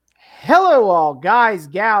Hello, all guys,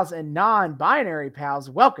 gals, and non binary pals.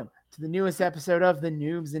 Welcome to the newest episode of the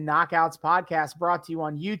Noobs and Knockouts podcast, brought to you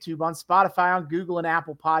on YouTube, on Spotify, on Google, and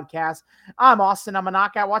Apple Podcasts. I'm Austin. I'm a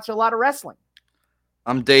knockout, watch a lot of wrestling.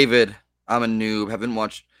 I'm David. I'm a noob. Haven't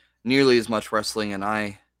watched nearly as much wrestling, and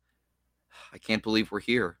I can't believe we're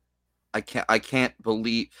here. I can't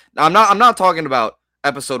believe. I'm not talking about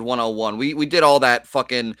episode 101. We did all that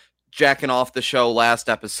fucking jacking off the show last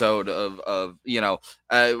episode of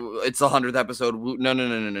it's the 100th episode.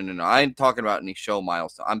 No. I ain't talking about any show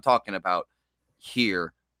milestone. I'm talking about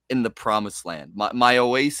here in the promised land, my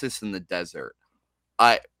oasis in the desert.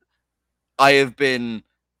 I I have been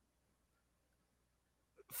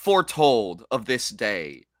foretold of this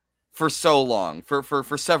day for so long,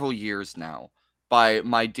 for several years now, by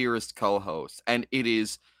my dearest co-host, and it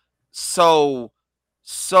is so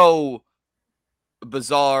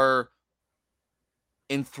bizarre,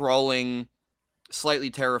 enthralling,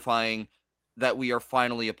 slightly terrifying that we are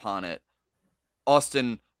finally upon it.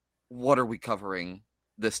 Austin, what are we covering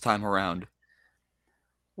this time around?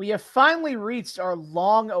 We have finally reached our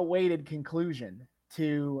long awaited conclusion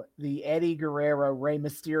to the Eddie Guerrero Rey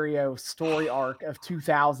Mysterio story arc of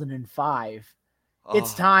 2005.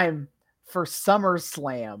 It's time for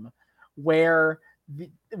SummerSlam, where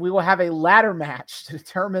we will have a ladder match to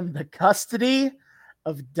determine the custody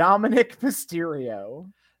of Dominic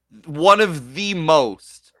Mysterio. One of the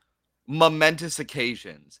most momentous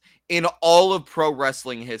occasions in all of pro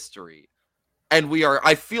wrestling history. And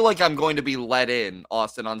I feel like I'm going to be let in,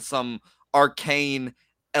 Austin, on some arcane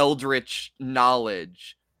eldritch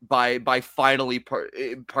knowledge by finally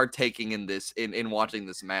partaking in this, in watching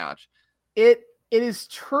this match. It is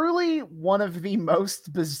truly one of the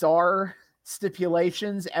most bizarre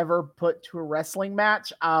stipulations ever put to a wrestling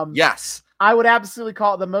match. Yes. I would absolutely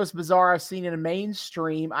call it the most bizarre I've seen in a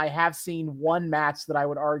mainstream. I have seen one match that I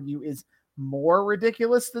would argue is more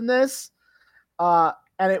ridiculous than this.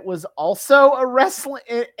 And it was also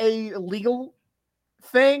a legal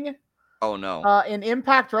thing. Oh no. In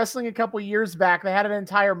Impact Wrestling a couple years back, they had an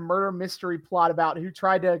entire murder mystery plot about who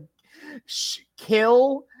tried to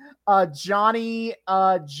kill Johnny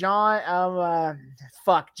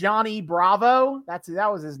Bravo.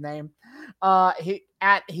 That was his name.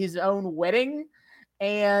 At his own wedding,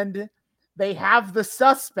 and they have the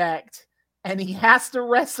suspect, and he has to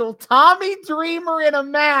wrestle Tommy Dreamer in a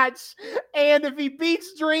match. And if he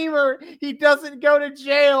beats Dreamer, he doesn't go to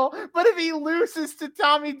jail. But if he loses to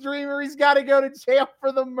Tommy Dreamer, he's got to go to jail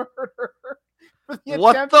for the murder. For the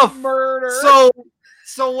attempted murder.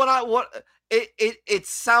 It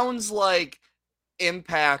sounds like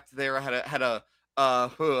Impact there had a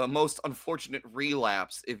most unfortunate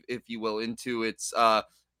relapse, if you will, into its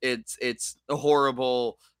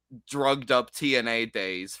horrible drugged up TNA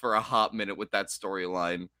days for a hot minute with that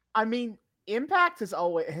storyline. I mean, Impact has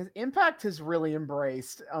really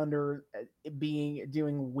embraced under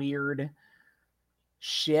doing weird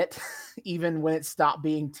shit, even when it stopped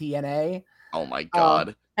being TNA. Oh my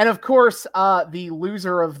god. And of course, the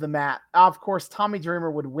loser of the match, of course, Tommy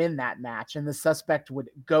Dreamer would win that match, and the suspect would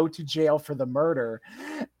go to jail for the murder.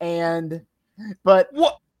 But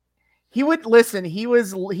what? He would listen. He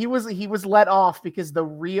was let off because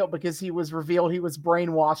he was revealed he was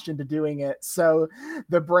brainwashed into doing it. So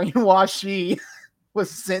the brainwashee was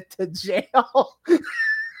sent to jail.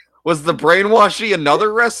 Was the brainwashee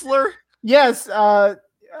another wrestler? Yes.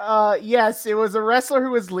 Yes, it was a wrestler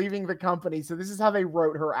who was leaving the company. So this is how they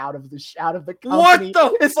wrote her out of the company. What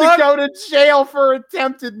the is fuck? To go to jail for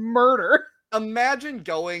attempted murder. Imagine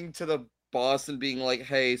going to the boss and being like,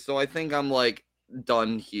 "Hey, so I think I'm like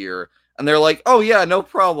done here." And they're like, "Oh yeah, no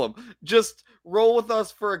problem. Just roll with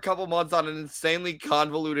us for a couple months on an insanely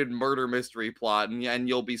convoluted murder mystery plot, and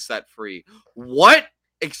you'll be set free." What?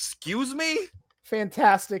 Excuse me?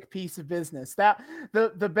 Fantastic piece of business. That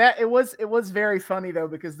the bet it was very funny though,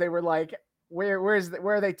 because they were like, where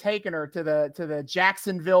are they taking her to the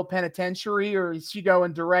Jacksonville penitentiary, or is she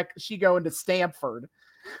going to Stanford?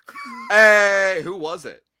 Hey, who was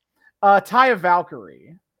it? Taya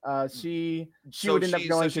Valkyrie. She would end up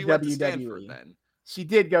going to WWE. Stanford, then. She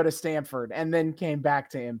did go to Stanford and then came back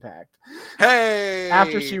to Impact. Hey!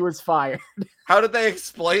 After she was fired. How did they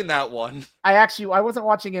explain that one? I wasn't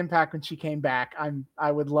watching Impact when she came back.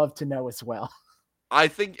 I would love to know as well. I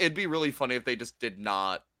think it'd be really funny if they just did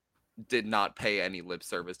not pay any lip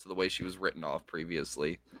service to the way she was written off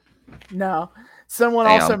previously. No. Someone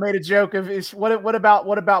also made a joke of, what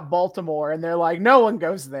about Baltimore? And they're like, no one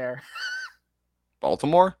goes there.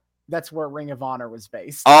 Baltimore? That's where Ring of Honor was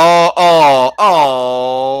based. Oh.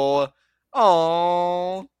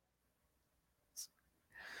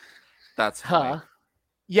 That's funny.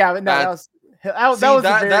 Yeah, but no,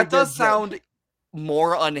 that does sound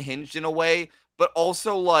more unhinged in a way, but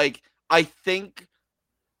also like I think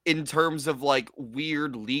in terms of like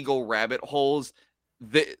weird legal rabbit holes,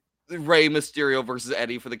 the Rey Mysterio versus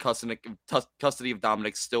Eddie for the custody of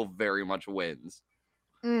Dominic still very much wins.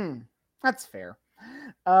 That's fair.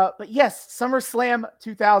 But yes, SummerSlam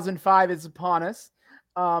 2005 is upon us.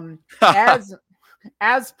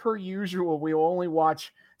 As per usual, we will only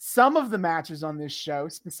watch some of the matches on this show,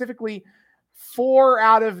 specifically 4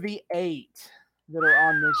 out of the 8 that are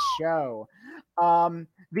on this show.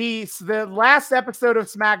 The last episode of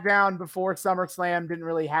SmackDown before SummerSlam didn't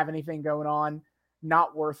really have anything going on,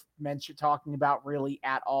 not worth talking about really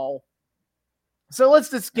at all. So let's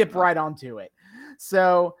just skip right onto it.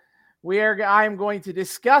 So I am going to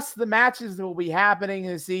discuss the matches that will be happening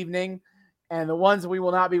this evening and the ones we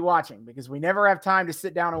will not be watching, because we never have time to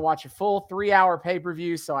sit down and watch a full 3-hour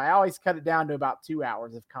pay-per-view. So I always cut it down to about 2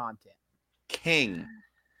 hours of content. King.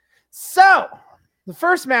 So the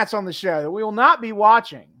first match on the show that we will not be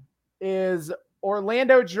watching is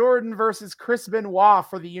Orlando Jordan versus Chris Benoit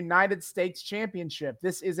for the United States Championship.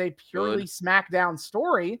 This is a purely SmackDown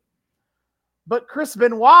story, but Chris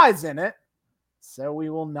Benoit is in it, so we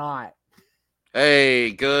will not.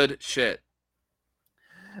 Hey, good shit.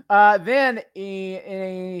 Then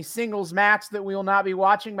in a singles match that we will not be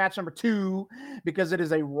watching, match number 2, because it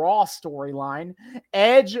is a Raw storyline,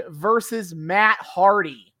 Edge versus Matt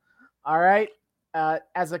Hardy. All right.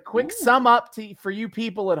 As a quick sum up for you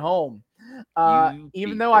people at home,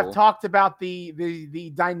 even though I've talked about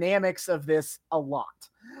the dynamics of this a lot,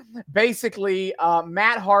 basically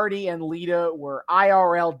Matt Hardy and Lita were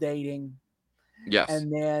IRL dating. Yes. And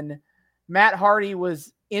then Matt Hardy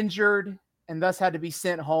was injured and thus had to be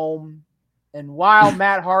sent home. And while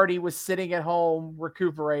Matt Hardy was sitting at home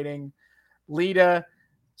recuperating, Lita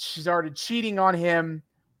started cheating on him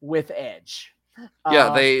with Edge.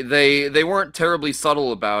 Yeah, they weren't terribly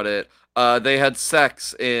subtle about it. They had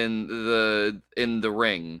sex in the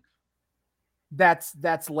ring.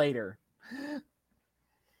 That's later.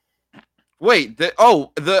 Wait,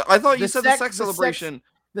 I thought you said the sex celebration.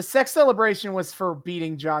 The sex celebration was for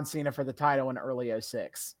beating John Cena for the title in early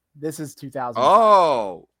 06. This is 2000.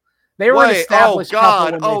 Oh. They were an established couple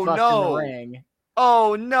when they fucked no. in the ring.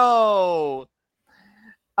 Oh no.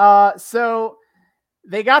 So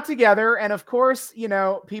they got together, and of course,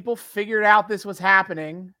 people figured out this was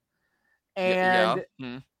happening. And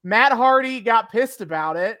Matt Hardy got pissed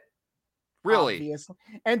about it. Really? Obviously.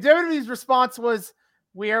 And WWE's response was,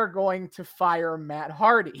 "We are going to fire Matt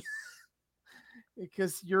Hardy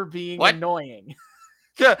because you're being annoying."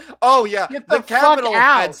 Yeah. Oh, yeah. Get the capital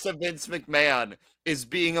offense out. of Vince McMahon is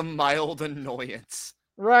being a mild annoyance.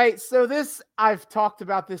 Right. So I've talked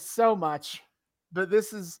about this so much, but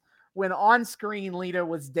this is when on screen Lita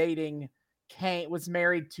was dating Kane, was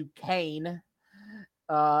married to Kane,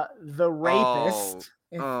 the rapist,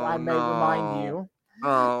 if I may remind you.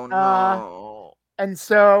 Oh no. And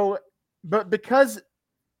so, but because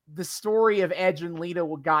the story of Edge and Lita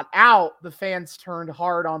got out, the fans turned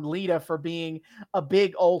hard on Lita for being a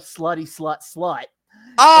big old slutty slut.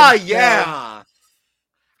 Yeah.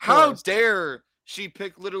 How dare she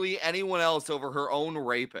pick literally anyone else over her own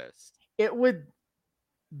rapist? It would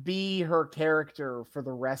be her character for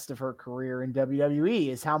the rest of her career in WWE,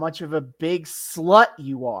 is how much of a big slut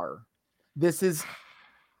you are. This is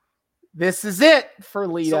it for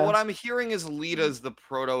Lita. So what I'm hearing is Lita's the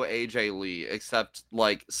proto AJ Lee, except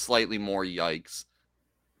like slightly more yikes.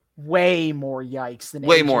 Way more yikes than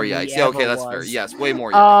way AJ more Lee yikes. Yeah, okay, that's was. fair. Yes, way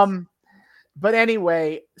more yikes. But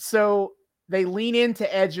anyway, so they lean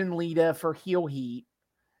into Edge and Lita for heel heat.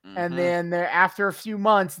 And then after a few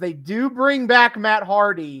months, they do bring back Matt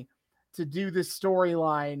Hardy to do the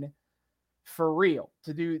storyline for real,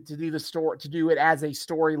 to do it as a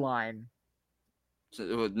storyline.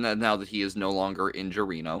 So now that he is no longer in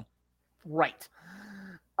Jarino. Right.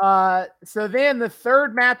 So then the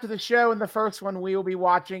third match of the show, and the first one we will be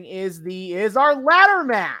watching is our ladder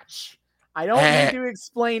match. I don't need to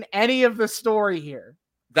explain any of the story here.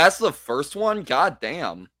 That's the first one? God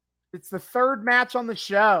damn. It's the third match on the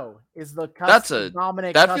show. Is the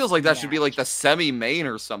Dominic? That feels like that should be like the semi-main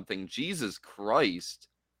or something. Jesus Christ.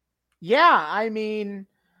 Yeah, I mean,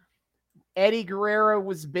 Eddie Guerrero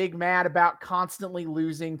was big mad about constantly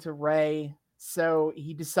losing to Rey, so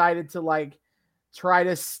he decided to try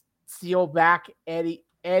to steal back Eddie.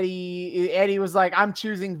 Eddie was like, "I'm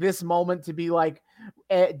choosing this moment to be like,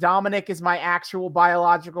 Dominic is my actual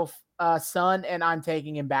biological son, and I'm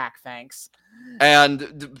taking him back. Thanks."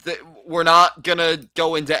 And we're not gonna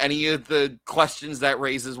go into any of the questions that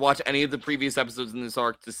raises. Watch any of the previous episodes in this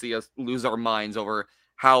arc to see us lose our minds over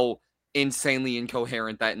how insanely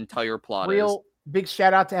incoherent that entire plot is. Real big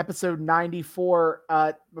shout out to episode 94,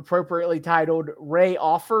 appropriately titled "Ray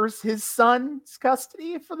Offers His Son's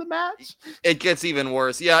Custody for the Match." It gets even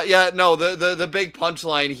worse. Yeah. No, the big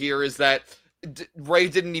punchline here is that Ray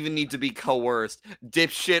didn't even need to be coerced.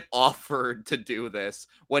 Dipshit offered to do this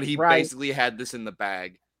when he basically had this in the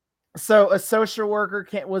bag. So a social worker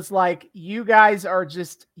was like, you guys are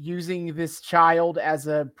just using this child as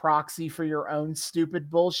a proxy for your own stupid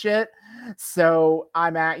bullshit. So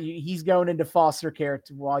he's going into foster care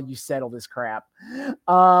while you settle this crap.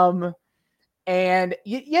 And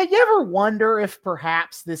you ever wonder if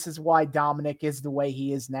perhaps this is why Dominic is the way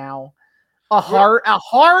he is now? A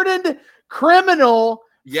hardened criminal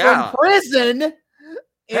from prison.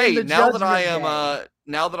 Hey,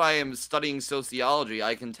 now that I am studying sociology,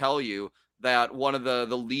 I can tell you that one of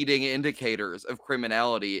the leading indicators of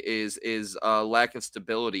criminality is lack of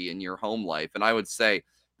stability in your home life, and I would say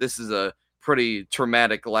this is a pretty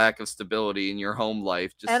traumatic lack of stability in your home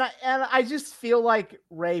life. And I just feel like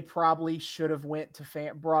Ray probably should have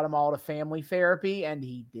brought them all to family therapy, and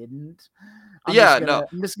he didn't. I'm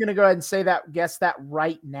just gonna go ahead and guess that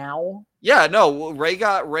right now. Yeah, no,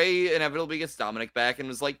 Ray inevitably gets Dominic back and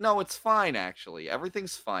was like, no, it's fine, actually.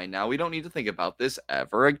 Everything's fine now. We don't need to think about this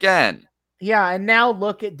ever again. Yeah, and now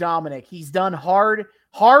look at Dominic. He's done hard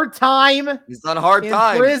time. He's done hard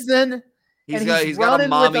time in prison. He's got a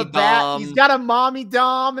mommy dom. He's got a mommy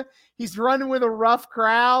dom. He's running with a rough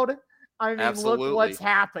crowd. I mean, Absolutely. Look what's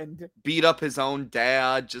happened. Beat up his own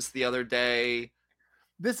dad just the other day.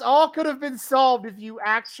 This all could have been solved if you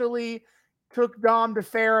actually took Dom to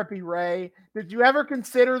therapy, Ray. Did you ever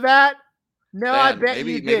consider that? No, I bet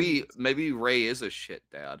you didn't. Maybe Ray is a shit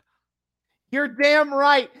dad. You're damn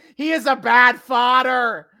right. He is a bad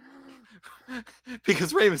father.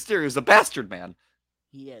 Because Rey Mysterio is a bastard man.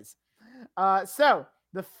 He is. So,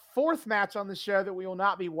 the fourth match on the show that we will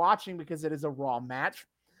not be watching because it is a Raw match.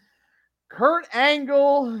 Kurt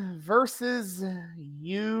Angle versus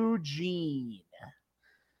Eugene.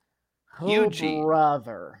 Eugene. Oh,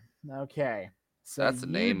 brother. Okay. So that's a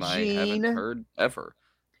name I haven't heard ever.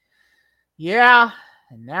 Yeah,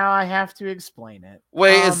 and now I have to explain it.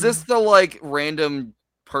 Wait, is this the random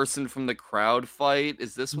person from the crowd fight?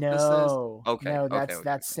 Is this what this is? Okay. No,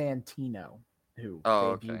 that's Santino who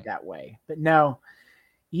debuted that way. But no,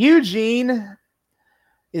 Eugene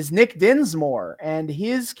is Nick Dinsmore, and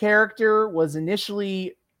his character was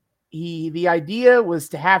initially the idea was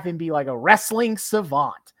to have him be like a wrestling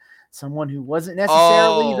savant, someone who wasn't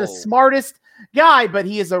necessarily the smartest guy, but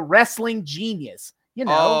he is a wrestling genius. Which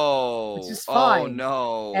is fine. Oh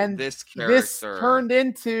no! And this character this turned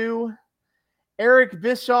into Eric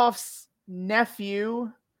Bischoff's nephew,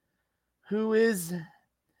 who is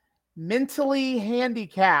mentally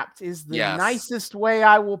handicapped, is the nicest way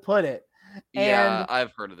I will put it. Yeah,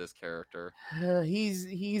 I've heard of this character.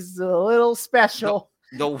 He's a little special.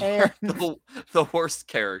 The worst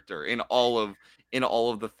character in all of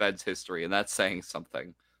the Fed's history, and that's saying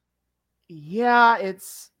something. Yeah,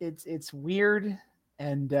 it's weird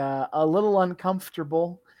and a little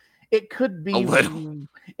uncomfortable. It could be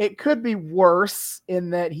worse in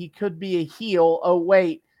that he could be a heel. Oh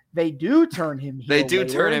wait, they do turn him heel. They do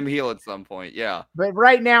turn him heel at some point, yeah. But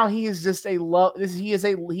right now he is just a he is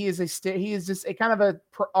just a kind of a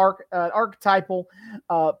archetypal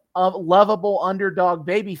lovable underdog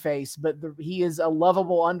babyface, but he is a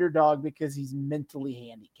lovable underdog because he's mentally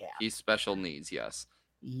handicapped. He's special needs, yes.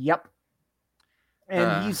 Yep.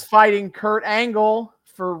 And he's fighting Kurt Angle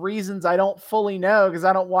for reasons I don't fully know because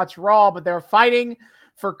I don't watch Raw, but they're fighting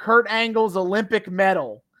for Kurt Angle's Olympic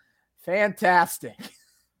medal. Fantastic.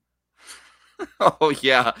 Oh,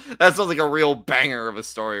 yeah. That sounds like a real banger of a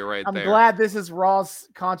story there. I'm glad this is Raw's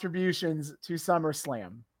contributions to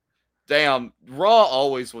SummerSlam. Damn. Raw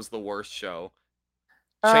always was the worst show.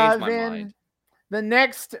 Changed my mind. The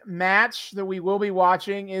next match that we will be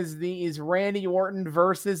watching is Randy Orton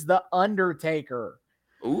versus The Undertaker.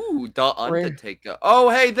 Ooh, The Undertaker. Oh,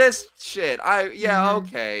 hey, this shit.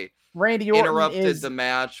 Okay. Randy Orton interrupted the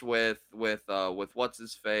match with what's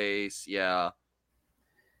his face. Yeah.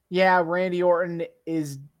 Yeah, Randy Orton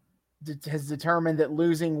has determined that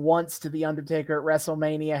losing once to The Undertaker at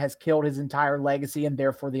WrestleMania has killed his entire legacy, and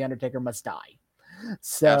therefore The Undertaker must die.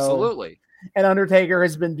 So absolutely. And Undertaker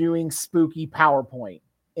has been doing spooky PowerPoint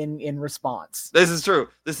in response. This is true.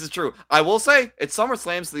 I will say, it's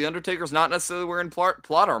SummerSlam, so The Undertaker's not necessarily wearing plot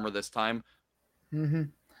armor this time. Mm-hmm.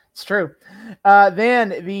 It's true.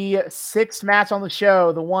 Then the sixth match on the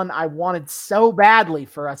show, the one I wanted so badly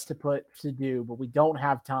for us to do, but we don't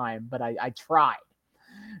have time, but I tried.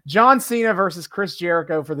 John Cena versus Chris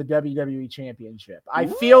Jericho for the WWE Championship. I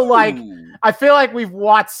feel like we've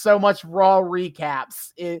watched so much Raw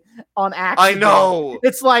recaps on accident. I know.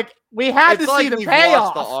 It's like we had to see the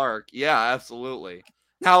payoff. Watched the arc. Yeah, absolutely.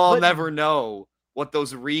 Now I'll never know what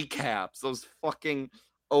those recaps, those fucking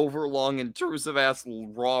overlong, intrusive ass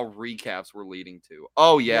Raw recaps were leading to.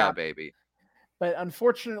 Oh yeah, baby. But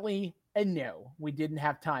unfortunately, no, we didn't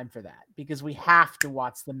have time for that because we have to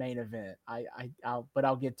watch the main event. But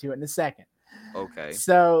I'll get to it in a second. Okay.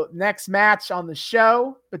 So next match on the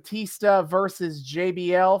show, Batista versus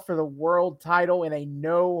JBL for the world title in a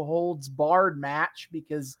no holds barred match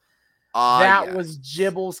because that was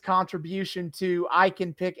Jibble's contribution to I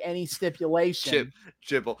can pick any stipulation.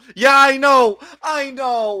 Jibble. Yeah, I know.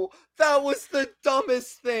 That was the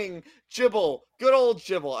dumbest thing. Jibble. Good old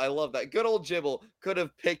Jibble. I love that. Good old Jibble could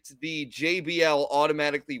have picked the JBL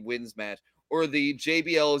automatically wins match, or the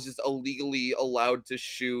JBL is just illegally allowed to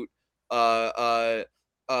shoot Batista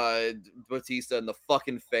in the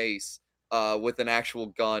fucking face with an actual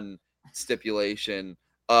gun stipulation.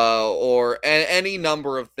 Or any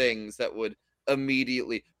number of things that would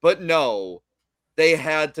immediately, but no, they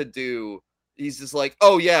had to do. He's just like,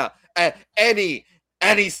 oh yeah, any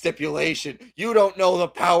stipulation. You don't know the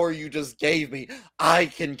power you just gave me. I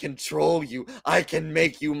can control you. I can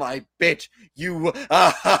make you my bitch. You,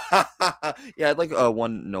 yeah, I'd like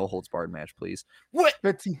one no holds barred match, please. What?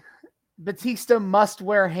 Batista must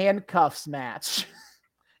wear handcuffs match.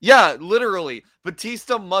 Yeah, literally.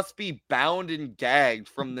 Batista must be bound and gagged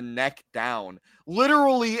from the neck down.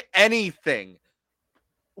 Literally anything.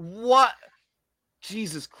 What?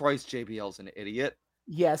 Jesus Christ, JBL's an idiot.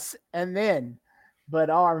 Yes, but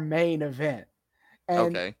our main event.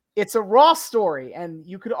 And it's a Raw story, and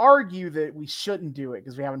you could argue that we shouldn't do it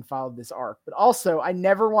because we haven't followed this arc. But also, I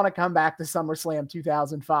never want to come back to SummerSlam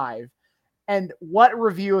 2005. And what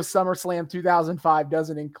review of SummerSlam 2005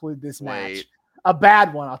 doesn't include this match? A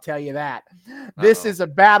bad one, I'll tell you that. This is a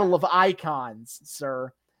battle of icons,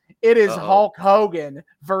 sir. It is Hulk Hogan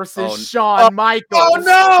versus Shawn Michaels.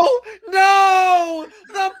 Oh, no!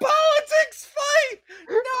 The politics fight!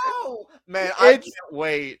 No! Man, I can't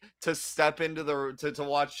wait to step into to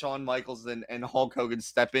watch Shawn Michaels and Hulk Hogan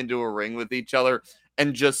step into a ring with each other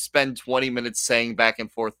and just spend 20 minutes saying back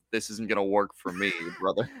and forth, this isn't going to work for me,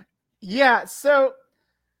 brother. Yeah, so...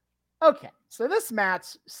 Okay, so this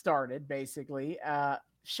match started basically.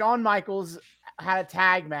 Shawn Michaels had a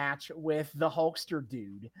tag match with the Hulkster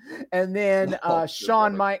dude, and then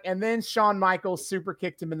Shawn Michaels super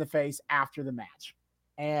kicked him in the face after the match.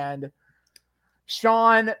 And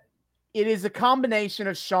Shawn, it is a combination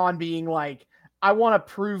of Shawn being like, I want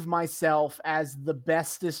to prove myself as the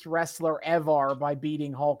bestest wrestler ever by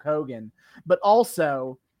beating Hulk Hogan, but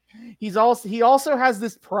also he also has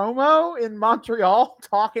this promo in Montreal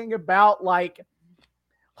talking about like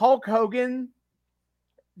Hulk Hogan,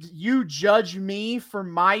 you judge me for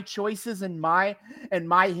my choices and my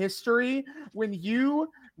history when you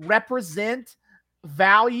represent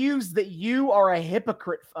values that you are a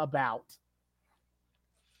hypocrite about.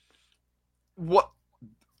 What?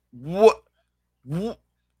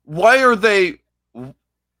 Why are they?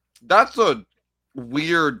 That's a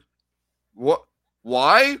weird. What?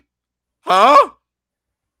 Why? Huh?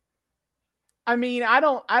 I mean, I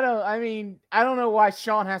don't know why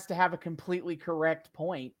Shawn has to have a completely correct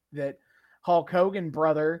point that Hulk Hogan,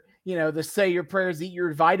 brother, the say your prayers, eat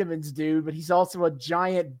your vitamins dude, but he's also a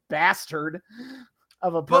giant bastard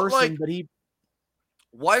of a person. But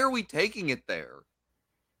why are we taking it there?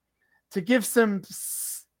 To give some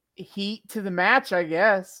heat to the match, I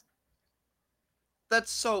guess.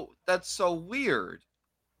 That's so weird.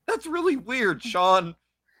 That's really weird, Shawn.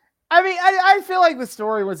 I mean, I feel like the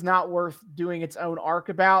story was not worth doing its own arc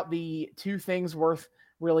about. The two things worth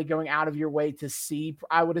really going out of your way to see,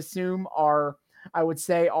 I would assume, are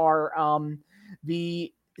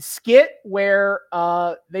the skit where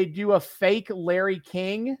they do a fake Larry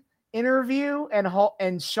King interview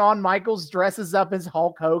and Shawn Michaels dresses up as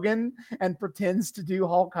Hulk Hogan and pretends to do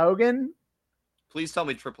Hulk Hogan. Please tell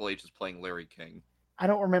me Triple H is playing Larry King. I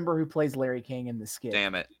don't remember who plays Larry King in the skit.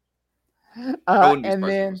 Damn it.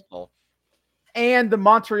 And the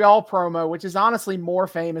Montreal promo, which is honestly more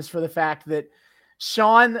famous for the fact that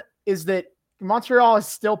Montreal is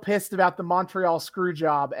still pissed about the Montreal screw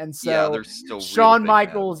job, and so Shawn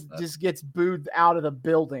Michaels just gets booed out of the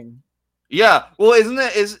building. Yeah, well, isn't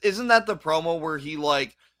that the promo where he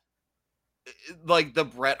like the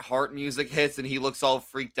Bret Hart music hits and he looks all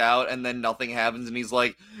freaked out and then nothing happens and he's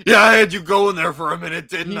like, yeah, I had you going there for a minute,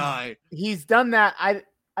 didn't I? He's done that.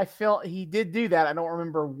 I feel he did do that. I don't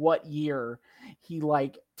remember what year he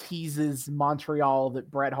like teases Montreal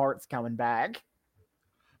that Bret Hart's coming back.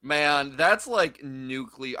 Man, that's like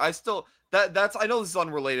nuclear. I still that's I know this is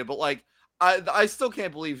unrelated, but like I still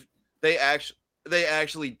can't believe they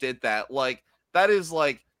actually did that. Like that is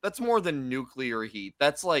like that's more than nuclear heat.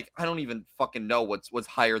 That's like I don't even fucking know what's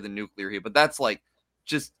higher than nuclear heat, but that's like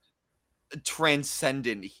just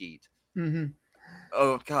transcendent heat. Mm-hmm.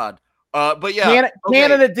 Oh God. But yeah,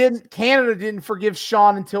 Canada didn't forgive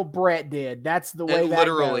Shawn until Bret did. That's the way that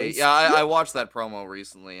literally goes. yeah. I watched that promo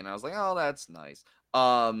recently and I was like, oh, that's nice.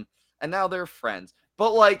 And now they're friends.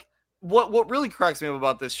 But like, what really cracks me up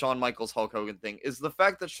about this Shawn Michaels Hulk Hogan thing is the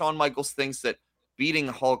fact that Shawn Michaels thinks that beating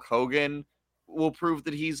Hulk Hogan will prove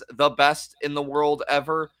that he's the best in the world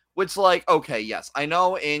ever. Which, like, okay, yes, I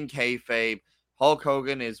know in kayfabe, Hulk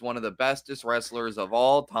Hogan is one of the bestest wrestlers of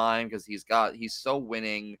all time because he's so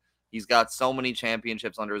winning. He's got so many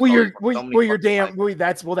championships under his belt.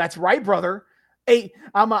 That's right, brother. Hey,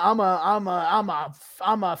 I'm a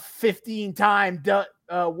 15-time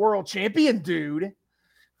world champion, dude.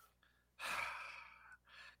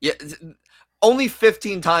 Yeah, only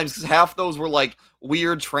 15 times because half those were like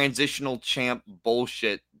weird transitional champ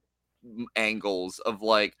bullshit angles of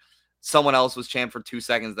like someone else was champ for 2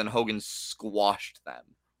 seconds, then Hogan squashed them.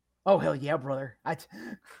 Oh hell yeah, brother!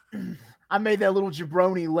 I made that little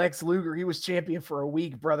jabroni Lex Luger. He was champion for a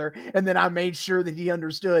week, brother, and then I made sure that he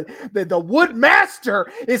understood that the Woodmaster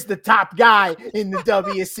is the top guy in the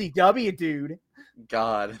WCW, dude.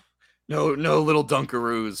 God, no little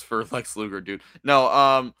Dunkaroos for Lex Luger, dude.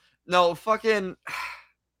 No, fucking.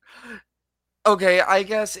 Okay, I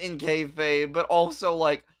guess in kayfabe, but also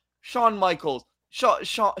like Shawn Michaels,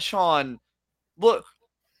 Shawn. Look,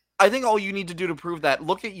 I think all you need to do to prove that,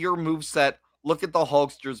 look at your moveset, look at the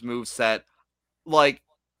Hulkster's moveset, like,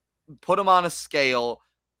 put them on a scale,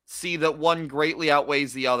 see that one greatly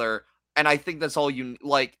outweighs the other, and I think that's all you,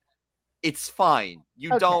 like, it's fine.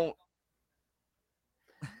 You don't...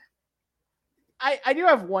 I do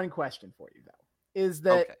have one question for you, though, is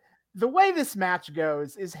that the way this match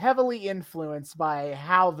goes is heavily influenced by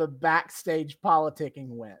how the backstage politicking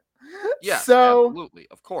went. Yes, so, absolutely,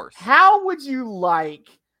 of course. How would you like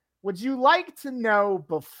to know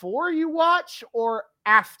before you watch or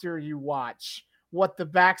after you watch what the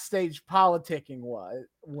backstage politicking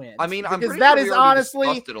went? I mean, because that is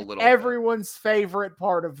honestly everyone's favorite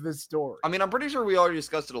part of the story. I mean, I'm pretty sure we already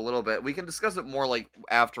discussed it a little bit. We can discuss it more like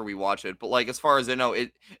after we watch it, but like as far as I know,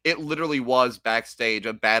 it literally was backstage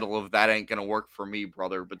a battle of that ain't gonna work for me,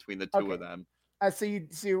 brother, between the two of them. I see.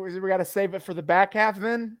 We got to save it for the back half,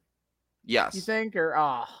 then. Yes. You think, or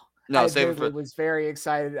no? I was very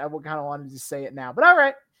excited. I kind of wanted to say it now, but all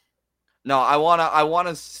right. No, I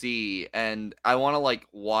wanna see, and I wanna like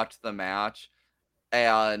watch the match,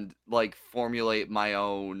 and like formulate my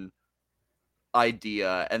own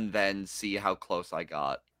idea, and then see how close I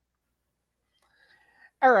got.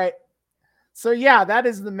 All right. So yeah, that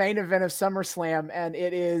is the main event of SummerSlam, and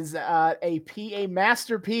it is a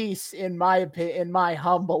masterpiece in my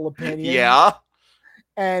humble opinion. Yeah.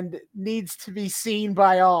 And needs to be seen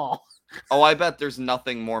by all. Oh, I bet there's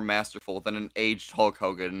nothing more masterful than an aged Hulk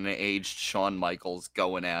Hogan and an aged Shawn Michaels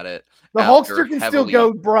going at it. The Hulkster can still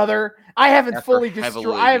go, brother. I haven't fully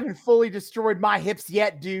destroyed my hips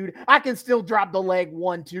yet, dude. I can still drop the leg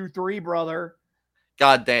 1, 2, 3, brother.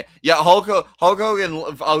 God damn. Yeah, Hulk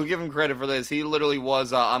Hogan, I'll give him credit for this. He literally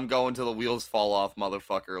was I'm going till the wheels fall off,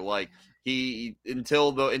 motherfucker. Like he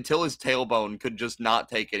until his tailbone could just not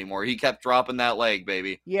take anymore. He kept dropping that leg,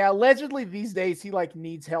 baby. Yeah, allegedly these days he like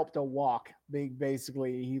needs help to walk.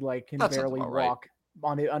 Basically, he like can barely walk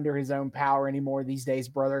on it under his own power anymore these days,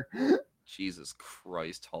 brother. Jesus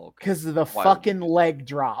Christ, Hulk. Because of the fucking leg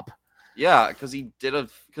drop. Yeah, because he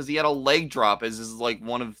had a leg drop as his like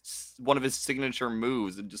one of his signature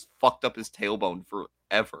moves and just fucked up his tailbone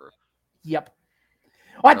forever. Yep.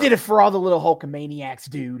 I did it for all the little Hulkamaniacs,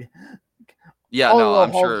 dude. Yeah,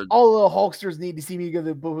 I'm sure. All the little Hulksters need to see me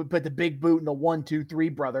put the big boot in the 1, 2, 3,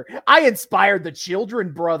 brother. I inspired the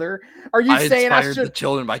children, brother. Are you saying I should? The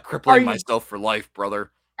children by crippling myself for life,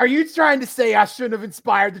 brother. Are you trying to say I shouldn't have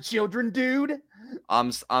inspired the children, dude?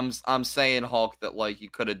 I'm saying, Hulk, that like you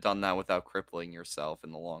could have done that without crippling yourself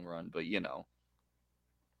in the long run, but you know.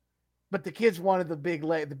 But the kids wanted the big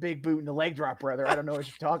boot and the leg drop, brother. I don't know what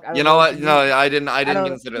you're talking. You know what? No, I didn't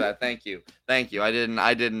consider that. Thank you. I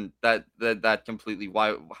didn't. That completely.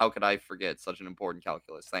 Why? How could I forget such an important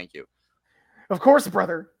calculus? Thank you. Of course,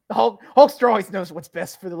 brother. Hulkster always knows what's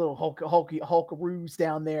best for the little Hulkaroos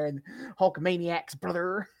down there and Hulkamaniacs,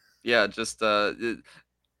 brother. Yeah, just the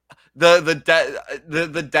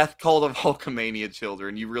death cult of Hulkamania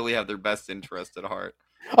children. You really have their best interest at heart.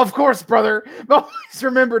 Of course, brother. But always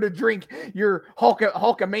remember to drink your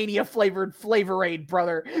Hulkamania flavored Flavorade,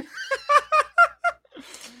 brother.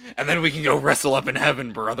 And then we can go wrestle up in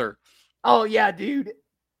heaven, brother. Oh yeah, dude.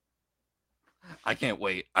 I can't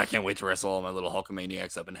wait. I can't wait to wrestle all my little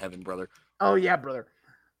Hulkamaniacs up in heaven, brother. Oh yeah, brother.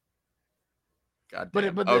 God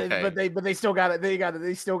But damn. they still got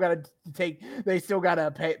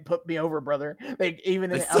to put me over, brother. They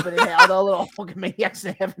even up in all the little Hulkamaniacs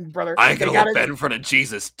in heaven, brother. I ain't gonna let that in front of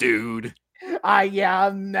Jesus, dude.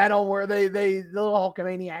 That don't work. They the little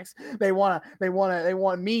Hulkamaniacs. They want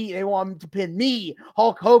to pin me,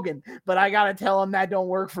 Hulk Hogan. But I gotta tell them that don't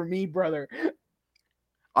work for me, brother.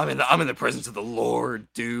 I'm in the presence of the Lord,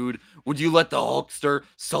 dude. Would you let the Hulkster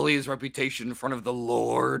sully his reputation in front of the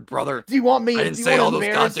Lord, brother? Do you want me? I didn't say all those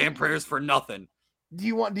goddamn prayers for nothing. Do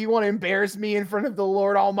you want to embarrass me in front of the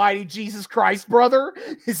Lord Almighty Jesus Christ, brother?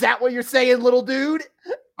 Is that what you're saying, little dude?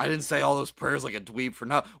 I didn't say all those prayers like a dweeb for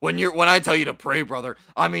nothing. When I tell you to pray, brother,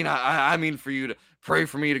 I mean for you to pray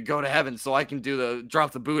for me to go to heaven so I can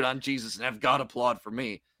drop the boot on Jesus and have God applaud for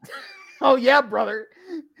me. Oh yeah, brother.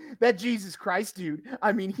 That Jesus Christ dude.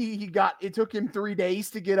 I mean, it took him 3 days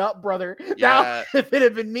to get up, brother. Yeah. Now, if it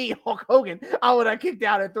had been me, Hulk Hogan, I would have kicked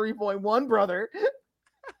out at 3.1, brother.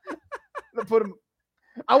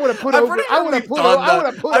 I'm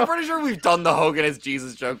pretty sure we've done the Hogan as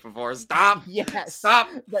Jesus joke before. Stop. Yes. Stop.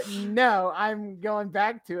 But no, I'm going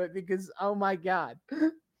back to it because oh my God.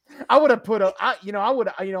 I would have done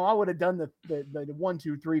the 1,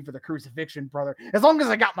 2, 3 for the crucifixion, brother. As long as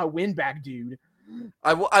I got my win back, dude.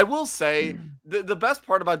 I will say the best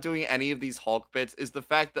part about doing any of these Hulk bits is the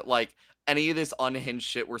fact that like any of this unhinged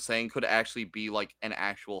shit we're saying could actually be like an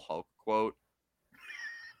actual Hulk quote.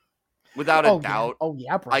 Without a doubt. Yeah. Oh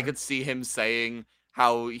yeah, brother. I could see him saying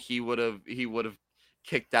how he would have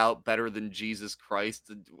kicked out better than Jesus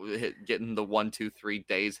Christ, getting the 1, 2, 3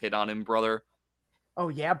 days hit on him, brother. Oh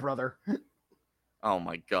yeah, brother. Oh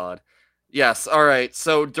my God. Yes. All right.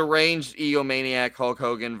 So deranged egomaniac Hulk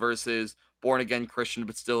Hogan versus born again Christian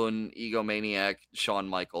but still an egomaniac Shawn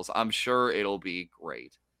Michaels. I'm sure it'll be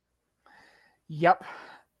great. Yep.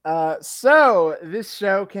 So this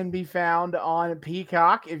show can be found on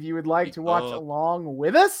Peacock if you would like to watch along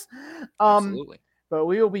with us. Absolutely. But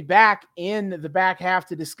we will be back in the back half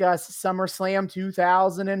to discuss SummerSlam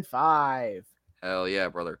 2005. Hell yeah,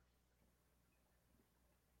 brother.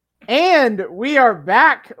 And we are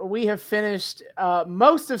back. We have finished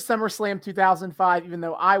most of SummerSlam 2005, even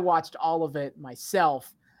though I watched all of it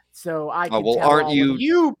myself. So I can tell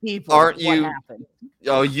you people what happened.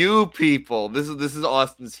 Oh, you people. This is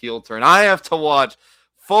Austin's heel turn. I have to watch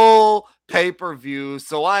full pay-per-view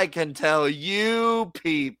so I can tell you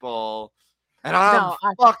people. And I'm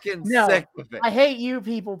fucking sick of it. I hate you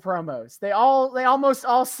people promos. They almost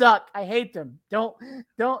all suck. I hate them. Don't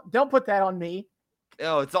put that on me.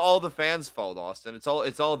 It's all the fans' fault, Austin. It's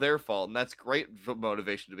all their fault, and that's great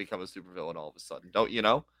motivation to become a supervillain all of a sudden. Don't you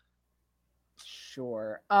know?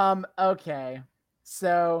 Sure. Okay.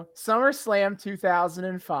 So SummerSlam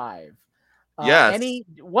 2005. Yes.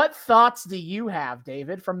 What thoughts do you have,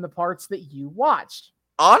 David, from the parts that you watched?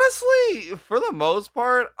 Honestly, for the most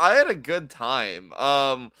part, I had a good time.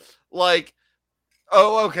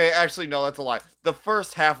 Okay, actually, no, that's a lie. The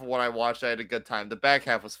first half of what I watched, I had a good time. The back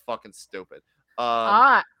half was fucking stupid.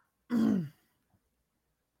 Yeah.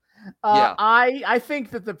 I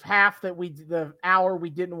think that the hour we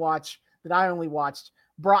didn't watch that I only watched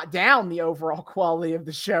brought down the overall quality of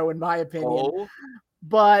the show, in my opinion.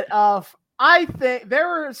 But I think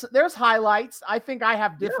there's highlights. I think I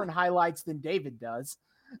have different highlights than David does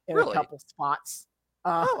in a couple spots.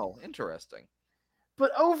 Interesting.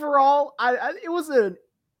 But overall, it was an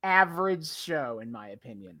average show, in my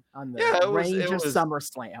opinion, on the range of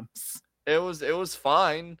SummerSlams. It was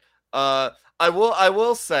fine. I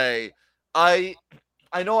will say I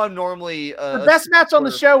know I'm normally the best match on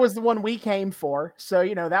the show was the one we came for, so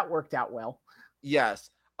that worked out well. Yes,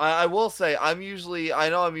 I will say I'm usually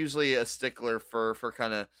a stickler for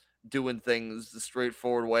kind of doing things the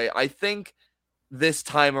straightforward way. I think this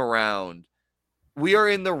time around we are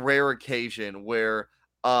in the rare occasion where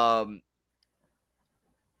the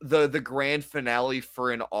grand finale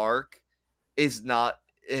for an arc is not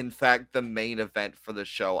in fact the main event for the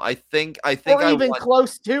show. I think or even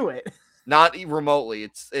close to it. Not remotely.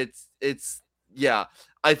 It's yeah.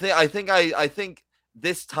 I think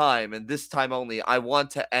this time and this time only I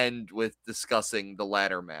want to end with discussing the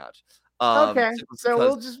ladder match. Okay.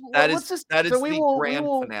 So that is the grand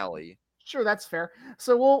finale. Sure, that's fair.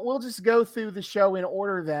 So we'll just go through the show in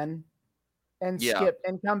order then and skip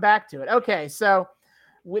and come back to it. Okay, so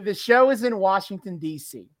the show is in Washington,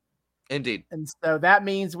 D.C. Indeed. And so that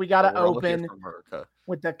means we got to We're all here open for America.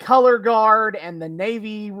 with the color guard and the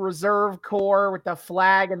Navy Reserve Corps with the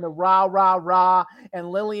flag and the rah, rah, rah.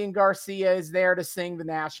 And Lillian Garcia is there to sing the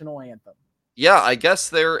national anthem. Yeah, I guess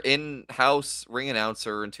their in-house ring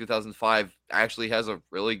announcer in 2005 actually has a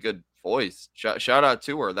really good voice. Shout out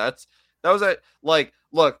to her. That was a like.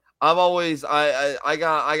 Look, I'm always I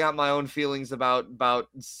got my own feelings about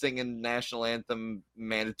singing national anthem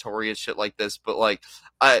mandatory and shit like this, but like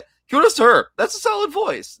kudos to her. That's a solid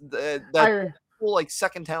voice. That's cool, like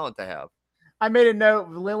second talent to have. I made a note.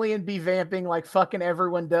 Lillian be vamping like fucking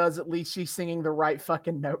everyone does. At least she's singing the right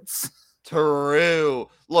fucking notes. True.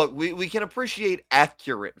 Look, we can appreciate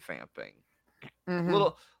accurate vamping.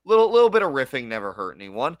 Little bit of riffing never hurt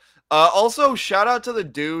anyone. Also, shout out to the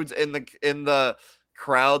dudes in the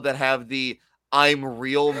crowd that have the "I'm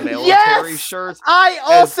real" military shirts. I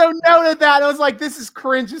also noted that. I was like, this is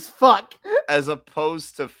cringe as fuck. As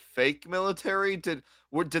opposed to fake military. Did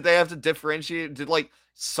they have to differentiate? Did like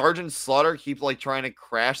Sergeant Slaughter keep like trying to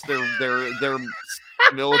crash their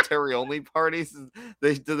military only parties?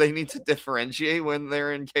 Do they need to differentiate when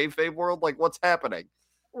they're in kayfabe world? Like, what's happening?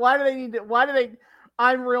 Why do they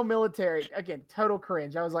I'm real military again? Total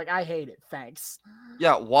cringe. I was like, I hate it. Thanks.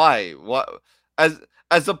 Yeah, why? What as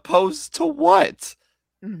opposed to what?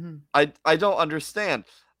 I don't understand.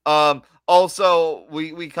 Also,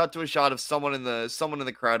 we cut to a shot of someone in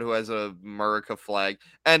the crowd who has a America flag,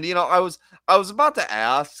 and I was about to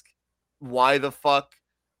ask why the fuck.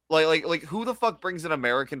 Like who the fuck brings an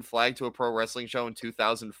American flag to a pro wrestling show in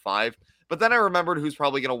 2005? But then I remembered who's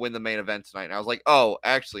probably going to win the main event tonight. And I was like, oh,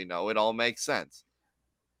 actually, no, it all makes sense.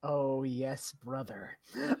 Oh, yes, brother.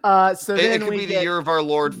 So it could be the year of our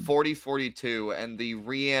Lord 4042, and the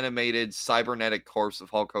reanimated cybernetic corpse of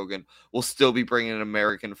Hulk Hogan will still be bringing an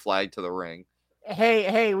American flag to the ring.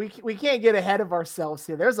 Hey, we can't get ahead of ourselves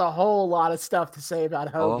here. There's a whole lot of stuff to say about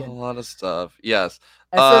Hogan. A lot of stuff, yes.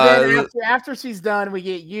 And so then after she's done, we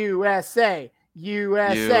get USA.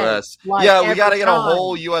 US. Like yeah, we got to get a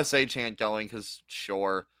whole USA chant going because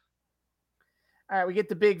sure. All right, we get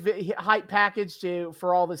the big hype package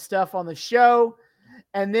for all the stuff on the show.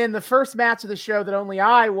 And then the first match of the show that only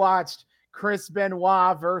I watched, Chris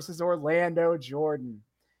Benoit versus Orlando Jordan.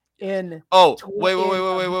 Wait.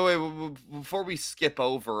 Before we skip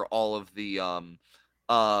over all of the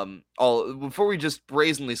before we just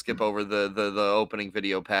brazenly skip over the opening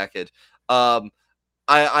video package, I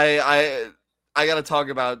got to talk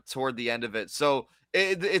about toward the end of it. So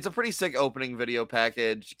it's a pretty sick opening video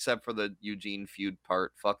package, except for the Eugene feud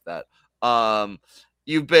part. Fuck that. So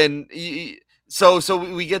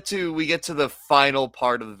we get to the final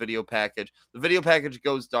part of the video package. The video package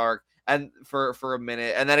goes dark and for a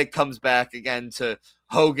minute, and then it comes back again to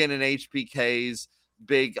Hogan and HBK's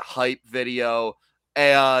big hype video.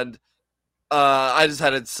 And I just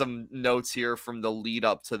had some notes here from the lead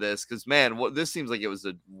up to this because man, this seems like it was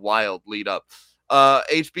a wild lead up.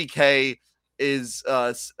 HBK is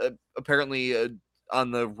apparently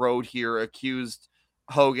on the road here accused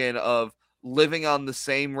Hogan of living on the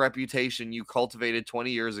same reputation you cultivated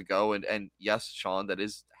 20 years ago, and yes, Sean, that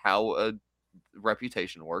is how a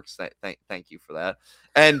reputation works. Thank you for that.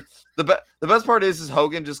 And the best part is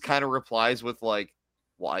Hogan just kind of replies with like,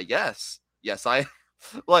 "Why, yes, I."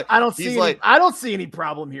 Like I don't see any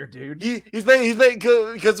problem here, dude. He's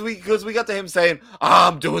because we got to him saying,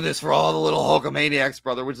 I'm doing this for all the little Hulkamaniacs,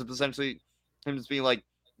 brother, which is essentially him just being like,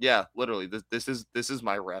 yeah, literally, this is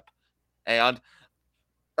my rep. And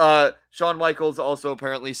Shawn Michaels also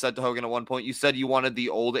apparently said to Hogan at one point, you said you wanted the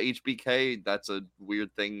old HBK. That's a weird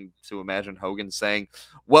thing to imagine Hogan saying.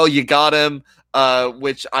 Well, you got him,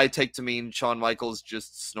 which I take to mean Shawn Michaels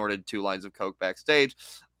just snorted 2 lines of coke backstage.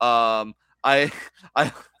 I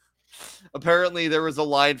apparently there was a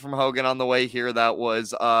line from Hogan on the way here that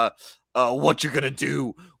was what you gonna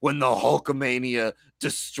do when the Hulkamania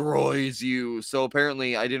destroys you. So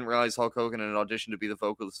apparently I didn't realize Hulk Hogan had an audition to be the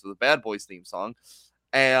vocalist for the Bad Boys theme song.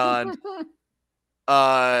 And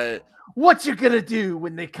what you gonna do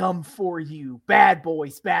when they come for you? Bad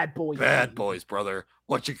boys, brother.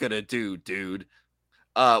 What you gonna do, dude?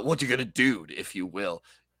 What you gonna do, if you will.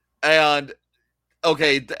 And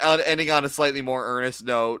okay, ending on a slightly more earnest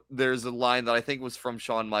note, there's a line that I think was from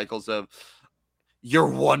Shawn Michaels of, you're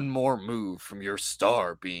one more move from your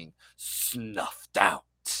star being snuffed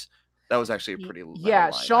out. That was actually a pretty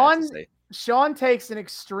line, Shawn takes an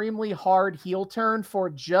extremely hard heel turn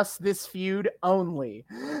for just this feud only.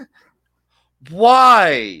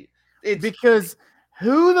 Why? Because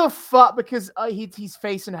who the fuck? Because he's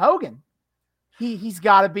facing Hogan. He's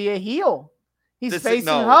got to be a heel. He's facing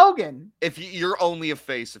Hogan. If you're only a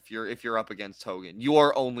face if you're up against Hogan. You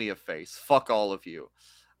are only a face. Fuck all of you.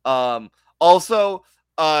 Also,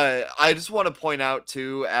 I just want to point out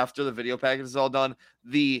too, after the video package is all done,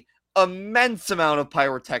 the immense amount of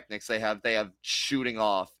pyrotechnics they have shooting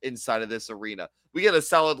off inside of this arena. We get a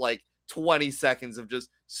solid 20 seconds of just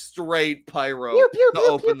straight pyro to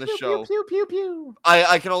open the show. Pew, pew, pew.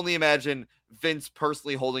 I can only imagine Vince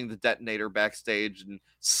personally holding the detonator backstage and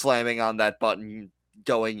slamming on that button,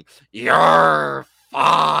 going, "You're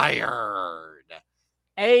fired."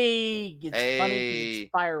 Hey, it's funny.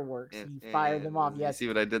 It's fireworks. You fire them off. Yes. You see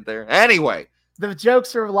what I did there? Anyway, the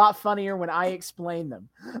jokes are a lot funnier when I explain them.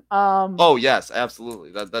 Oh yes,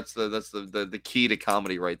 absolutely. That's the key to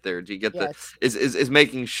comedy right there. Do you get is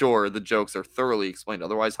making sure the jokes are thoroughly explained.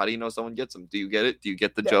 Otherwise, how do you know someone gets them? Do you get it? Do you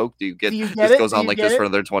get the joke? Do you get this? Goes on like this for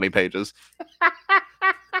another 20 pages.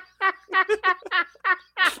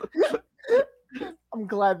 I'm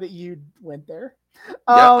glad that you went there.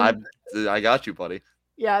 Yeah, I got you, buddy.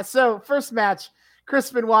 Yeah, so first match,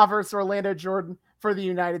 Chris Benoit versus Orlando Jordan for the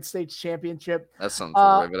United States Championship. That sounds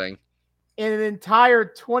riveting. In an entire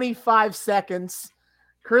 25 seconds,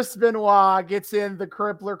 Chris Benoit gets in the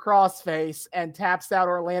crippler crossface and taps out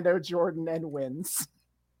Orlando Jordan and wins.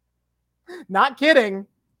 Not kidding.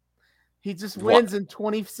 He just wins in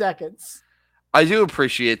 20 seconds. I do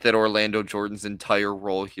appreciate that Orlando Jordan's entire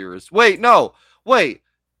role here is... Wait, no,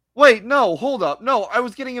 hold up. No, I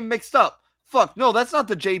was getting him mixed up. Fuck, no, that's not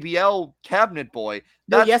the JBL cabinet boy.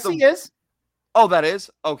 Yes, he is. Oh, that is?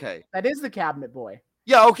 Okay. That is the cabinet boy.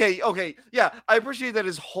 Yeah, okay. Yeah, I appreciate that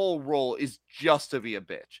his whole role is just to be a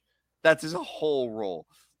bitch. That's his whole role.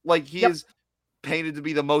 He is painted to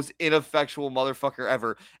be the most ineffectual motherfucker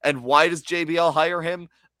ever. And why does JBL hire him?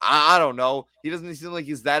 I don't know. He doesn't seem like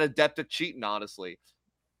he's that adept at cheating, honestly.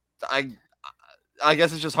 I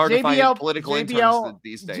guess it's just hard to find political interns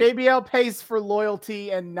these days. JBL pays for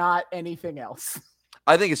loyalty and not anything else.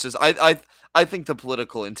 I think it's just I think the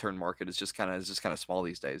political intern market is just kind of small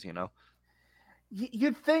these days, you know.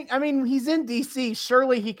 You'd think. I mean, he's in DC.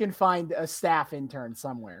 Surely he can find a staff intern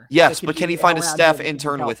somewhere. Yes, but can he find a staff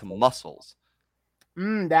intern with muscles?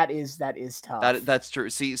 That is tough. That's true.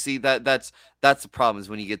 See that's the problem is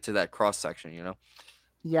when you get to that cross section, you know.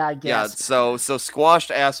 Yeah, I guess. Yeah, so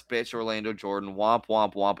squashed ass bitch Orlando Jordan, womp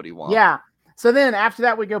womp wompity womp. Yeah. So then after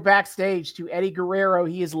that we go backstage to Eddie Guerrero.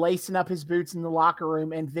 He is lacing up his boots in the locker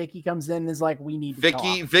room, and Vicky comes in and is like, "We need to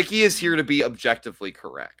talk." Vicky is here to be objectively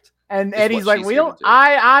correct. And Eddie's like,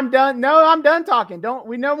 I'm done. No, I'm done talking.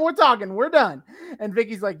 We no more talking. We're done. And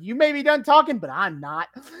Vicky's like, you may be done talking, but I'm not.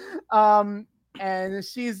 And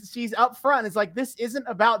she's up front. It's like, this isn't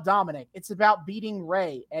about Dominic. It's about beating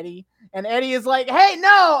Ray, Eddie. And Eddie is like, hey,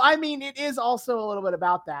 no. I mean, it is also a little bit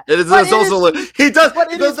about that. It is also he does. But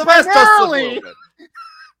it is primarily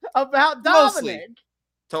about Dominic.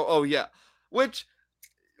 Oh yeah. Which.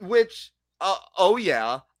 Oh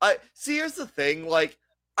yeah. Here's the thing.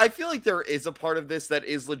 I feel like there is a part of this that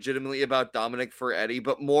is legitimately about Dominic for Eddie,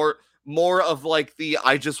 but more of the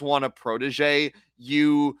I just want a protege.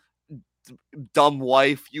 You dumb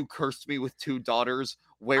wife, you cursed me with 2 daughters.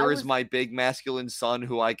 Where is my big masculine son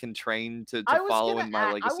who I can train to follow in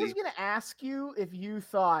my legacy? I was going to ask you if you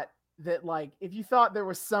thought that, if you thought there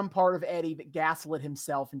was some part of Eddie that gaslit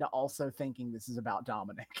himself into also thinking this is about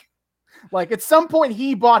Dominic. At some point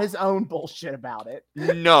he bought his own bullshit about it.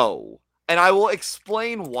 No. And I will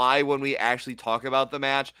explain why when we actually talk about the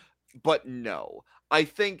match, but no. I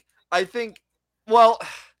think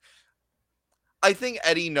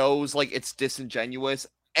Eddie knows it's disingenuous,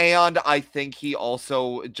 and I think he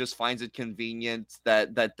also just finds it convenient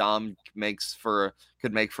that Dom could make for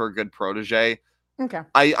a good protege. Okay.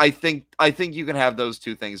 I think you can have those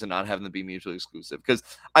two things and not have them be mutually exclusive, because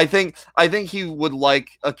I think he would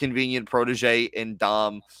like a convenient protege in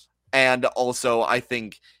Dom, and also I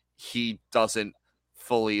think he doesn't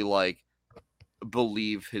fully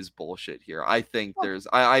believe his bullshit here. I think there's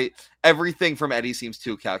everything from Eddie seems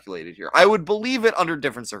too calculated here. I would believe it under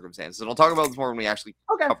different circumstances, and I'll talk about this more when we actually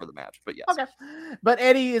cover the match. But yes. Okay. But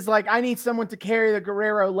Eddie is like, I need someone to carry the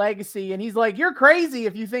Guerrero legacy, and he's like, you're crazy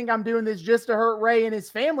if you think I'm doing this just to hurt Ray and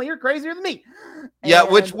his family. You're crazier than me. Yeah,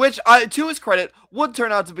 which to his credit would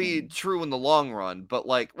turn out to be true in the long run, but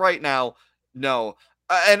right now, no.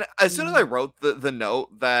 And as soon as I wrote the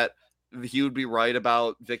note that he would be right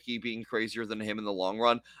about Vicky being crazier than him in the long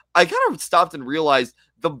run, I kind of stopped and realized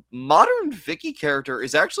the modern Vicky character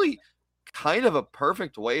is actually kind of a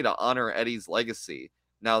perfect way to honor Eddie's legacy.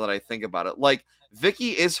 Now that I think about it, Vicky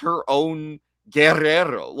is her own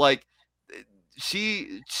Guerrero.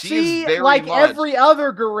 She is very much... every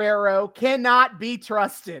other Guerrero cannot be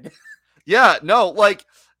trusted. Yeah, no, like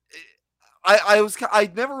I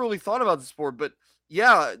never really thought about this before, but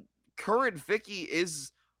yeah, current Vicky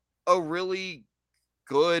is a really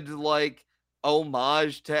good like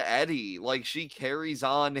homage to Eddie. Like she carries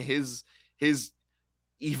on his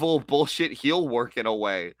evil bullshit heel work in a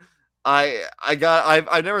way.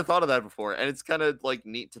 I've never thought of that before, and it's kind of like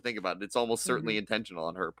neat to think about it. It's almost certainly intentional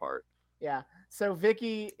on her part. Yeah. So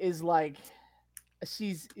Vicky is like,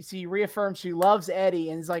 she reaffirms she loves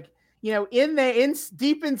Eddie, and is like, in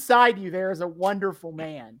deep inside you there is a wonderful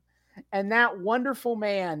man, and that wonderful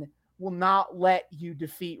man will not let you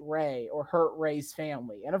defeat Ray or hurt Ray's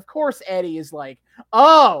family. And of course, Eddie is like,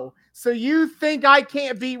 "Oh, so you think I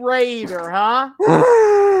can't beat Ray either, huh?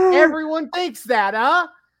 Everyone thinks that, huh?"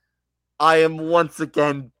 I am once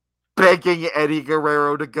again begging Eddie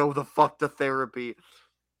Guerrero to go the fuck to therapy.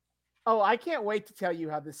 Oh, I can't wait to tell you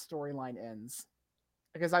how this storyline ends,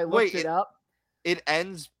 because I looked it up. It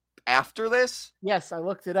ends after this? Yes, I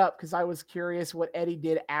looked it up because I was curious what Eddie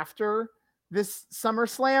did after this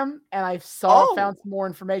SummerSlam, and I found some more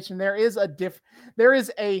information. This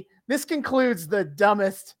concludes the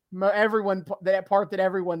dumbest that part that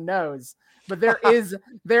everyone knows, but there is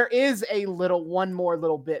a one more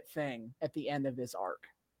little bit thing at the end of this arc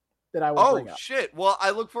that I will bring up. Shit. Well,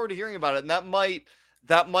 I look forward to hearing about it, and that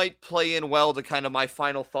might play in well to kind of my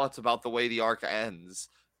final thoughts about the way the arc ends.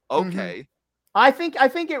 Okay. I think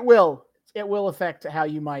it will affect how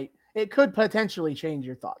you might. It could potentially change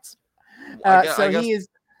your thoughts.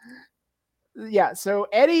 So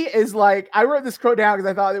Eddie is like, I wrote this quote down because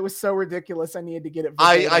I thought it was so ridiculous. I needed to get it.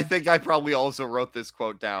 I think I probably also wrote this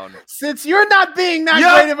quote down. Since you're not being that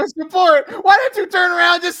great of a support, why don't you turn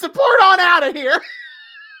around and just support on out of here?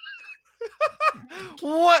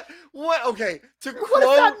 What? Okay. What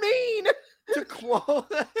does that mean? To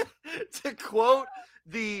quote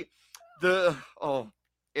the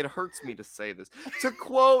it hurts me to say this. To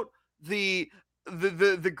quote the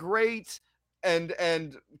great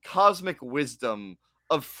and cosmic wisdom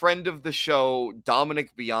of friend of the show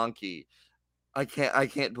Dominic Bianchi. I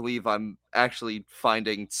can't believe I'm actually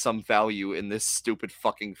finding some value in this stupid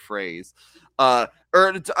fucking phrase. Or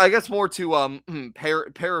I guess more to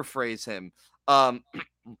paraphrase him. I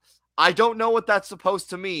don't know what that's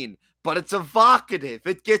supposed to mean, but it's evocative.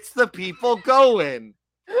 It gets the people going.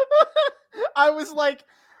 I was like,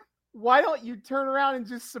 why don't you turn around and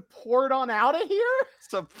just support on out of here?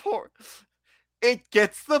 Support. It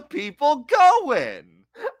gets the people going.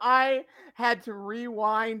 I had to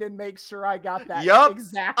rewind and make sure I got that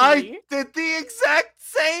exactly. I did the exact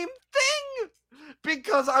same thing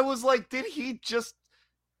because I was like, did he just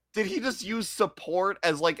use support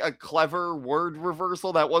as like a clever word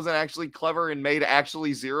reversal that wasn't actually clever and made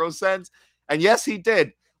actually zero sense? And yes, he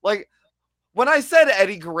did. Like, when I said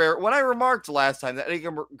Eddie Guerrero, when I remarked last time that Eddie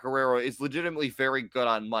Guerrero is legitimately very good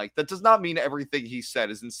on mic, that does not mean everything he said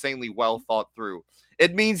is insanely well thought through.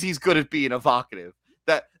 It means he's good at being evocative.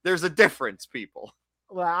 That there's a difference, people.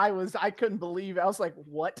 Well, I couldn't believe it. I was like,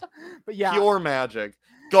 what? But yeah. Pure magic.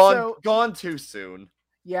 Gone too soon.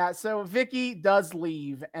 Yeah, so Vicky does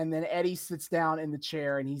leave, and then Eddie sits down in the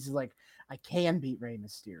chair, and he's like, I can beat Rey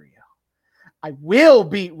Mysterio. I will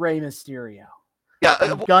beat Rey Mysterio. Yeah,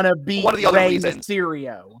 I'm gonna beat Rey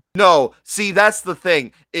Mysterio. No, see, that's the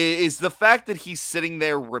thing. Is the fact that he's sitting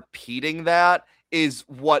there repeating that is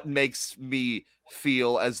what makes me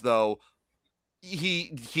feel as though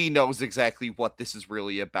he knows exactly what this is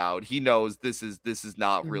really about. He knows this is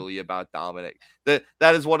not really about Dominic. That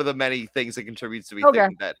is one of the many things that contributes to me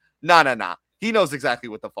thinking that nah. He knows exactly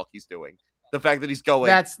what the fuck he's doing. The fact that he's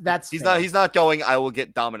going he's not going, I will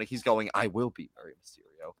get Dominic. He's going, I will beat Rey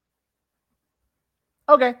Mysterio.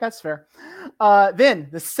 Okay, that's fair. Then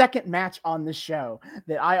the second match on the show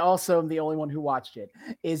that I also am the only one who watched it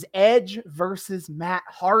is Edge versus Matt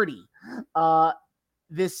Hardy.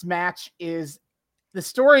 This match the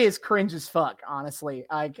story is cringe as fuck, honestly.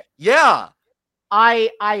 I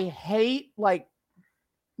hate, like,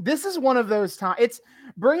 this is one of those times. It's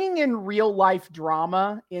bringing in real life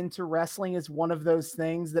drama into wrestling is one of those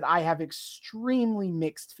things that I have extremely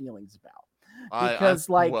mixed feelings about. Because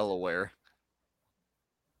I'm well aware.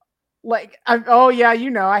 Like,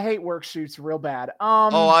 I hate work shoots real bad.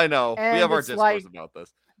 I know. We have our discourse about this.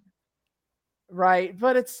 Right,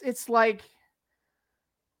 but it's like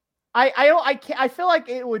I feel like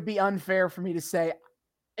it would be unfair for me to say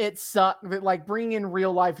it sucked, that like bringing in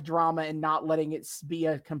real life drama and not letting it be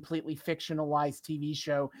a completely fictionalized TV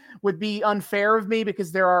show would be unfair of me,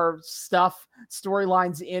 because there are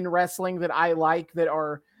storylines in wrestling that I like that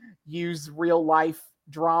are use real life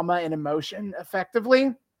drama and emotion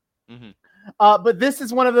effectively. But this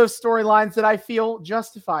is one of those storylines that I feel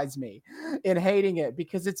justifies me in hating it,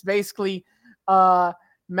 because it's basically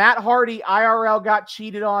Matt Hardy IRL got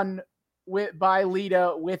cheated on by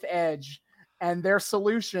Lita with Edge, and their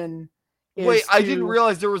solution is Wait, I didn't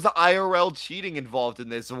realize there was the IRL cheating involved in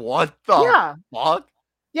this. What the fuck?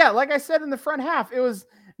 Yeah, like I said in the front half, it was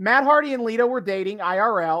Matt Hardy and Lita were dating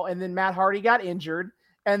IRL, and then Matt Hardy got injured,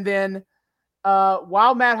 and then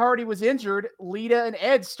while Matt Hardy was injured, Lita and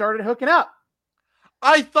Edge started hooking up.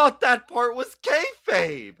 I thought that part was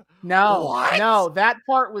kayfabe. No, that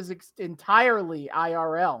part was entirely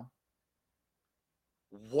IRL.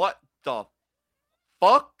 What the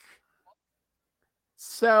fuck?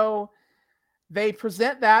 So they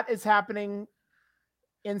present that as happening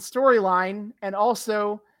in storyline, and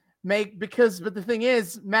also but the thing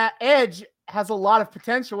is, Edge has a lot of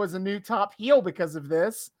potential as a new top heel because of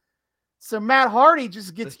this. So Matt Hardy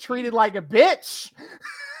just gets treated like a bitch.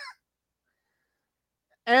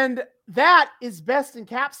 And that is best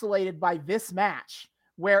encapsulated by this match,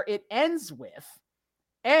 where it ends with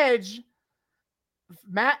Edge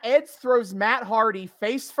throws Matt Hardy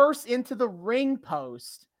face first into the ring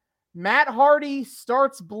post. Matt Hardy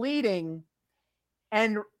starts bleeding,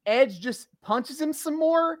 and Edge just punches him some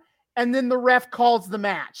more, and then the ref calls the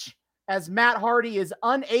match as Matt Hardy is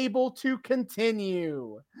unable to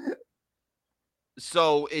continue.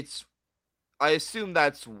 So I assume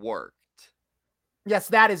that's worked. Yes,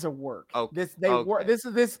 that is a work. Okay. This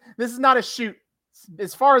is not a shoot.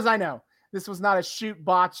 As far as I know, this was not a shoot,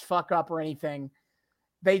 botch, fuck up, or anything.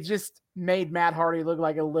 They just made Matt Hardy look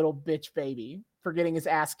like a little bitch baby for getting his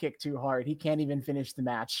ass kicked too hard. He can't even finish the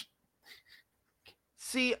match.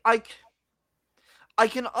 See, I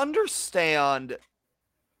can understand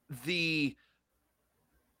the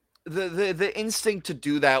instinct to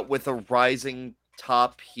do that with a rising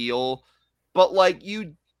top heel, but like,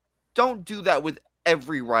 you don't do that with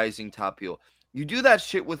every rising top heel. You do that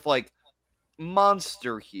shit with like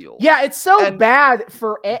monster heel. Yeah, it's so bad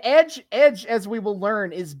for Edge. Edge, as we will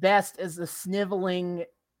learn, is best as a sniveling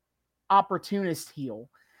opportunist heel.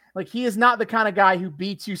 Like, he is not the kind of guy who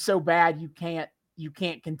beats you so bad you can't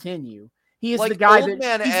continue. He is like the guy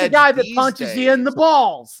that punches you in the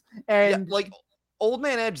balls. And yeah, like Old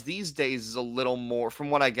Man Edge these days is a little more,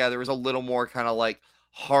 from what I gather, is a little more kind of like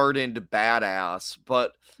hardened badass.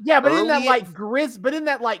 But yeah, but in that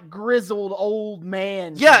like grizzled old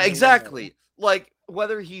man. Yeah, exactly. Like,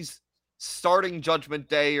 whether he's starting Judgment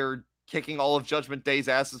Day or kicking all of Judgment Day's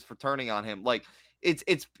asses for turning on him, like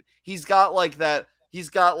he's got like that. He's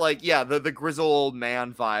got like, yeah, the grizzled old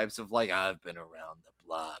man vibes of like, I've been around the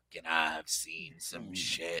block and I've seen some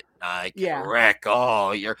shit. I can wreck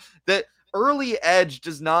all your. The early Edge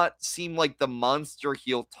does not seem like the monster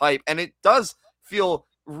heel type, and it does feel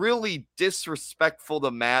really disrespectful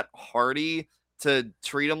to Matt Hardy to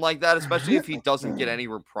treat him like that, especially if he doesn't get any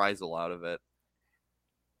reprisal out of it.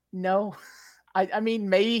 No. I mean,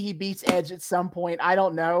 maybe he beats Edge at some point. I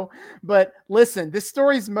don't know. But listen, this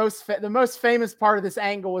story's the most famous part of this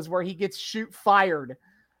angle is where he gets fired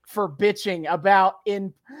for bitching about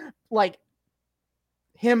him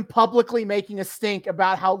publicly making a stink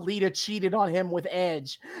about how Lita cheated on him with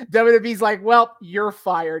Edge. WWE's like, well, you're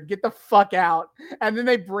fired. Get the fuck out. And then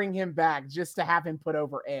they bring him back just to have him put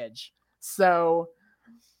over Edge. So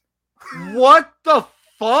what the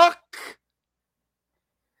fuck?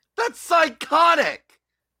 That's psychotic.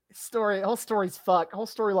 Whole story's fucked. Whole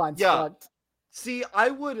storyline's fucked. See, I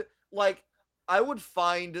would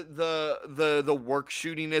find the work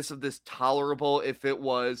shootiness of this tolerable if it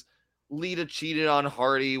was Lita cheated on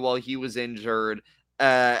Hardy while he was injured,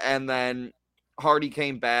 and then Hardy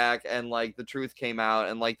came back and like the truth came out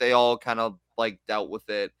and like they all kind of like dealt with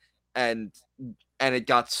it and it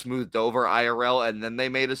got smoothed over IRL and then they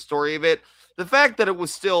made a story of it. The fact that it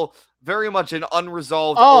was still very much an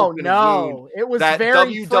unresolved wound it was that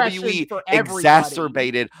very WWE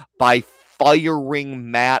exacerbated by firing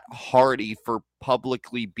Matt Hardy for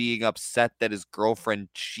publicly being upset that his girlfriend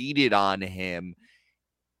cheated on him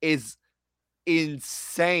is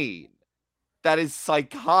insane. That is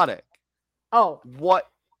psychotic. Oh, what?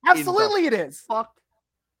 Absolutely, it is. Fuck.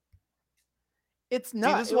 It's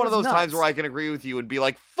nuts. See, this is one of those times where I can agree with you and be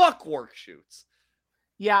like, "Fuck work shoots."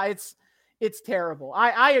 Yeah, it's terrible.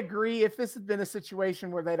 I agree. If this had been a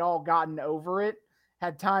situation where they'd all gotten over it,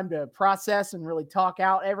 had time to process and really talk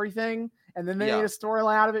out everything, and then they made a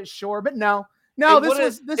storyline out of it, sure. But no,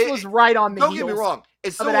 this was right on the heels. Don't get me wrong.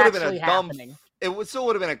 It still would have been a dumb. It still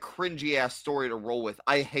would have been a cringy ass story to roll with.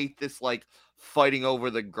 I hate this like fighting over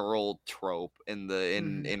the girl trope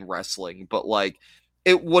in wrestling, but like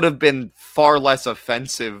it would have been far less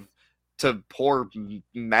offensive to poor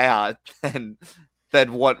Matt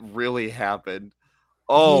than what really happened.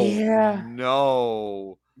 Oh Yeah.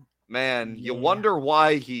 no, man! You Yeah. wonder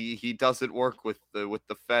why he doesn't work with the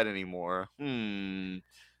Fed anymore.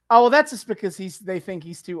 Oh well, that's just because they think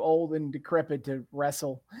he's too old and decrepit to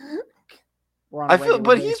wrestle. I feel,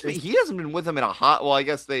 but he hasn't been with them in a hot. Well, I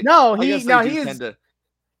guess they tend to.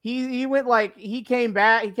 He went like he came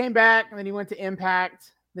back, and then he went to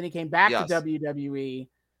Impact, then he came back to WWE,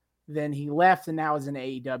 then he left, and now is in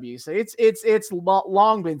AEW. So it's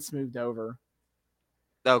long been smoothed over.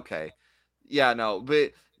 Okay, yeah, no,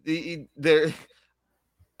 but there.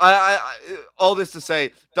 I all this to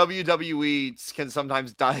say, WWE can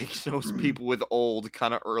sometimes diagnose people with old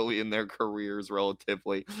kind of early in their careers,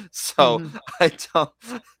 relatively. So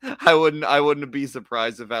I wouldn't be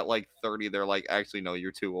surprised if at like 30 they're like, actually no,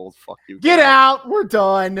 you're too old. Fuck you. Get out. We're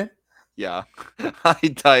done. Yeah, I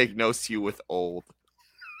diagnose you with old.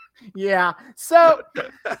 Yeah. So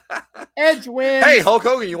Edge wins. Hey, Hulk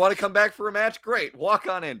Hogan, you want to come back for a match? Great, walk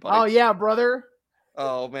on in, buddy. Oh yeah, brother.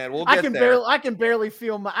 Oh man, we'll get there. I can barely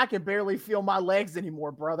feel my legs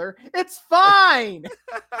anymore, brother. It's fine.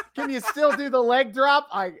 Can you still do the leg drop?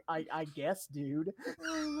 I guess, dude.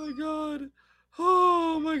 Oh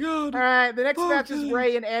my god. All right, the next match is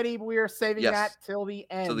Ray and Eddie. We are saving that till the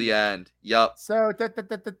end. Till the end. Yep. So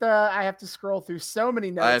I have to scroll through so many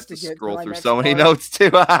notes. I have to scroll through so many notes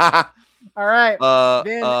too. All right.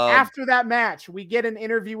 Then after that match, we get an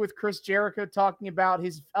interview with Chris Jericho talking about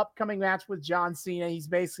his upcoming match with John Cena. He's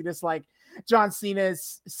basically just like, John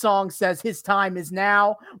Cena's song says his time is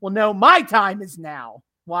now. Well, no, my time is now.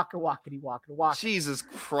 Waka wakity waka waka. Jesus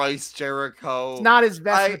Christ, Jericho. It's not his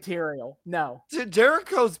best material. No.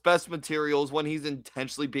 Jericho's best material is when he's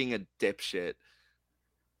intentionally being a dipshit.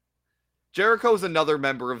 Jericho's another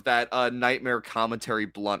member of that Nightmare Commentary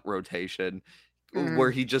Blunt rotation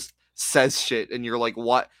where he just says shit and you're like,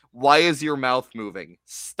 what? Why is your mouth moving?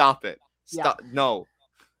 Stop it. Stop. Yeah. No.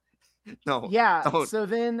 Yeah. Don't. So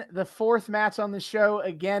then the fourth match on the show,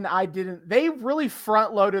 again, they really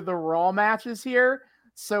front loaded the Raw matches here.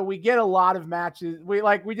 So we get a lot of matches.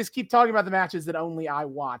 We just keep talking about the matches that only I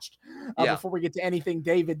watched before we get to anything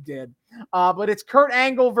David did. But it's Kurt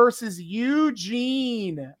Angle versus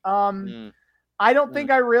Eugene. I don't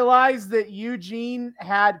think I realized that Eugene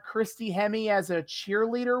had Christy Hemme as a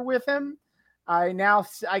cheerleader with him.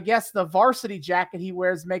 I guess the varsity jacket he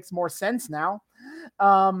wears makes more sense now.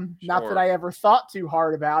 Not that I ever thought too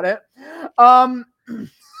hard about it.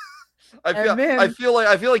 I feel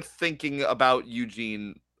like thinking about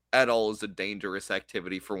Eugene at all is a dangerous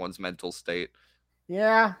activity for one's mental state.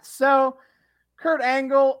 Yeah. So Kurt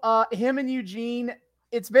Angle, him and Eugene,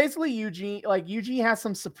 it's basically Eugene. Like Eugene has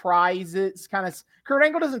some surprises. Kurt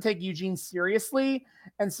Angle doesn't take Eugene seriously,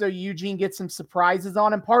 and so Eugene gets some surprises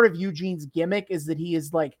on him. Part of Eugene's gimmick is that he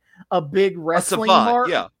is like a big wrestling mark.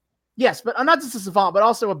 Yeah. Yes, but not just a savant, but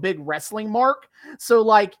also a big wrestling mark. So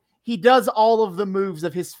like he does all of the moves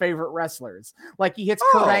of his favorite wrestlers. Like he hits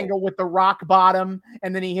Kurt Angle with the rock bottom,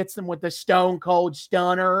 and then he hits him with the Stone Cold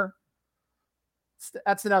Stunner.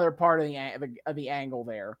 That's another part of the angle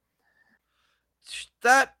there.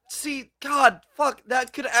 That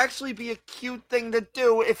could actually be a cute thing to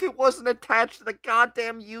do if it wasn't attached to the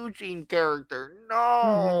goddamn Eugene character.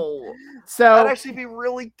 No. So that'd actually be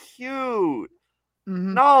really cute.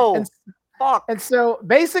 No. Fuck. And so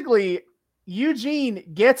basically Eugene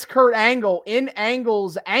gets Kurt Angle in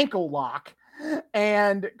Angle's ankle lock,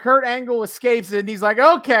 and Kurt Angle escapes it, and he's like,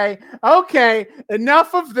 okay,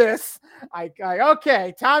 enough of this.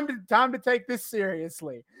 Okay, time to take this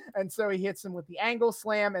seriously. And so he hits him with the angle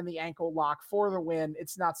slam and the ankle lock for the win.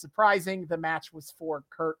 It's not surprising. The match was for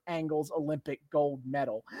Kurt Angle's Olympic gold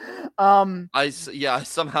medal. I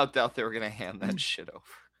somehow doubt they were going to hand that shit over.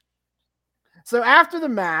 So after the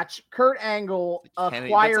match, Kurt Angle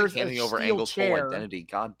acquires handing a over steel Angle's chair. whole identity.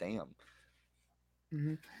 God damn.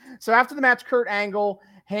 So after the match, Kurt Angle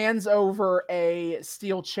hands over a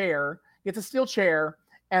steel chair, gets a steel chair,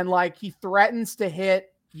 and like he threatens to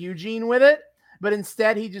hit Eugene with it, but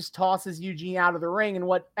instead he just tosses Eugene out of the ring. And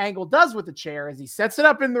what Angle does with the chair is he sets it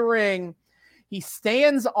up in the ring. He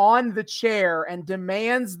stands on the chair and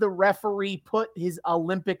demands the referee put his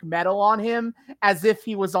Olympic medal on him as if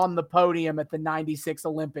he was on the podium at the 96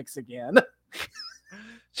 Olympics again.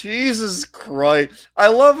 Jesus Christ. I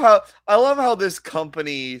love how this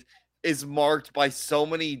company is marked by so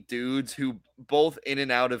many dudes who both in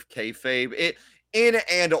and out of kayfabe. In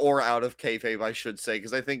and or out of kayfabe, I should say,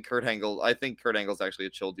 because I think Kurt Angle's actually a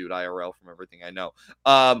chill dude IRL from everything I know.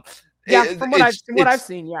 From what I've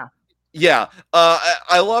seen, yeah. Yeah,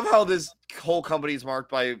 I love how this whole company is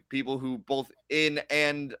marked by people who both in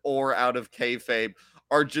and or out of kayfabe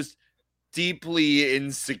are just deeply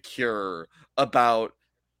insecure about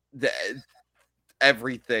the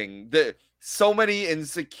everything. The so many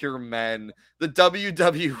insecure men. The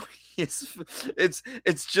WWE is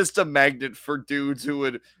it's just a magnet for dudes who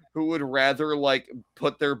would rather like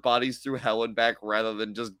put their bodies through hell and back rather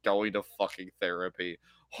than just going to fucking therapy.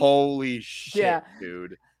 Holy shit, Yeah.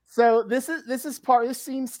 dude. So this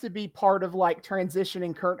seems to be part of like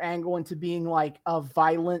transitioning Kurt Angle into being like a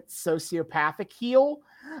violent sociopathic heel.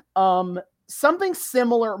 Something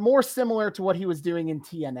similar, more similar to what he was doing in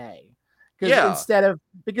TNA. Yeah.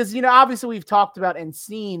 Because obviously we've talked about and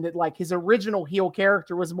seen that like his original heel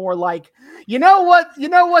character was more like,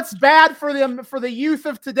 what's bad for them for the youth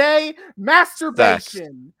of today? Sex.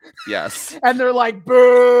 Masturbation. Yes. And they're like,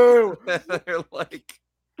 boo.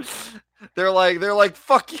 they're like,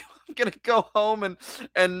 fuck you. I'm gonna go home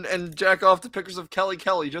and jack off to pictures of Kelly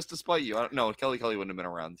Kelly just to spite you. I don't know. Kelly Kelly wouldn't have been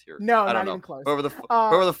around here. No, I not don't know. even close. Whoever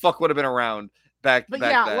the fuck would have been around back But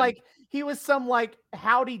back yeah, then. like he was some like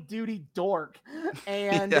howdy doody dork,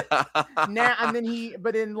 and now and then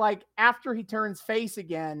but in like after he turns face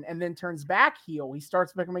again and then turns back heel, he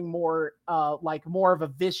starts becoming more like more of a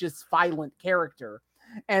vicious, violent character.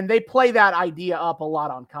 And they play that idea up a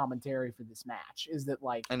lot on commentary for this match. Is that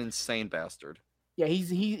like an insane bastard? Yeah,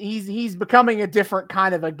 he's becoming a different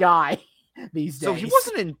kind of a guy these days. So he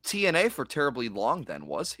wasn't in TNA for terribly long, then,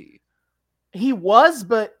 was he? He was,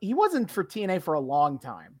 but he wasn't for TNA for a long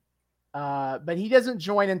time. But he doesn't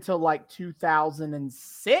join until like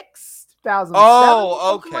 2006, 2007.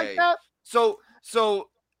 Oh, okay. Like that. So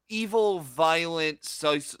evil, violent,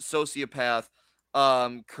 sociopath,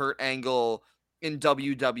 Kurt Angle in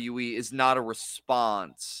WWE is not a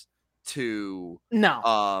response to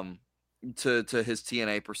to his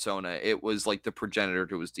TNA persona. It was like the progenitor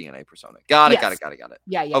to his DNA persona. Got it.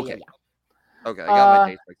 Yeah. Okay, I got my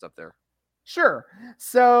dates mixed up there. Sure.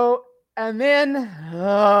 So, and then,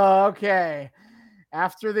 okay,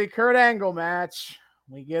 after the Kurt Angle match,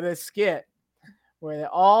 we get a skit where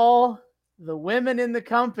all the women in the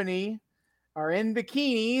company are in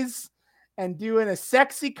bikinis and doing a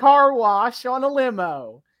sexy car wash on a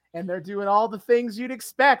limo. And they're doing all the things you'd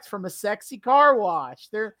expect from a sexy car wash.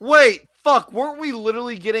 Wait, fuck, weren't we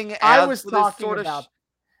literally getting ads for this sort of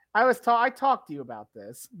I talked to you about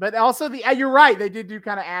this, but also you're right. They did do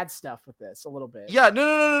kind of ad stuff with this a little bit. Yeah,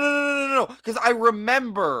 no. Because I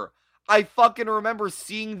fucking remember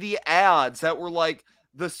seeing the ads that were like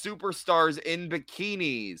the superstars in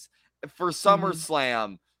bikinis for SummerSlam.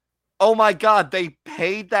 Mm-hmm. Oh my god, they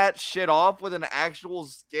paid that shit off with an actual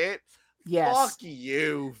skit. Yes. Fuck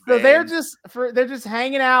you. So they're just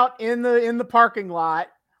hanging out in the parking lot,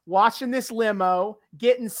 watching this limo,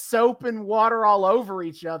 getting soap and water all over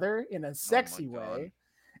each other in a sexy way.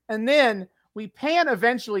 And then we pan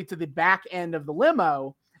eventually to the back end of the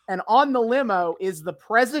limo, and on the limo is the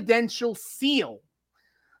presidential seal.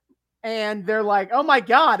 And they're like, oh my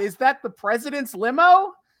God, is that the president's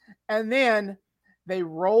limo? And then they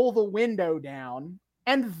roll the window down,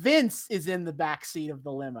 and Vince is in the back seat of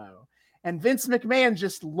the limo. And Vince McMahon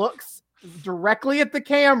just looks directly at the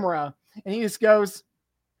camera, and he just goes,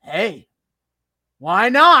 hey, why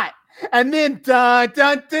not? And then as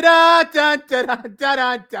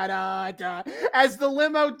the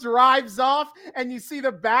limo drives off, and you see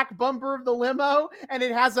the back bumper of the limo, and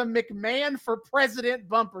it has a McMahon for president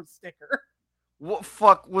bumper sticker. What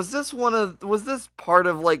fuck was this part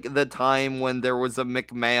of like the time when there was a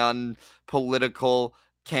McMahon political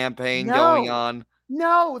campaign going on?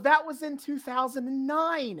 No, that was in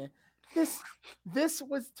 2009. This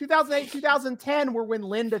was 2008, 2010 were when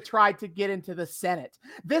Linda tried to get into the Senate.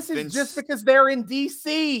 This is just because they're in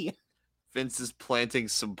DC. Vince is planting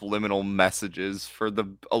subliminal messages for the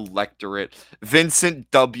electorate. Vincent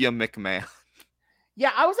W. McMahon.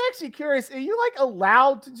 Yeah, I was actually curious. Are you like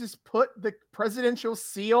allowed to just put the presidential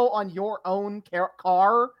seal on your own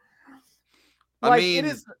car? Like, I mean,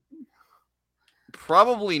 it is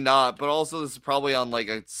probably not, but also this is probably on like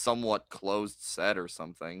a somewhat closed set or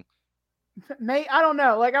something. I don't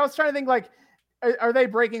know. Like I was trying to think, like, are they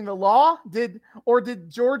breaking the law? Did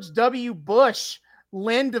George W. Bush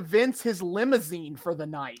lend Vince his limousine for the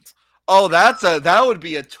night? Oh, that would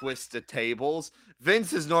be a twist of tables.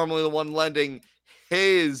 Vince is normally the one lending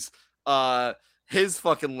his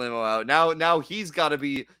fucking limo out. Now he's got to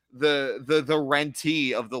be the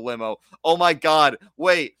rentee of the limo. Oh my God!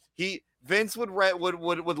 Wait, Vince would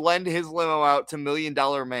lend his limo out to $1 Million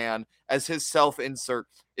Man as his self-insert.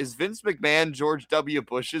 Is Vince McMahon George W.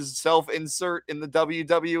 Bush's self-insert in the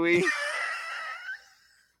WWE?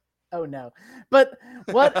 Oh no. But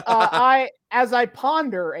what as I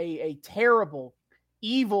ponder a terrible,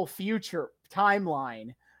 evil future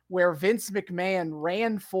timeline where Vince McMahon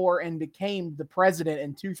ran for and became the president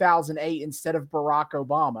in 2008 instead of Barack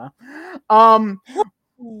Obama.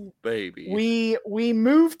 Ooh, baby. We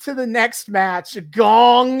move to the next match. The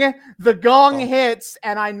gong hits,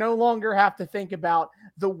 and I no longer have to think about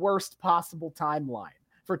the worst possible timeline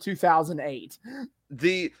for 2008.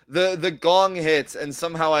 The gong hits, and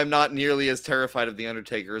somehow I'm not nearly as terrified of the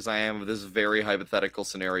Undertaker as I am of this very hypothetical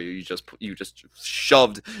scenario you just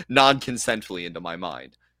shoved non-consensually into my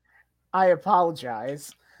mind. I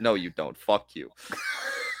apologize. No, you don't. Fuck you.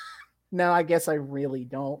 No, I guess I really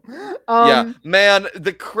don't. Yeah, man,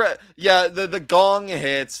 the gong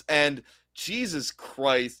hits, and Jesus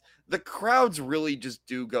Christ, the crowds really just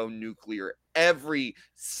do go nuclear every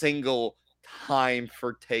single time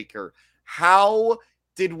for Taker. How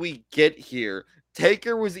did we get here?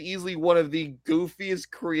 Taker was easily one of the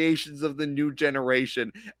goofiest creations of the new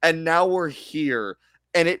generation, and now we're here,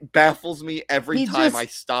 and it baffles me every time I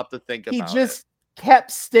stop to think about it. He just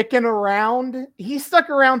kept sticking around. He stuck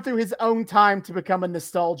around through his own time to become a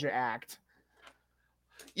nostalgia act.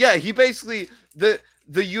 Yeah, he basically, the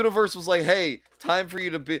universe was like, hey, time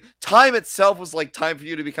itself was like, time for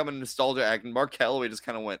you to become a nostalgia act, and Mark Calloway just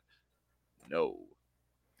kind of went, no.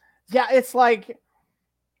 Yeah, it's like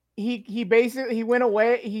he basically he went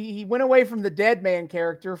away from the Dead Man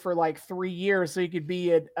character for like 3 years so he could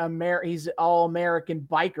be he's an all-American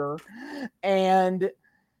biker, and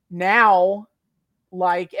now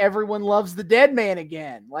like everyone loves the Dead Man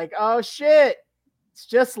again. Like, oh shit, it's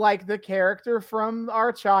just like the character from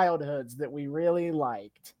our childhoods that we really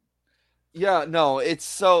liked. Yeah, no,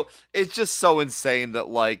 it's just so insane that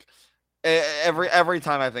like every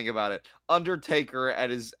time I think about it, Undertaker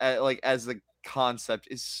as the concept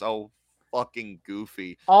is so fucking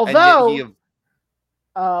goofy. Although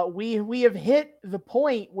we have hit the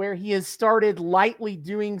point where he has started lightly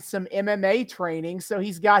doing some MMA training, so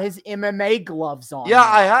he's got his MMA gloves on.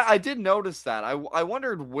 Yeah, I did notice that. I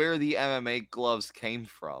wondered where the MMA gloves came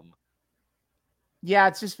from. Yeah,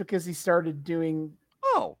 it's just because he started doing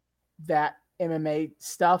that MMA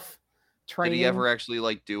stuff. Training. Did he ever actually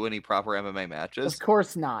like do any proper MMA matches? Of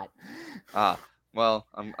course not. Well,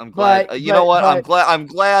 I'm glad. You know what? I'm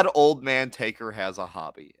glad old man Taker has a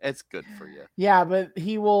hobby. It's good for you. Yeah, but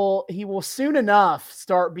he will soon enough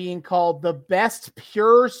start being called the best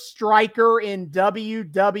pure striker in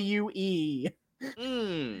WWE.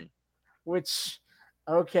 Which,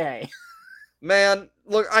 okay. Man,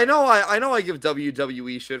 look, I know I give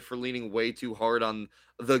WWE shit for leaning way too hard on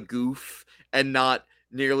the goof and not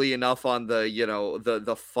nearly enough on the,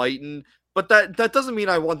 the fighting. But that doesn't mean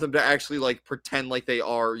I want them to actually like pretend like they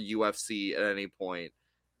are UFC at any point.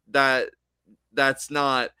 That's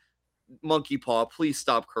not Monkey Paw. Please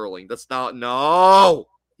stop curling. That's not no.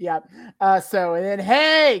 Yep. So and then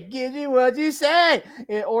hey, give you what you say.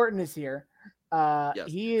 Orton is here. Yes.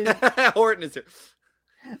 He is Orton is here.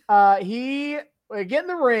 We get in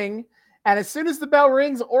the ring, and as soon as the bell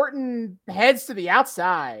rings, Orton heads to the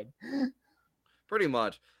outside. Pretty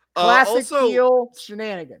much. Classic heel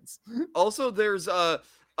shenanigans. Also, there's as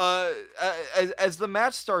the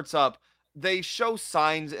match starts up, they show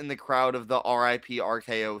signs in the crowd of the RIP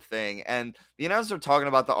RKO thing, and the announcers are talking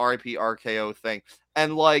about the RIP RKO thing,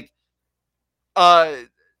 and like, I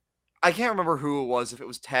can't remember who it was, if it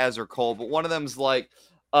was Taz or Cole, but one of them's like,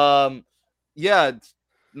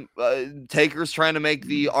 Taker's trying to make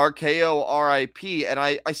the RKO RIP, and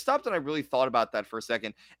I stopped and I really thought about that for a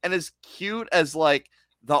second, and as cute as like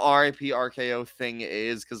the RIP RKO thing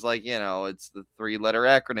is, because like, it's the 3-letter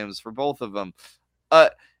acronyms for both of them,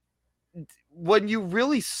 when you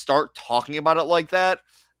really start talking about it like that,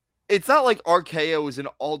 it's not like RKO is an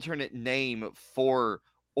alternate name for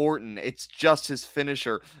Orton, it's just his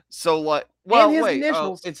finisher. So like, well, wait, it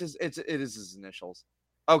is his initials.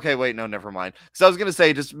 Okay, wait, no, never mind. Because I was gonna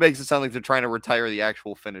say, it just makes it sound like they're trying to retire the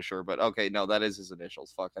actual finisher, but okay, no, that is his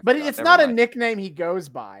initials. Fuck. But it's not a nickname he goes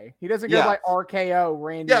by. He doesn't go by RKO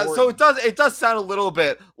Randy. Yeah, Orton. So it does sound a little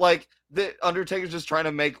bit like the Undertaker's just trying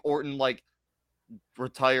to make Orton like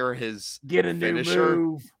retire his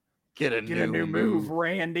finisher. Get a new move,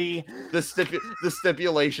 Randy. The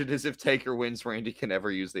stipulation is if Taker wins, Randy can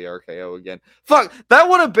never use the RKO again. Fuck, that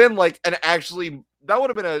would have been like an actually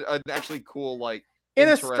cool like. In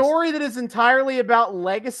a story that is entirely about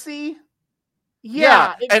legacy,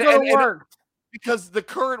 it could have worked. Because the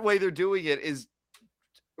current way they're doing it is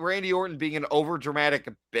Randy Orton being an overdramatic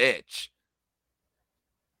bitch.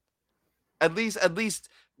 At least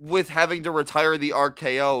with having to retire the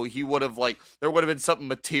RKO, he would have there would have been something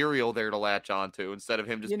material there to latch onto instead of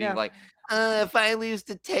him just being like, if I lose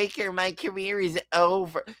to Taker, my career is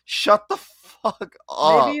over. Shut the fuck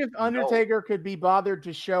up. Maybe if Undertaker could be bothered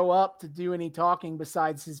to show up to do any talking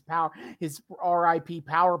besides his RIP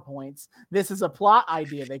PowerPoints, this is a plot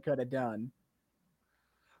idea they could have done.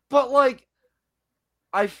 But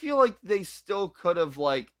I feel like they still could have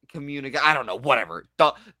communicated. I don't know, whatever.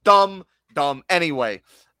 Dumb. Anyway,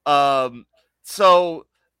 yeah,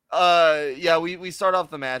 we start off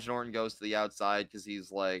the match. And Orton goes to the outside because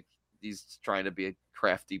he's trying to be a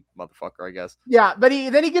crafty motherfucker, I guess. Yeah, but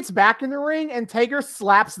then he gets back in the ring and Taker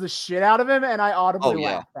slaps the shit out of him, and I audibly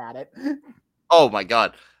laugh at it. Oh my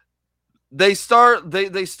god. They start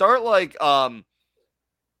Taz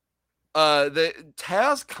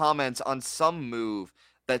comments on some move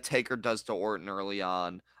that Taker does to Orton early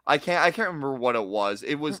on. I can't remember what it was.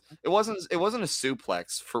 It wasn't a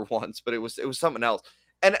suplex for once, but it was something else.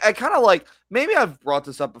 And I kind of maybe I've brought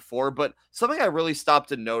this up before, but something I really stopped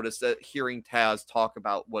to notice that hearing Taz talk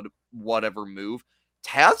about whatever move,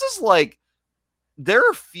 Taz is there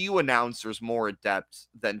are few announcers more adept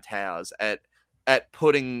than Taz at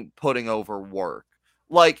putting over work.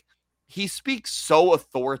 He speaks so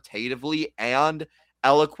authoritatively and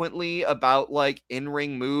eloquently about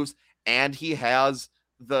in-ring moves, and he has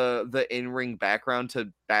the in-ring background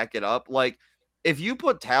to back it up. If you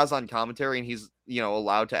put Taz on commentary and he's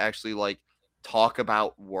allowed to actually talk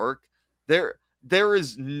about work, there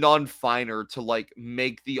is none finer to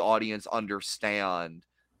make the audience understand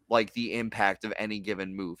the impact of any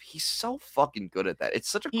given move. He's so fucking good at that. It's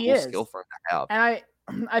such a cool skill for him to have.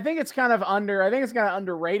 And I think it's kind of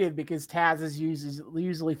underrated because Taz is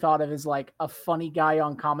usually thought of as a funny guy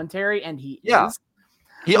on commentary, and he is.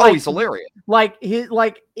 He's hilarious.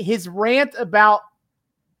 His rant about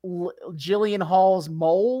Jillian Hall's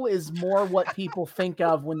mole is more what people think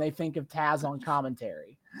of when they think of Taz on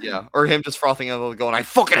commentary. Yeah, or him just frothing out going, I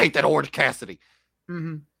fucking hate that Orange Cassidy.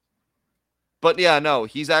 Mm-hmm. But yeah, no,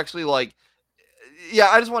 he's actually I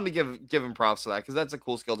just wanted to give him props for that because that's a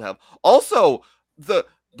cool skill to have. Also, the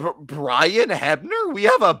Brian Hebner, we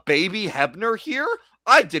have a baby Hebner here.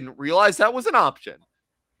 I didn't realize that was an option.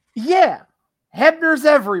 Yeah, Hebner's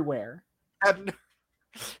everywhere. Hebner,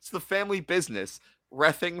 it's the family business.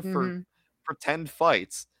 Reffing for pretend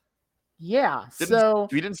fights. Yeah,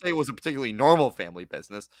 we didn't say it was a particularly normal family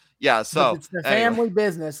business. Yeah, so it's the family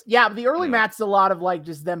business. Yeah, but the early match is a lot of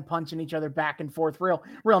just them punching each other back and forth, real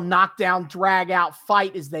knockdown, drag out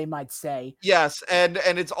fight, as they might say. Yes, and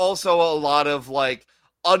it's also a lot of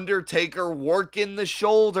Undertaker working the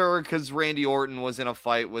shoulder because Randy Orton was in a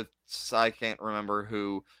fight with I can't remember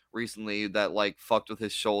who recently that fucked with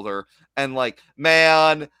his shoulder, and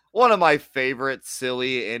man. One of my favorite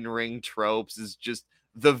silly in-ring tropes is just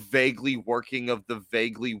the vaguely working of the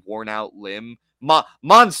vaguely worn-out limb.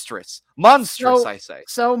 Monstrous, I say.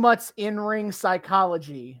 So much in-ring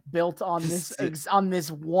psychology built on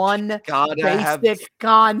this one basic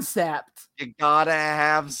concept. You gotta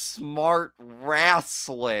have smart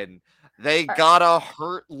wrestling. They gotta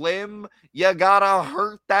hurt limb. You gotta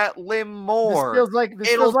hurt that limb more.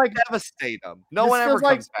 It'll devastate them. No one ever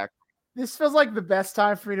comes back. This feels like the best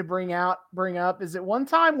time for me to bring up is at one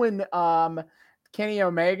time when Kenny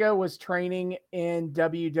Omega was training in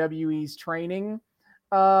WWE's training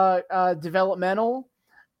developmental.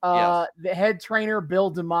 The head trainer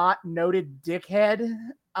Bill DeMott, noted dickhead,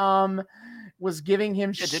 was giving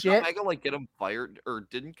him shit. Did Omega get him fired, or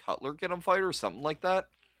didn't Cutler get him fired, or something like that?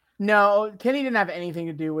 No, Kenny didn't have anything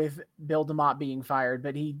to do with Bill DeMott being fired,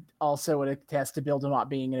 but he also would attest to Bill DeMott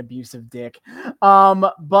being an abusive dick.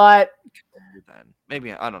 But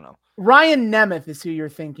maybe, I don't know. Ryan Nemeth is who you're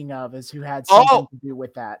thinking of, as who had something to do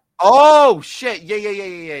with that. Oh shit!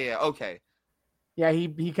 Yeah. Okay. Yeah,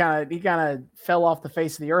 he kind of fell off the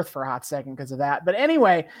face of the earth for a hot second because of that. But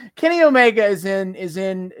anyway, Kenny Omega is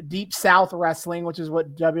in Deep South Wrestling, which is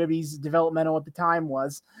what WWE's developmental at the time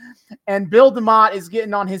was. And Bill DeMott is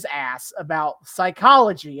getting on his ass about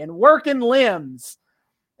psychology and working limbs.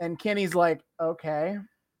 And Kenny's like, okay.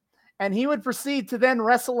 And he would proceed to then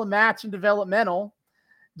wrestle a match in developmental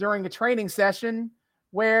during a training session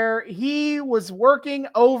where he was working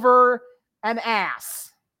over an ass.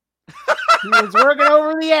 He was working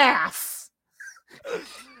over the ass.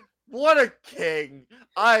 What a king.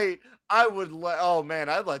 I would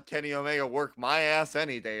I'd let Kenny Omega work my ass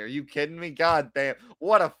any day. Are you kidding me? God damn.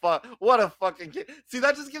 What a fucking kid. See,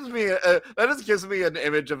 that just gives me an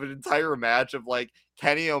image of an entire match of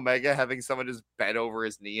Kenny Omega having someone just bend over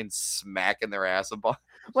his knee and smacking their ass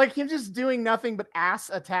Like him just doing nothing but ass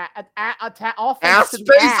attack offense Ass to the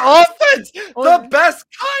space ass. offense, the best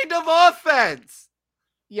kind of offense.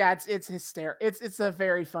 Yeah, it's hysterical. It's a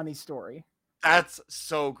very funny story. That's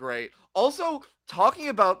so great. Also, talking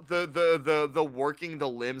about the working the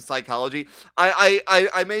limb psychology,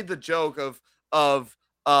 I made the joke of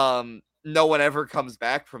no one ever comes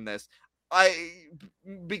back from this. I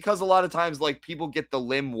because a lot of times like people get the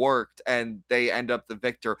limb worked and they end up the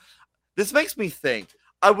victor. This makes me think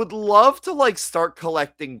I would love to like start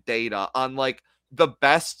collecting data on like the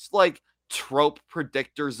best like trope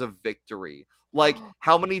predictors of victory. Like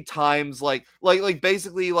how many times like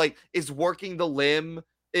basically like is working the limb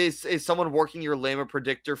is someone working your limb a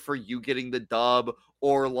predictor for you getting the dub,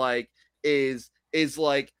 or like is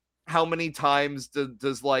like how many times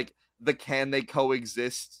does like the can they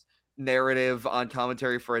coexist narrative on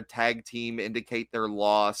commentary for a tag team indicate their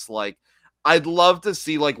loss? Like I'd love to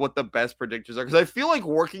see like what the best predictors are, because I feel like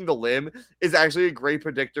working the limb is actually a great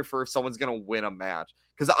predictor for if someone's gonna win a match.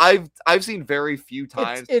 Because I've seen very few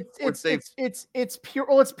times it's pure.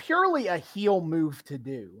 Well, it's purely a heel move to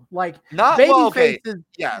do. Like not baby well, okay, faces.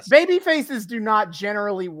 yes, Baby faces do not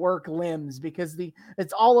generally work limbs because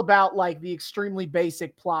it's all about like the extremely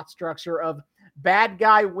basic plot structure of bad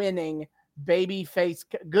guy winning, baby face,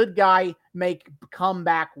 good guy make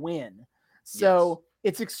comeback win. So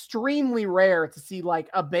it's extremely rare to see like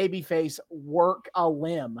a baby face work a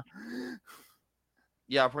limb.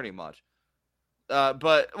 Yeah, pretty much.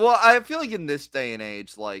 But well, I feel like in this day and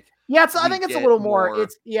age, like yeah, I think it's a little more.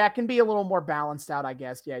 It can be a little more balanced out, I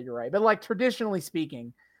guess. Yeah, you're right. But like traditionally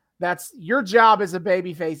speaking, that's your job as a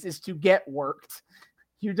babyface is to get worked.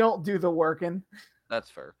 You don't do the working. That's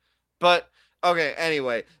fair. But okay,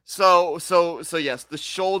 anyway, so yes, the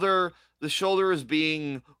shoulder is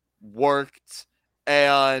being worked,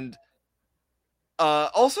 and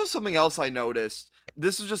also something else I noticed.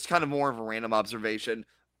 This is just kind of more of a random observation.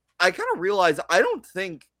 I kind of realized I don't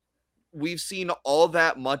think we've seen all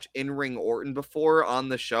that much in-ring Orton before on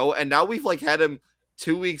the show, and now we've like had him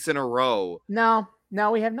 2 weeks in a row. No,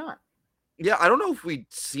 we have not. Yeah, I don't know if we'd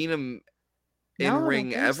seen him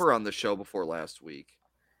in-ring ever on the show before last week.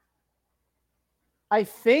 I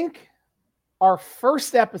think our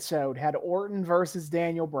first episode had Orton versus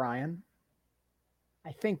Daniel Bryan.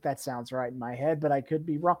 I think that sounds right in my head, but I could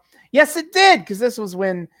be wrong. Yes, it did, because this was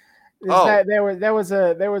when there was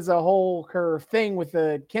a whole curve thing with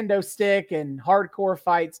the kendo stick and hardcore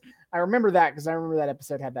fights. I remember that because I remember that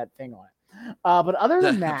episode had that thing on it. But other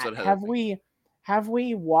than that, have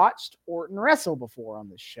we watched Orton wrestle before on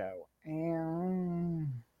this show?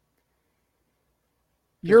 And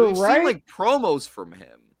you're right. Seen, like promos from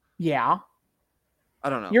him. Yeah, I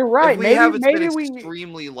don't know. You're right. It's been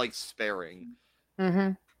extremely like sparing.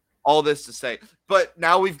 Mm-hmm. All this to say, but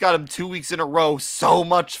now we've got him 2 weeks in a row. So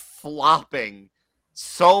much flopping.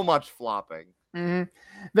 Mm-hmm.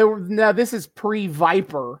 Now this is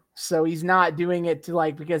pre-Viper, so he's not doing it to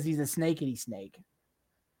like because he's a snakety snake.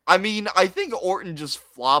 I mean, I think Orton just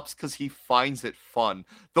flops because he finds it fun.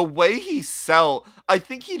 The way he sells, I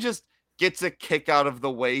think he just gets a kick out of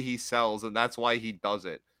the way he sells, and that's why he does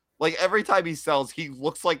it. Like every time he sells, he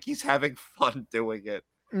looks like he's having fun doing it.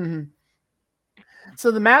 Mm-hmm.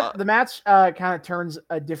 So the match kind of turns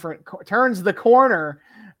the corner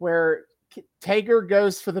where Taker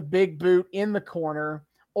goes for the big boot in the corner.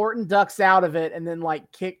 Orton ducks out of it and then like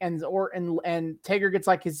and Taker gets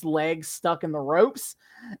like his legs stuck in the ropes,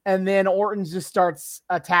 and then Orton just starts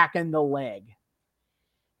attacking the leg.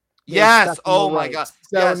 Yes. Oh my god.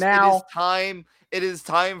 So yes, now it is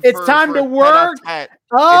time. It's time to work a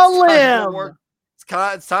limb.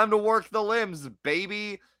 It's time to work the limbs,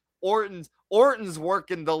 baby. Orton's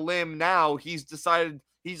working the limb now. He's decided,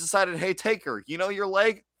 hey Taker, you know your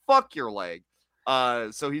leg? Fuck your leg.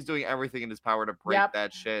 So he's doing everything in his power to break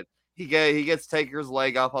that shit. He gets Taker's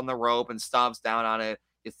leg up on the rope and stomps down on it.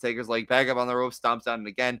 Gets Taker's leg back up on the rope, stomps down it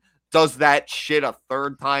again. Does that shit a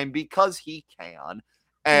third time because he can.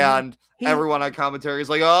 And everyone on commentary is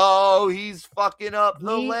like, "Oh, he's fucking up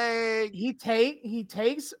the leg." He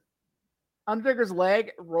takes Undertaker's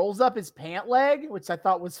leg, rolls up his pant leg, which I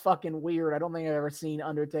thought was fucking weird. I don't think I've ever seen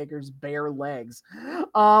Undertaker's bare legs.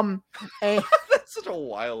 And that's such a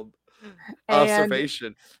wild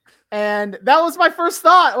observation. And that was my first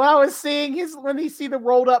thought when I was seeing when he see the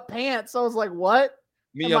rolled up pants. I was like, "What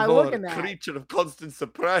am I looking at? Creature of constant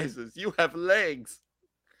surprises. You have legs."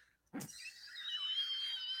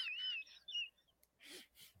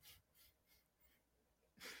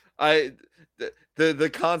 the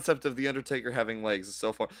concept of the Undertaker having legs is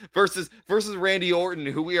so far versus Randy Orton,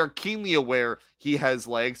 who we are keenly aware he has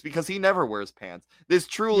legs because he never wears pants. This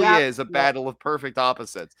truly Yep, is a yep. battle of perfect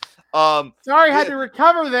opposites. Sorry, had to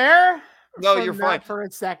recover there. No, you're fine. For a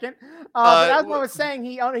second. But as I was saying,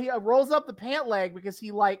 he rolls up the pant leg because he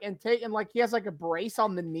he has like a brace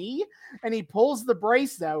on the knee, and he pulls the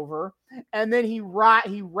brace over, and then he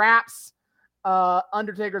wraps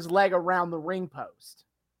Undertaker's leg around the ring post.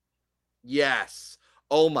 Yes.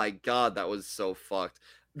 Oh my god, that was so fucked.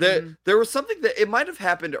 There was something that it might have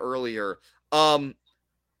happened earlier.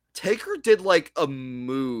 Taker did like a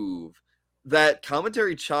move that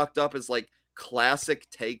commentary chalked up as like classic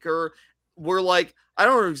Taker. Where like I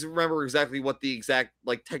don't remember exactly what the exact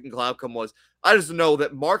like technical outcome was. I just know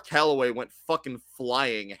that Mark Calloway went fucking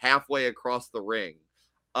flying halfway across the ring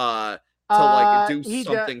to like do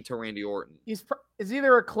something to Randy Orton. Is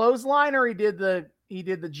either a clothesline or he did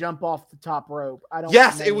the jump off the top rope. I don't.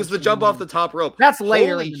 Yes, it was the jump off the top rope. That's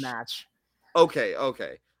later in the match. Okay.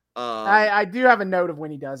 I do have a note of when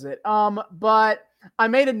he does it. But I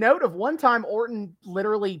made a note of one time Orton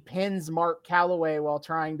literally pins Mark Calloway while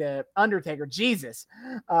trying to Undertaker. Jesus,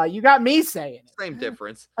 you got me saying it. Same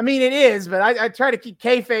difference. I mean, it is, but I try to keep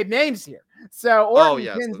kayfabe names here. So Orton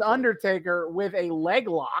pins the Undertaker with a leg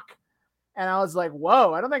lock. And I was like,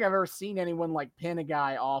 whoa, I don't think I've ever seen anyone like pin a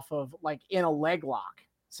guy off of like in a leg lock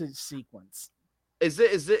sequence. Is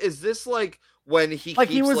this like when he like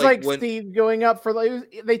he was like Steve going up for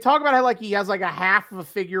they talk about how like he has like a half of a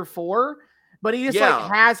figure four, but he just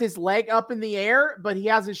like has his leg up in the air, but he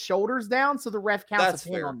has his shoulders down, so the ref counts a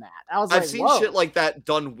pin on that. I've seen shit like that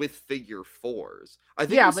done with figure fours. I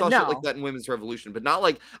think we saw shit like that in Women's Revolution, but not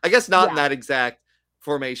like in that exact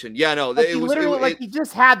formation. Yeah, no, like he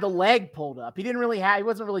just had the leg pulled up. He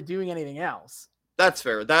wasn't really doing anything else. That's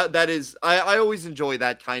fair. That is, I always enjoy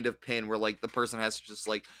that kind of pin where like the person has to just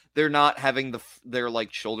like they're not having their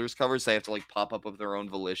like shoulders covered, so they have to like pop up of their own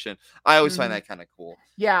volition. I always find that kind of cool.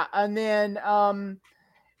 Yeah, and then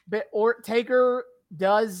but Taker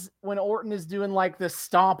does when Orton is doing like the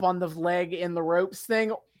stomp on the leg in the ropes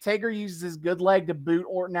thing. Taker uses his good leg to boot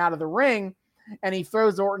Orton out of the ring, and he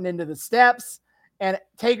throws Orton into the steps. And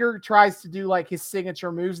Taker tries to do like his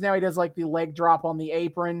signature moves. Now he does like the leg drop on the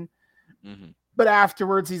apron. Mm-hmm. But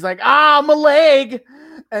afterwards, he's like, my leg.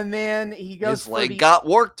 And then he goes. His leg got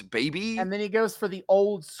worked, baby. And then he goes for the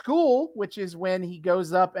old school, which is when he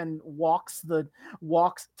goes up and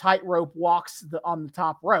tightrope walks on the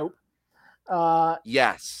top rope.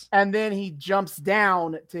 Yes. And then he jumps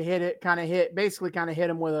down to hit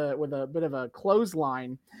him with a bit of a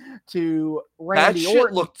clothesline to Randy Orton. That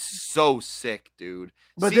shit looked so sick, dude.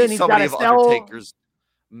 But then he's got Undertaker's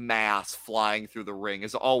mass flying through the ring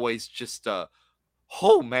is always just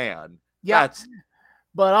oh man. Yeah.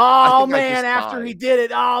 But man, after he did it,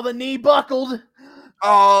 the knee buckled.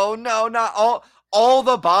 Oh no, not all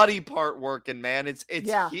the body part working, man. It's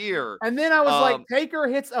here. And then I was like, Taker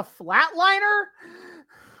hits a flatliner.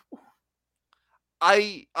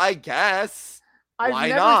 I guess. I've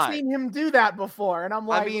never seen him do that before, and I'm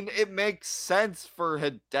like, I mean, it makes sense for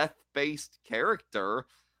a death-based character.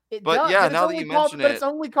 But now that you mention it, it's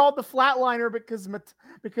only called the flatliner because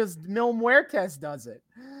Mil Muertes does it.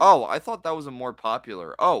 Oh, I thought that was a more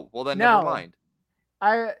popular. Oh, well then never mind.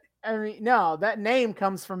 I mean, no, that name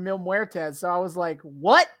comes from Mil Muertes, so I was like,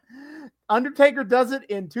 what? Undertaker does it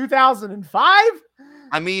in 2005?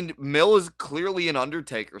 I mean, Mil is clearly an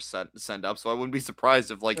Undertaker send up, so I wouldn't be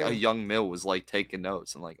surprised if like a young Mil was like taking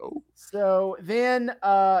notes and like, oh. So then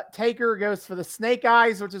Taker goes for the snake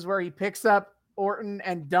eyes, which is where he picks up Orton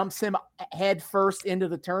and dumps him head first into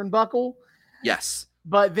the turnbuckle. Yes.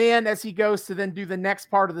 But then as he goes to then do the next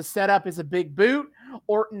part of the setup is a big boot.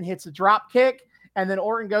 Orton hits a drop kick, and then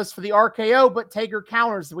Orton goes for the RKO, but Taker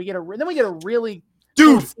counters. We get a really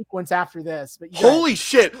cool sequence after this. But holy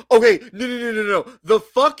shit! Okay, no! The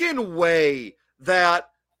fucking way that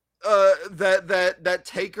that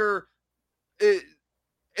Taker,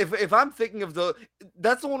 if I'm thinking of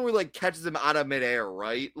that's the one where like catches him out of midair,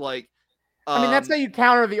 right? Like, I mean, that's how you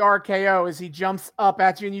counter the RKO is he jumps up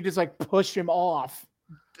at you and you just like push him off.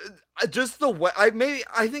 Just the way I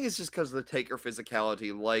think it's just because of the Taker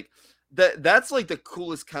physicality. Like that's like the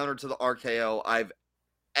coolest counter to the RKO I've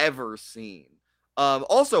ever seen.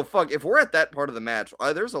 Also, if we're at that part of the match,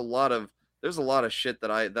 there's a lot of shit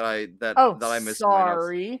that I missed.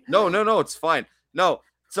 Sorry. No, it's fine. No,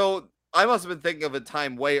 so I must have been thinking of a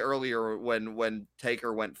time way earlier when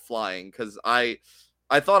Taker went flying because I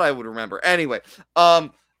thought I would remember. Anyway,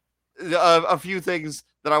 a few things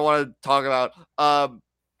that I want to talk about.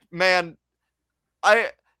 Man,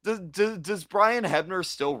 Does Brian Hebner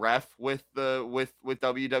still ref with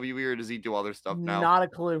WWE, or does he do other stuff now? Not a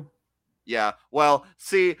clue. Yeah. Well,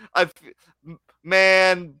 see,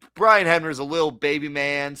 man, Brian Hebner's a little baby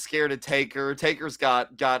man, scared of Taker. Taker's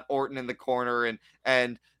got Orton in the corner,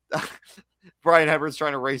 and Brian Hebner's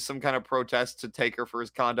trying to raise some kind of protest to Taker for his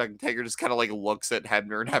conduct, and Taker just kind of like looks at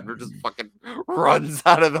Hebner, and Hebner just fucking runs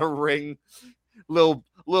out of the ring. Little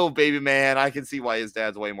baby man. I can see why his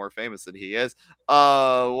dad's way more famous than he is.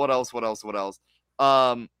 What else?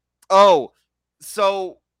 Oh,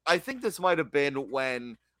 so I think this might have been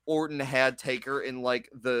when Orton had Taker in like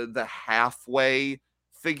the halfway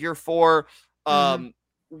figure 4.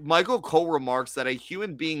 Michael Cole remarks that a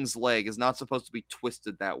human being's leg is not supposed to be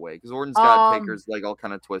twisted that way because Orton's got Taker's leg all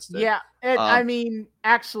kind of twisted. Yeah, I mean,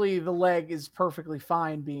 actually, the leg is perfectly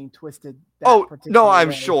fine being twisted. No,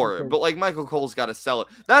 I'm sure, because... but like Michael Cole's got to sell it.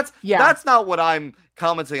 That's not what I'm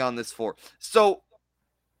commenting on this for. So,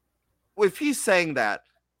 if he's saying that,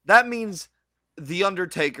 that means The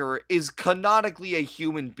Undertaker is canonically a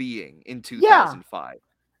human being in 2005.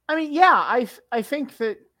 I mean, I think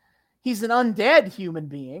that he's an undead human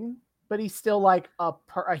being, but he's still like a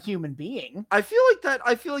human being. I feel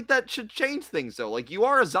like that should change things though. Like you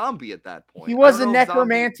are a zombie at that point. He was a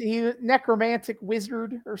necromantic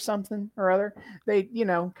wizard or something or other. They,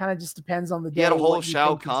 kind of just depends on the day. He had a whole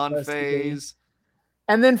Shao Kahn phase.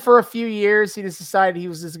 And then for a few years, he just decided he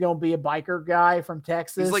was just going to be a biker guy from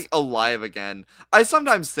Texas. He's like alive again. I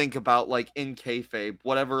sometimes think about like in kayfabe,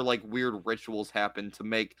 whatever like weird rituals happen to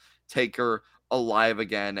make Taker alive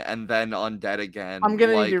again and then undead again. I'm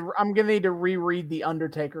gonna need to reread the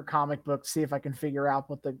Undertaker comic book, see if I can figure out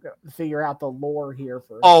the lore here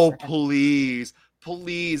first. Oh, please.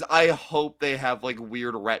 I hope they have like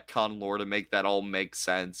weird retcon lore to make that all make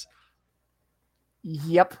sense.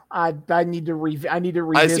 Yep, I need to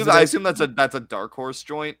revisit. I assume that's a Dark Horse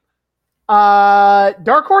joint.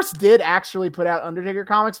 Dark Horse did actually put out Undertaker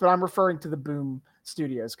comics, but I'm referring to the Boom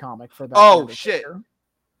Studios comic for that. Oh shit.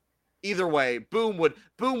 Either way, Boom would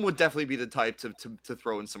definitely be the type to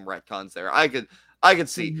throw in some retcons there. I could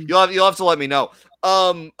see. Mm-hmm. You'll have to let me know.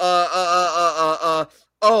 So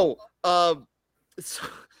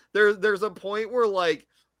there's a point where like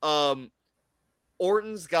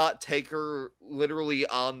Orton's got Taker literally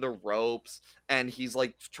on the ropes and he's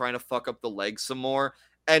like trying to fuck up the legs some more.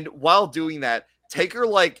 And while doing that, Taker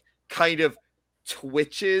like kind of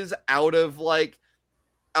twitches out of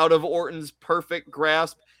Orton's perfect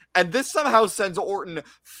grasp. And this somehow sends Orton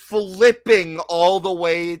flipping all the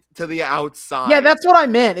way to the outside. Yeah, that's what I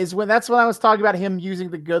meant. That's when I was talking about him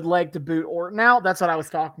using the good leg to boot Orton out. That's what I was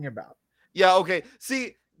talking about. Yeah, okay.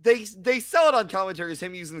 See, they sell it on commentary as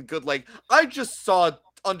him using the good leg. I just saw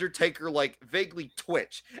Undertaker like vaguely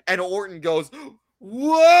twitch, and Orton goes,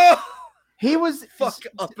 "Whoa!" He was fuck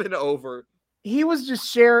up and over. Orton was just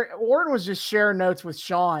sharing notes with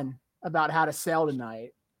Sean about how to sell tonight.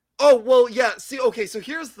 Oh, well, yeah. See, okay, so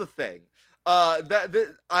here's the thing. I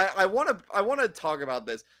want to talk about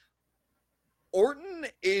this. Orton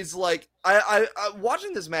is like I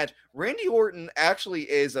watching this match, Randy Orton actually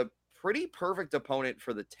is a pretty perfect opponent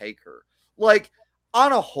for the Taker. Like,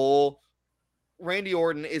 on a whole, Randy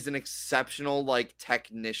Orton is an exceptional like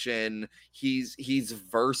technician. He's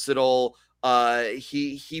versatile.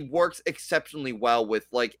 He works exceptionally well with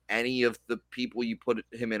like any of the people you put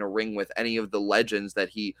him in a ring with, any of the legends that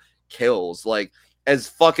he kills. Like, as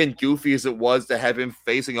fucking goofy as it was to have him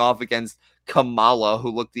facing off against Kamala, who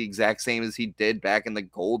looked the exact same as he did back in the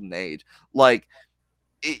golden age, like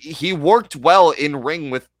he worked well in ring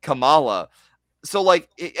with Kamala. So like,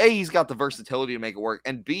 A, he's got the versatility to make it work,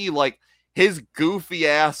 and B, like his goofy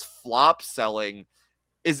ass flop selling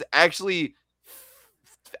is actually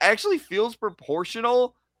feels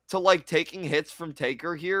proportional to like taking hits from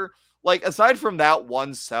Taker here. Like, aside from that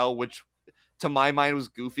one sell, which to my mind was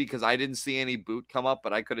goofy because I didn't see any boot come up,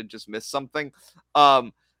 but I could have just missed something.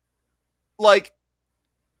 Like,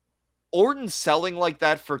 Orton selling like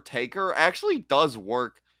that for Taker actually does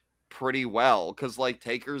work pretty well because like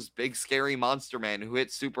Taker's big scary monster man who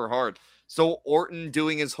hits super hard. So Orton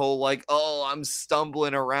doing his whole like, oh, I'm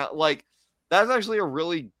stumbling around, like that's actually a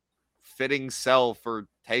really fitting sell for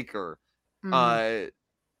Taker. Mm-hmm.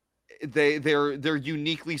 They're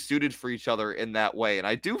uniquely suited for each other in that way, and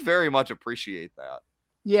I do very much appreciate that.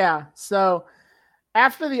 Yeah. So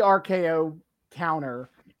after the RKO counter,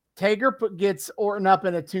 Taker gets Orton up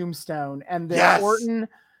in a tombstone, and then Orton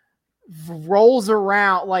rolls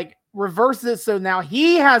around, like reverses it. So now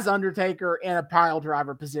he has Undertaker in a pile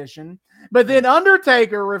driver position, but then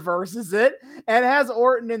Undertaker reverses it and has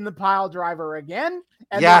Orton in the pile driver again.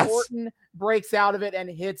 And then Orton breaks out of it and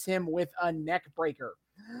hits him with a neck breaker.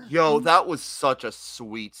 Yo, that was such a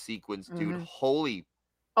sweet sequence, dude. Mhm. Holy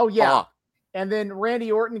Oh yeah. fuck. And then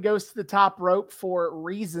Randy Orton goes to the top rope for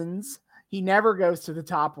reasons. He never goes to the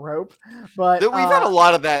top rope, but We've had a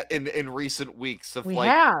lot of that in recent weeks of we like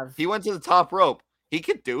have. he went to the top rope. He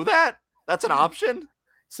could do that? That's an option?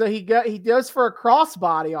 So he goes for a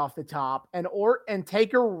crossbody off the top, and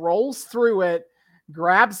Taker rolls through it,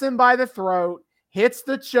 grabs him by the throat, hits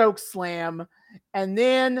the choke slam, and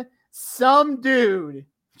then some dude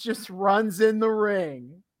just runs in the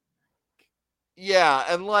ring. Yeah,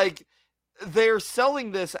 and like they're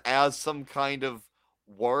selling this as some kind of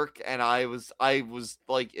work, and I was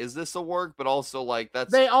like, is this a work? But also like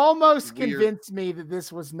They almost weird. convinced me that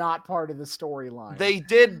this was not part of the storyline. They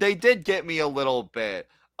did get me a little bit.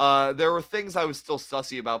 There were things I was still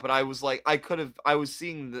sussy about, but I was like, I could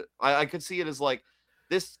see it as like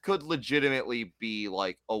this could legitimately be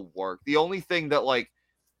like a work. The only thing that like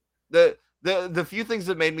the few things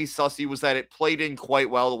that made me sussy was that it played in quite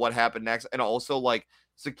well to what happened next, and also like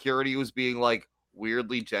security was being like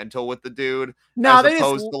weirdly gentle with the dude, as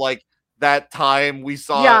opposed to like that time we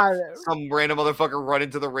saw some random motherfucker run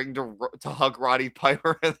into the ring to hug Roddy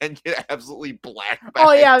Piper and then get absolutely blackbagged.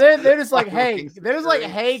 Oh yeah, they're just like, hey,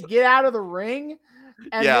 get out of the ring,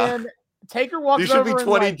 and then Taker walks over. There should be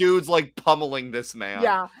 20 dudes like pummeling this man.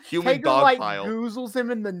 Yeah, human Taker dog like pile. goozles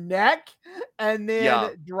him in the neck, and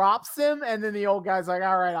then drops him, and then the old guy's like,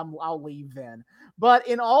 all right, I'll leave then. But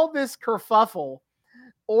in all this kerfuffle,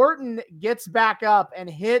 Orton gets back up and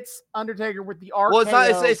hits Undertaker with the RKO.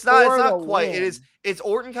 Well, it's not quite. Win. It's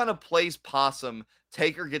Orton kind of plays possum.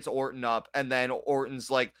 Taker gets Orton up, and then Orton's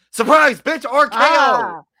like, surprise, bitch,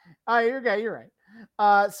 RKO. You're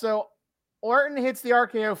right. So Orton hits the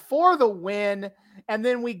RKO for the win, and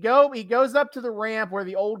then he goes up to the ramp where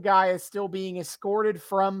the old guy is still being escorted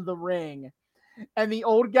from the ring. And the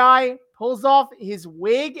old guy pulls off his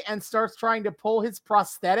wig and starts trying to pull his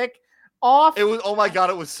prosthetic off. It was, oh my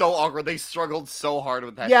god, it was so awkward. They struggled so hard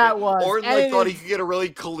with that shit. It was. Orton thought he could get a really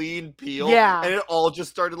clean peel. Yeah. And it all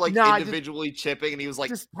just started like individually chipping, and he was like,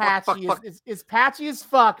 just patchy. It's patchy as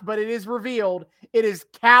fuck, but it is revealed. It is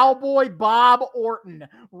Cowboy Bob Orton,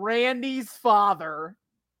 Randy's father.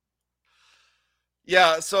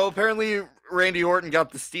 Yeah, so apparently Randy Orton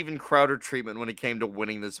got the Steven Crowder treatment when it came to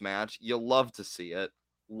winning this match. You'll love to see it.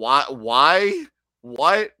 Why?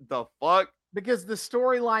 What the fuck? Because the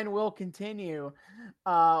storyline will continue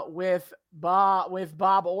with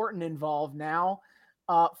Bob Orton involved now.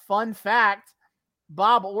 Fun fact,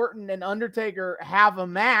 Bob Orton and Undertaker have a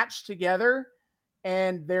match together,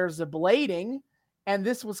 and there's a blading, and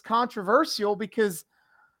this was controversial because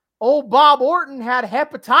old Bob Orton had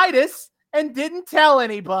hepatitis and didn't tell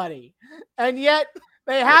anybody. And yet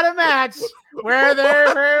they had a match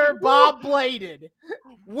where Bob bladed.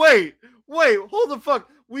 Wait, hold the fuck.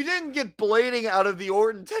 We didn't get blading out of the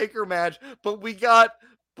Orton Taker match, but we got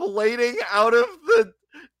blading out of the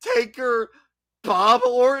Taker Bob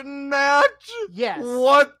Orton match? Yes.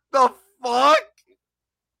 What the fuck?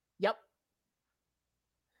 Yep.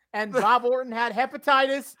 And Bob Orton had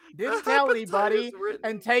hepatitis, didn't tell anybody,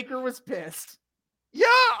 and Taker was pissed. Yeah,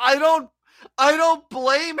 I don't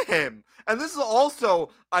blame him. And this is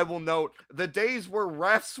also, I will note, the days where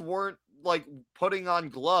refs weren't like putting on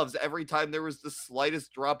gloves every time there was the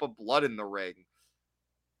slightest drop of blood in the ring.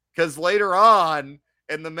 Because later on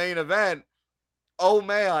in the main event, oh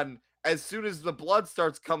man, as soon as the blood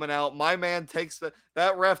starts coming out, my man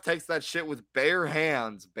that ref takes that shit with bare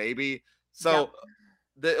hands, baby. So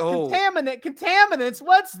contaminants,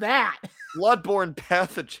 what's that? Bloodborne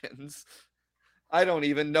pathogens. I don't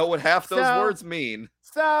even know what half those words mean.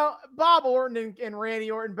 So Bob Orton and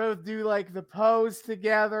Randy Orton both do like the pose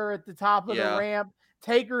together at the top of the ramp.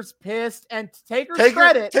 Taker's pissed, and Taker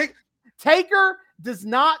does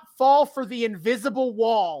not fall for the invisible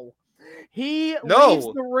wall. He leaves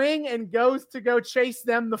the ring and goes to go chase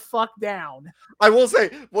them the fuck down. I will say,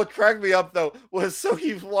 what cracked me up though was, so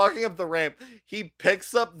he's walking up the ramp. He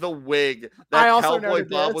picks up the wig that Cowboy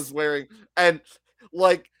Bob was wearing, and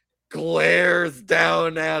like glares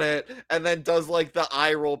down at it, and then does like the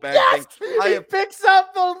eye roll back thing. He picks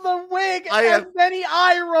up the wig and then he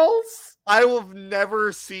eye rolls. I have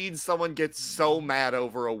never seen someone get so mad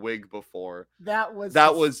over a wig before. That was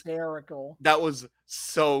hysterical. That was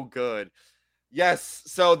so good. Yes,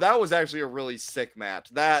 so that was actually a really sick match.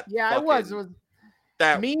 It was.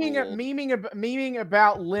 That memeing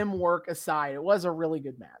about limb work aside, it was a really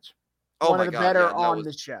good match. One of the better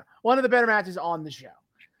matches on the show.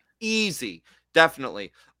 Easy,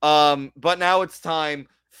 definitely. But now it's time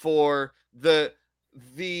for the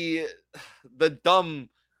dumb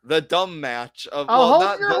match of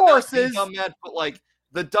hold your horses. Not the dumb match, but like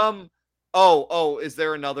the dumb. Oh, is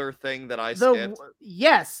there another thing that I skipped?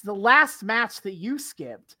 Yes, the last match that you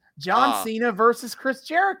skipped, John Cena versus Chris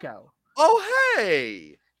Jericho. Oh,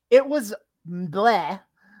 hey! It was bleh.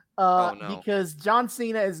 Oh, no. Because John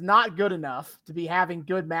Cena is not good enough to be having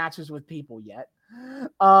good matches with people yet.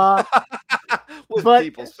 With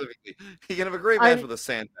people specifically. He can have a great match with a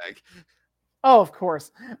sandbag. Oh, of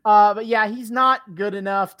course. But yeah, he's not good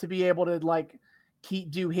enough to be able to like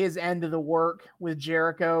do his end of the work with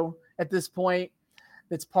Jericho at this point.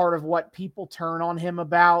 That's part of what people turn on him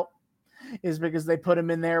about, is because they put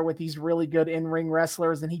him in there with these really good in-ring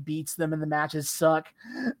wrestlers and he beats them and the matches suck.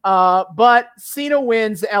 But Cena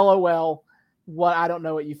wins, LOL. What I don't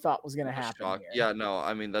know what you thought was going to happen here. Yeah, no,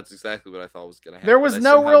 I mean that's exactly what I thought was going to happen. There was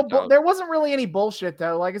there wasn't really any bullshit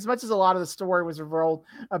though. Like as much as a lot of the story was revealed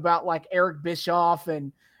about like Eric Bischoff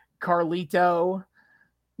and Carlito,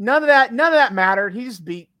 none of that mattered. He just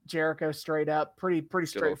beat Jericho straight up, pretty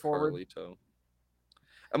straightforward. Carlito.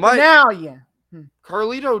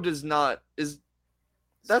 Carlito does not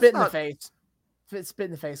spit in the face. Spit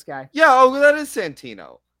in the face guy. Yeah, that is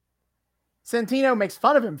Santino. Santino makes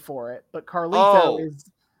fun of him for it, but Carlito and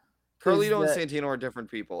Santino are different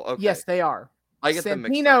people. Okay. Yes, they are. I get them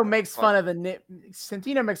mixed up.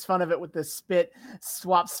 Santino makes fun of it with the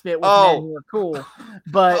swap spit with men who are cool.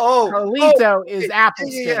 But Carlito is Apple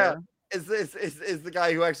Spitter. Is the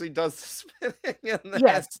guy who actually does the spitting?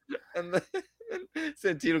 Yes. And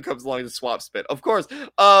Santino comes along to swap spit. Of course.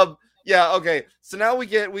 Yeah, okay. So now we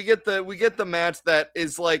get the match that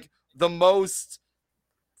is like the most.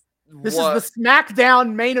 This is the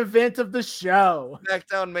SmackDown main event of the show.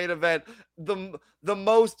 SmackDown main event. The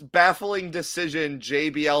most baffling decision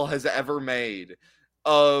JBL has ever made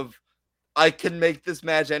of I can make this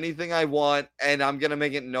match anything I want and I'm going to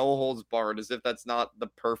make it no holds barred, as if that's not the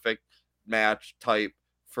perfect match type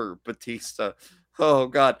for Batista. Oh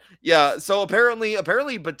God. Yeah. So apparently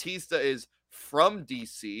Batista is from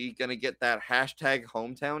DC, going to get that hashtag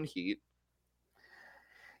hometown heat.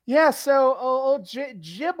 Yeah, so old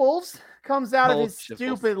Jibbles comes out of his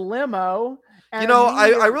stupid limo. And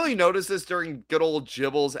I really noticed this during good old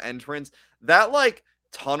Jibbles' entrance. That like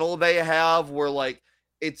tunnel they have where like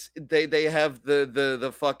they have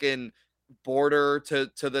the fucking border to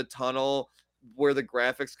the tunnel where the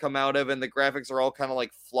graphics come out of, and the graphics are all kind of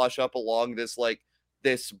like flush up along this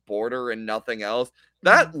border and nothing else.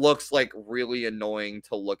 That looks like really annoying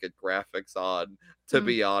to look at graphics on, to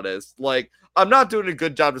be honest. Like, I'm not doing a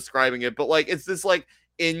good job describing it, but like it's this like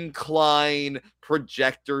incline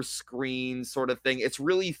projector screen sort of thing. It's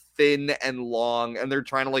really thin and long, and they're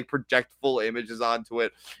trying to like project full images onto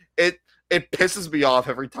it. It pisses me off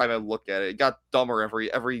every time I look at it. It got dumber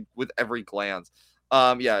with every glance.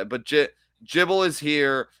 Yeah, but Jibble is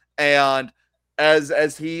here, and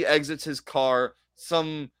as he exits his car,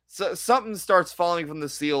 something starts falling from the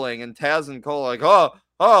ceiling, and Taz and Cole are like,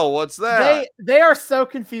 oh, what's that? They are so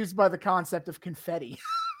confused by the concept of confetti.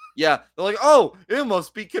 Yeah, they're like, oh, it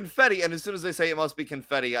must be confetti. And as soon as they say it must be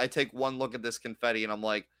confetti, I take one look at this confetti and I'm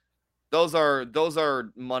like, those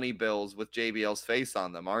are money bills with JBL's face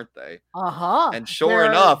on them, aren't they? And sure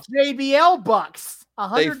enough, JBL bucks.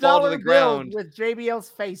 $100 fall to the ground with JBL's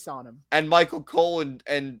face on them. And Michael Cole and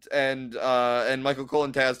Michael Cole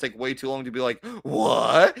and Taz take way too long to be like,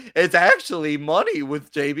 what? It's actually money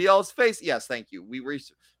with JBL's face. Yes, thank you. We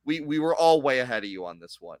were all way ahead of you on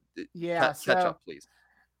this one. Yeah, catch up, please.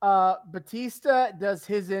 Batista does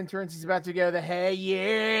his entrance. He's about to go hey,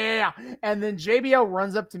 yeah. And then JBL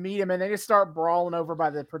runs up to meet him, and they just start brawling over by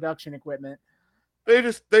the production equipment. They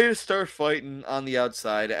just start fighting on the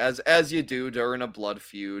outside as you do during a blood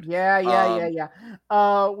feud. Yeah.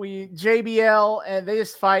 JBL and they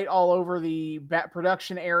just fight all over the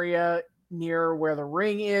production area near where the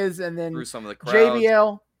ring is, and then through some of the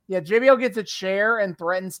crowd. JBL gets a chair and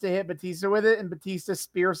threatens to hit Batista with it, and Batista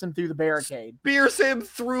spears him through the barricade.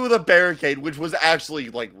 Which was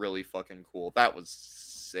actually like really fucking cool. That was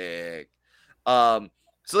sick. So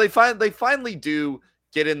they finally do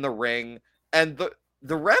get in the ring. And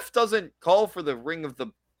the ref doesn't call for the ring of the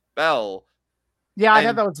bell. Yeah, I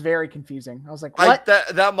thought that was very confusing. I was like, what?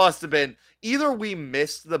 That must have been either we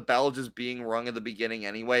missed the bell just being rung at the beginning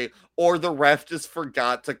anyway, or the ref just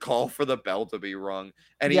forgot to call for the bell to be rung.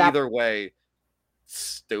 And either way,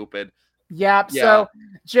 stupid. Yep. Yeah. So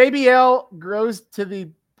JBL goes to the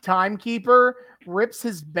timekeeper, rips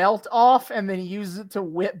his belt off, and then he uses it to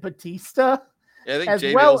whip Batista. Yeah, I think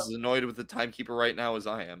JBL's as annoyed with the timekeeper right now as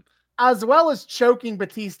I am. As well as choking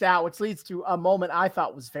Batista out, which leads to a moment I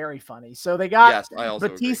thought was very funny. So they got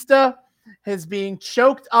Batista is being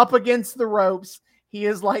choked up against the ropes. He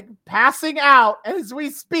is like passing out as we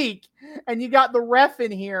speak. And you got the ref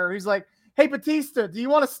in here who's like, hey, Batista, do you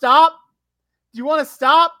want to stop? Do you want to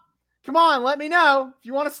stop? Come on, let me know if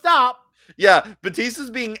you want to stop. Yeah, Batista's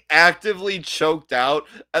being actively choked out,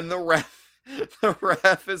 and the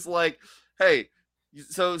ref is like, "Hey,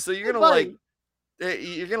 so you're gonna buddy.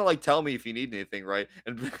 you're gonna like tell me if you need anything, right?"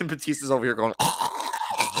 And Batista's over here going,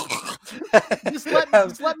 just let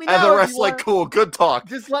me know. And the ref's like, "Cool, good talk.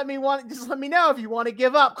 Just let me know if you want to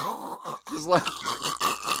give up." Just like,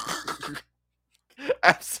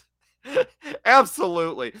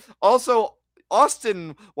 absolutely. Also,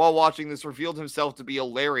 Austin, while watching this, revealed himself to be a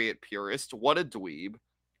lariat purist. What a dweeb.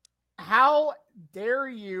 How dare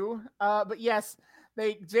you? But yes,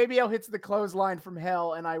 JBL hits the clothesline from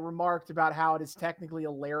hell, and I remarked about how it is technically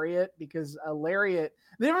a lariat because a lariat,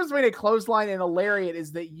 the difference between a clothesline and a lariat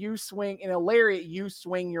is that you swing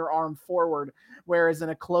your arm forward, whereas in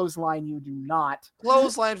a clothesline you do not.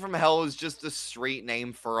 Clothesline from hell is just a straight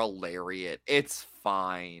name for a lariat. It's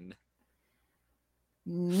fine.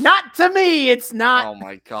 Not to me, it's not. Oh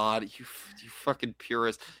my god, you fucking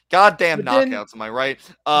purist. Goddamn knockouts, am I right?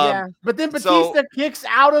 Yeah, but then Batista kicks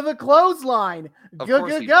out of the clothesline.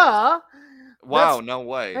 Wow, no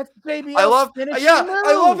way. That's JBL's I love move.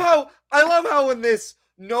 I love how in this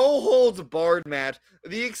no holds barred match,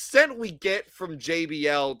 the extent we get from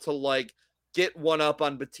JBL to like get one up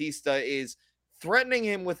on Batista is threatening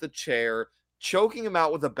him with a chair, choking him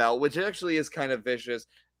out with a belt, which actually is kind of vicious,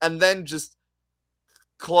 and then just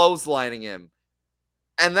clotheslining him.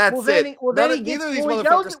 And that's it. Neither of these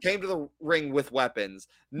motherfuckers came to the ring with weapons.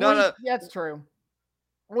 That's true.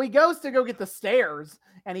 Well, he goes to go get the stairs,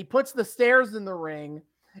 and he puts the stairs in the ring,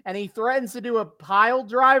 and he threatens to do a pile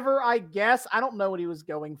driver, I guess. I don't know what he was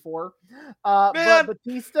going for. But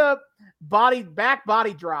Batista body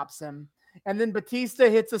drops him, and then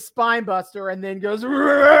Batista hits a spine buster and then goes in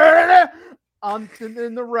the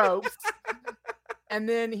ropes. And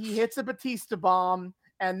then he hits a Batista bomb.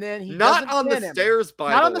 And then he not on the stairs, by the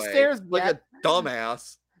way. Not on the stairs, like a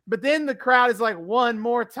dumbass. But then the crowd is like, one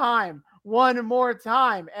more time.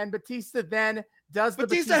 And Batista then does the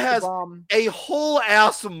Batista has bomb. A whole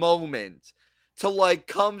ass moment to like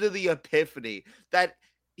come to the epiphany that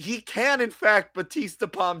he can, in fact, Batista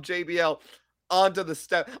bomb JBL onto the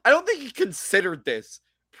step. I don't think he considered this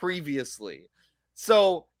previously.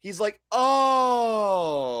 So he's like,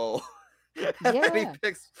 oh. And then he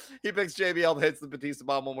picks JBL, hits the Batista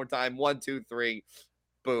bomb one more time. 1, 2, 3,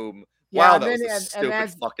 boom. Yeah, wow, that was a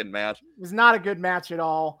stupid fucking match. It was not a good match at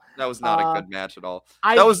all. That was not a good match at all.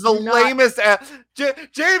 That was the lamest.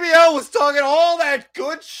 JBL was talking all that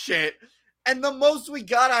good shit, and the most we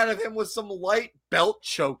got out of him was some light belt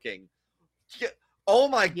choking. Oh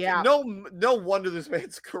my god! No wonder this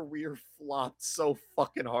man's career flopped so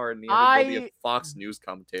fucking hard, and he had to go be a Fox News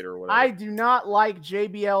commentator or whatever. I do not like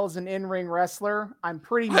JBL as an in-ring wrestler. I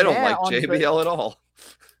don't like JBL at all.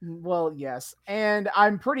 Well, yes, and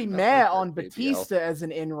I'm pretty mad on Batista as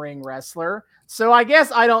an in-ring wrestler. So I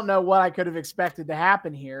guess I don't know what I could have expected to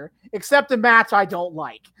happen here, except a match I don't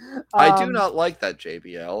like. I do not like that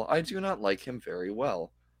JBL. I do not like him very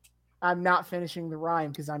well. I'm not finishing the rhyme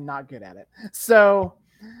because I'm not good at it. So,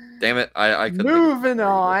 damn it! I moving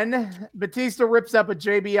on. Batista rips up a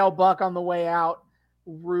JBL buck on the way out.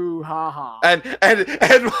 Roo ha ha. And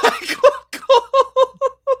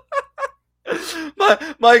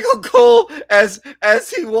Michael Cole as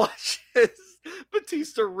he watches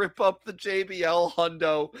Batista rip up the JBL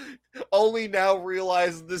hundo, only now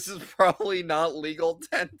realize this is probably not legal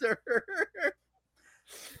tender.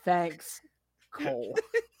 Thanks, Cole.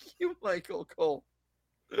 You, Michael Cole.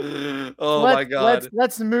 Oh my god.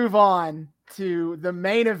 Let's move on to the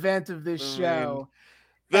main event of this show.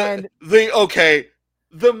 The main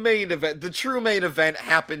event, the true main event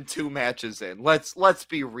happened 2 matches in. Let's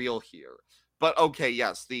be real here. But okay,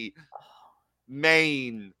 yes, the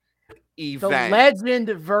main event. The legend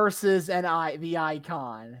versus the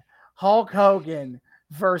icon. Hulk Hogan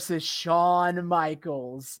versus Shawn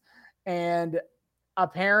Michaels. And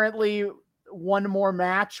apparently one more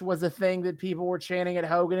match was a thing that people were chanting at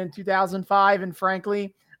Hogan in 2005. And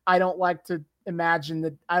frankly, I don't like to imagine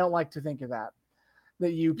that. I don't like to think of that.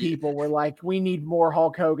 That you people were like, we need more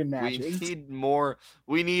Hulk Hogan matches. We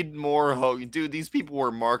need more Hogan. Dude, these people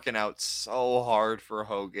were marking out so hard for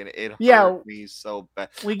Hogan. It hurt me so bad.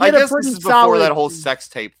 I guess this is before that whole sex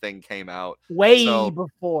tape thing came out. Way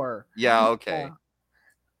before. Yeah, okay.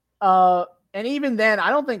 And even then, I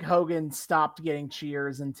don't think Hogan stopped getting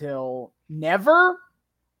cheers until never.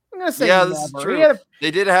 I'm gonna say this is true. They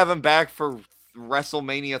did have him back for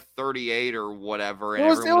WrestleMania 38 or whatever, and It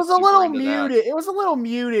was everyone a super little into that. muted. It was a little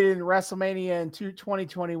muted in WrestleMania in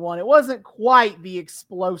 2021. It wasn't quite the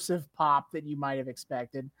explosive pop that you might have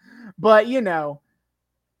expected, but you know,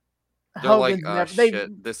 They're like, Hogan's never.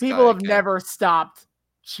 shit, this People guy have again. never stopped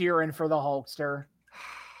cheering for the Hulkster.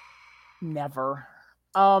 Never.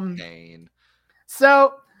 Pain.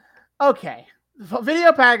 So, okay, the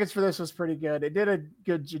video package for this was pretty good. It did a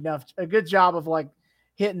good job of like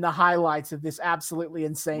hitting the highlights of this absolutely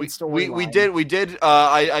insane story. We did.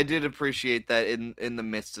 I did appreciate that in the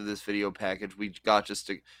midst of this video package, we got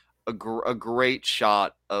just a great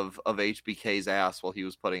shot of HBK's ass while he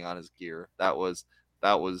was putting on his gear. That was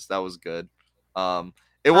good.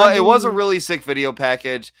 It was a really sick video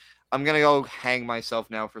package. I'm gonna go hang myself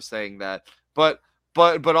now for saying that, but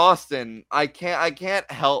Austin, I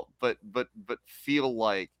can't help but feel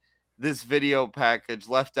like this video package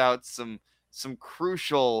left out some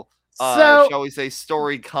crucial, shall we say,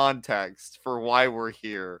 story context for why we're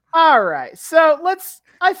here. All right, so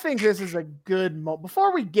I think this is a good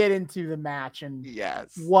before we get into the match and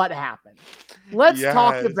what happened. Let's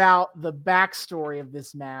talk about the backstory of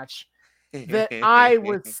this match that I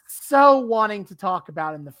was so wanting to talk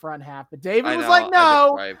about in the front half, but David was like,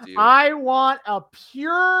 no, I want a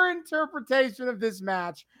pure interpretation of this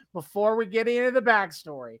match before we get into the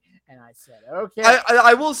backstory. And I said, okay.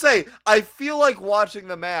 I will say, I feel like watching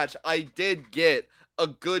the match, I did get a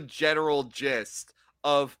good general gist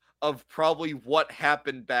of probably what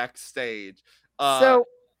happened backstage. So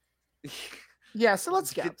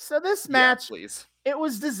let's go. So this match, please. It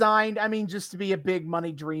was designed, just to be a big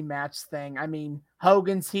money dream match thing.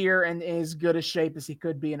 Hogan's here and is good a shape as he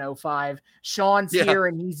could be in 05. Shawn's here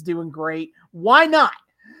and he's doing great. Why not?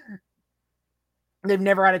 They've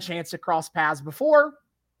never had a chance to cross paths before.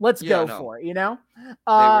 Let's go for it, you know? They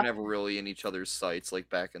were never really in each other's sights like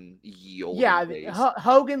back in the old days.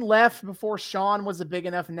 Hogan left before Shawn was a big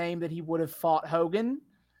enough name that he would have fought Hogan.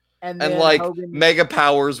 And like Mega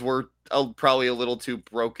Powers were probably a little too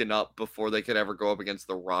broken up before they could ever go up against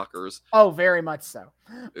the Rockers. Oh, very much so.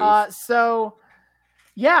 So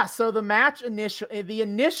the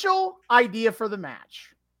initial idea for the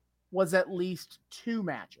match was at least 2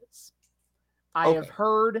 matches. I have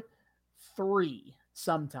heard 3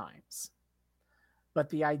 sometimes, but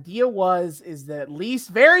the idea is that at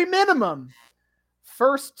least very minimum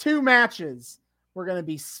first 2 matches were going to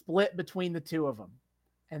be split between the 2 of them.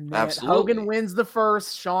 And then Hogan wins the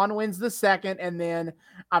first, Shawn wins the second, and then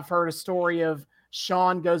I've heard a story of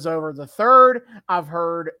Shawn goes over the third. I've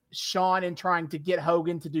heard Shawn, in trying to get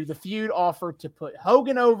Hogan to do the feud, offered to put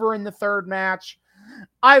Hogan over in the third match.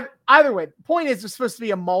 Either way, the point is it's supposed to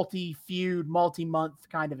be a multi-feud, multi-month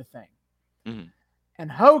kind of a thing. Mm-hmm. And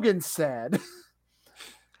Hogan said,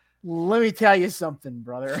 let me tell you something,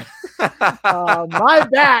 brother. My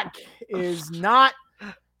back is not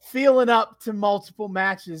feeling up to multiple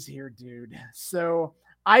matches here, dude. So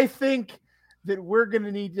I think that we're going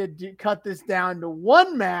to need to cut this down to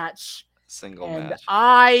 1 match. Single and match.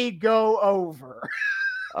 I go over.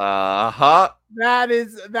 That's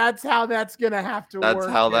how that's going to have to work.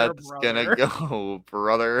 That's how that's going to go,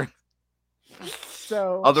 brother.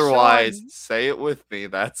 So otherwise, Shawn, say it with me.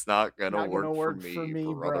 That's not going to work for me,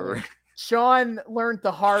 brother. Shawn learned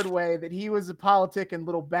the hard way that he was a politic and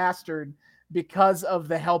little bastard because of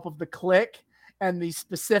the help of the Clique and the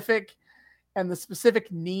specific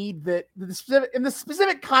need that the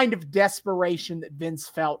specific kind of desperation that Vince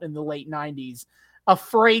felt in the late 90s,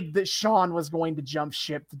 afraid that Shawn was going to jump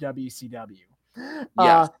ship to WCW.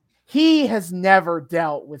 Yes. He has never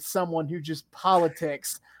dealt with someone who just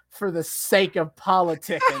politics for the sake of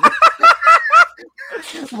politicking.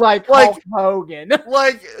 like Hulk Hogan.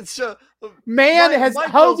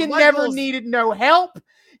 Hogan never needed no help.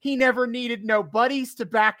 He never needed no buddies to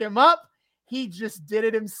back him up. He just did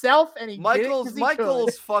it himself, and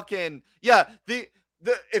Michael's fucking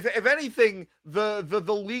if anything,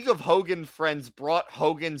 the League of Hogan Friends brought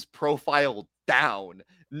Hogan's profile down.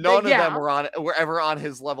 None of them were ever on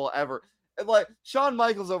his level ever. And Shawn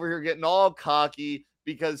Michaels over here getting all cocky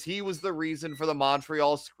because he was the reason for the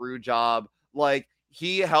Montreal screw job.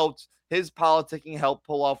 His politicking helped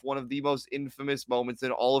pull off one of the most infamous moments in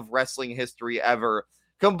all of wrestling history ever.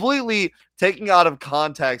 Completely taking out of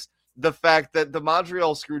context the fact that the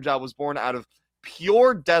Montreal Screwjob was born out of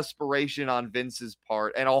pure desperation on Vince's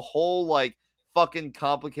part and a whole fucking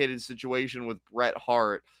complicated situation with Bret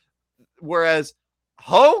Hart. Whereas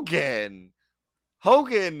Hogan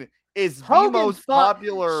is the most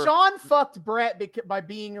popular. Shawn fucked Bret by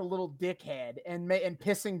being a little dickhead and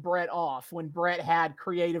pissing Bret off when Bret had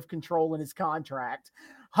creative control in his contract.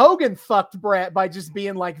 Hogan fucked Brett by just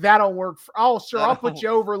being like, that don't work. I'll put you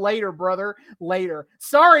over later, brother. Later.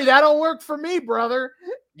 Sorry, that don't work for me, brother.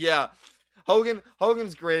 Yeah.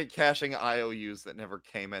 Hogan's great at cashing IOUs that never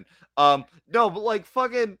came in. No, but like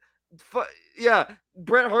yeah,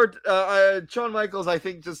 Bret Hart, Shawn Michaels, I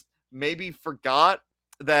think just maybe forgot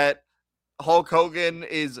that Hulk Hogan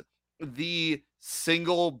is the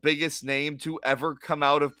single biggest name to ever come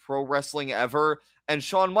out of pro wrestling ever, and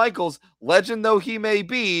Shawn Michaels, legend though he may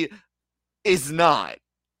be, is not.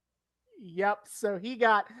 Yep. So he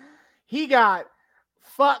got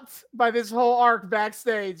fucked by this whole arc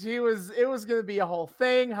backstage. It was going to be a whole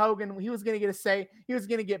thing. Hogan, he was going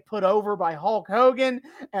to get put over by Hulk Hogan,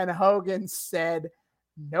 and Hogan said,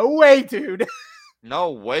 "No way, dude.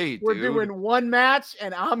 No way, dude. We're doing one match,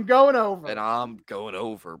 and I'm going over. And I'm going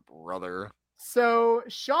over, brother." So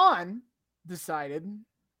Shawn decided,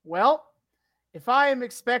 well, if I am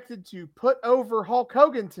expected to put over Hulk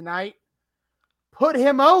Hogan tonight, put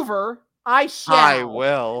him over, I shall. I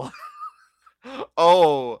will.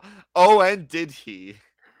 Oh, and did he?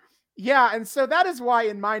 Yeah, and so that is why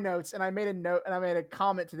in my notes, and I made a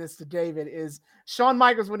comment to this to David, is Shawn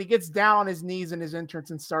Michaels, when he gets down on his knees in his entrance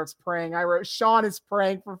and starts praying, I wrote, Shawn is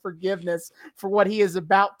praying for forgiveness for what he is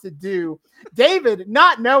about to do. David,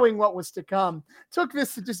 not knowing what was to come, took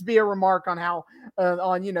this to just be a remark on how,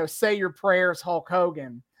 say your prayers, Hulk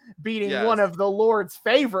Hogan, beating one of the Lord's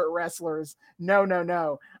favorite wrestlers.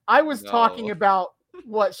 No. I was talking about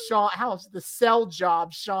how's the cell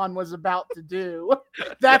job Shawn was about to do.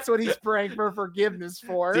 That's what he's praying for forgiveness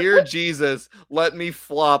for. Dear Jesus, let me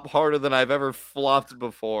flop harder than I've ever flopped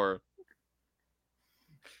before.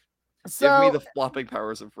 Give me the flopping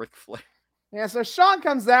powers of Ric Flair. Yeah, so Shawn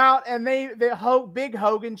comes out, and big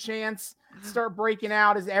Hogan chants start breaking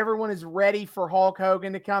out as everyone is ready for Hulk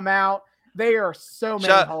Hogan to come out. They are so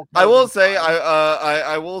many Hulk Hogan.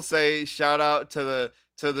 I will say, shout out to the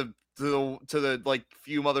like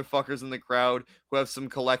few motherfuckers in the crowd who have some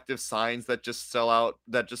collective signs that just spell out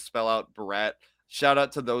Brett. Shout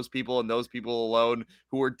out to those people and those people alone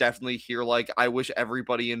who are definitely here. Like, I wish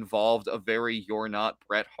everybody involved a very "You're Not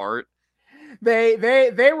Bret Hart." They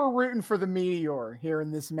were rooting for the Meteor here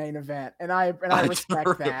in this main event, and I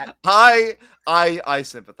respect that. I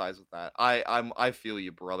sympathize with that. I feel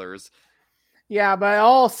you, brothers. Yeah,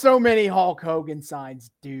 but so many Hulk Hogan signs,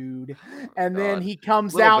 dude. And then he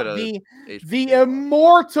comes out, the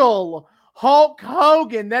immortal Hulk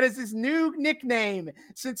Hogan. That is his new nickname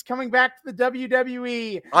since coming back to the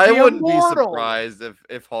WWE. I wouldn't be surprised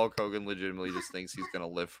if Hulk Hogan legitimately just thinks he's gonna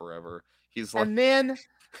live forever. He's like, and then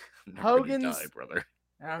Hogan's die, brother.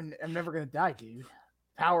 I'm never gonna die, dude.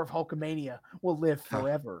 Power of Hulkamania will live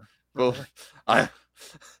forever. Well,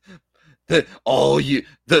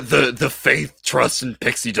 the faith, trust, and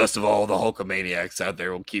pixie dust of all the Hulkamaniacs out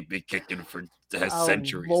there will keep me kicking for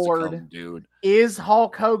centuries to come, dude. Is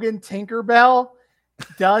Hulk Hogan Tinkerbell?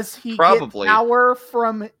 Does he get power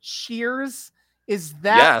from Cheers? Is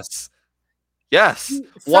that Yes.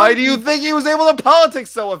 Why do you think he was able to politics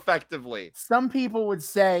so effectively? Some people would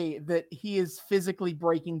say that he is physically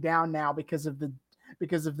breaking down now because of the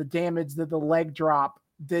damage that the leg drop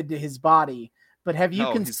did to his body. But have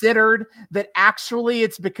you considered that actually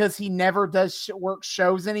it's because he never does work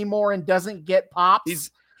shows anymore and doesn't get pops?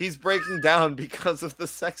 He's breaking down because of the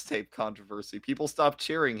sex tape controversy. People stopped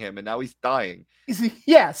cheering him, and now he's dying.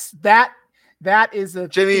 Yes, that is a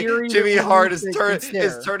theory. Jimmy Hart is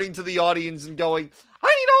turning to the audience and going, "I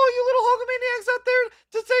need all you little Hulkamaniacs out there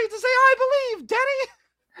to say I believe, Daddy.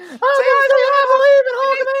 I believe in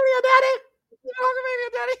Hulkamania, Daddy.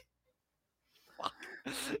 Hulkamania, Daddy."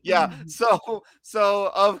 Yeah,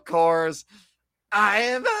 so of course, I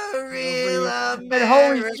am a real American. And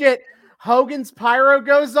holy shit, Hogan's pyro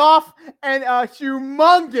goes off, and a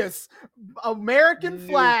humongous American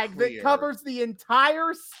flag that covers the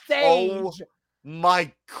entire stage. Oh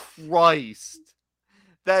my Christ.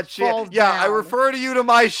 That shit. Falls down. I refer to you to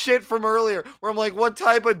my shit from earlier where I'm like, what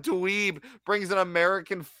type of dweeb brings an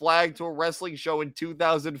American flag to a wrestling show in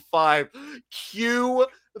 2005? Cue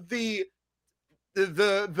the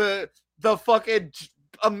fucking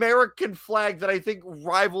American flag that I think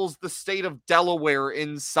rivals the state of Delaware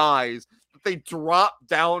in size that they drop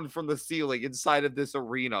down from the ceiling inside of this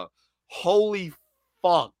arena. Holy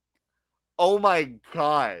fuck. Oh my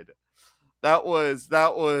God. That was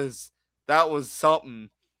something.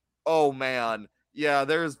 Oh man. Yeah,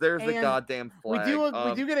 there's the goddamn flag.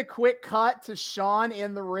 We do get a quick cut to Shawn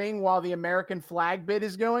in the ring while the American flag bit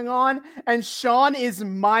is going on, and Shawn is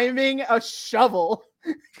miming a shovel.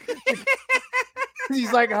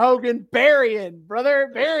 He's like, Hogan, burying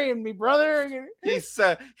me, brother. He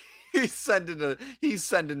said, He's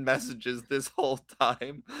sending messages this whole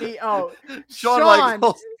time. Shawn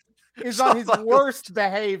Michaels is on his worst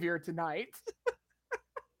behavior tonight.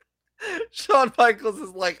 Shawn Michaels is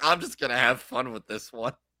like, I'm just gonna have fun with this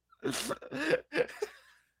one.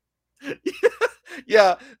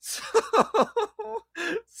 Yeah.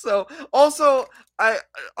 So also,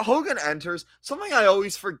 Hogan enters. Something I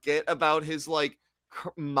always forget about his like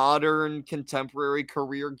modern contemporary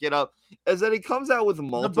career get up is that he comes out with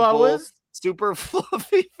multiple super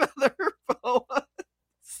fluffy feather boas.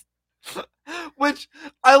 Which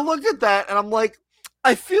I look at that and I'm like,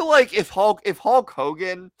 I feel like if Hulk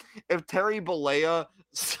Hogan, if Terry Bollea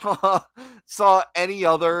saw any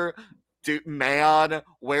other man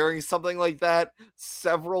wearing something like that,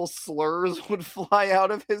 several slurs would fly out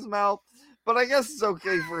of his mouth. But I guess it's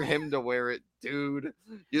okay for him to wear it, dude.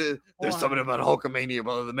 Yeah, there's something about Hulkamania,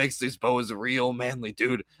 brother, that makes these boas real manly,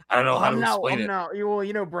 dude. I don't know how to explain it.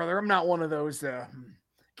 Well, brother, I'm not one of those.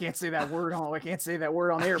 Can't say that word on. I can't say that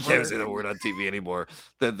word on air. Brother. Can't say that word on TV anymore.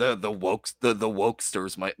 The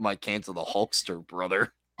wokesters might cancel the Hulkster,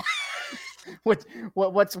 brother.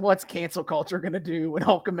 What's cancel culture gonna do when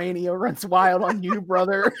Hulkamania runs wild on you,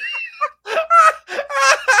 brother?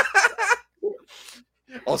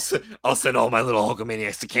 I'll send all my little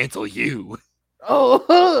Hulkamaniacs to cancel you. Oh.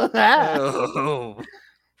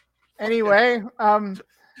 Anyway,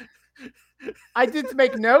 I did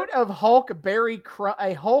make note of a Hulk Berry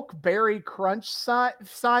Crunch sign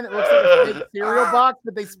that looks like a big cereal box,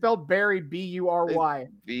 but they spelled berry B-U-R-Y.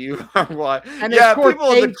 B-U-R-Y. And yeah, of course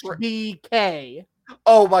HBK.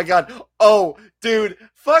 Oh my god. Oh, dude.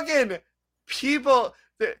 Fucking people.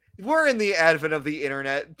 We're in the advent of the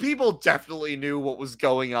internet. People definitely knew what was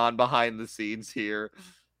going on behind the scenes here.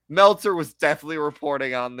 Meltzer was definitely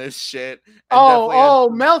reporting on this shit.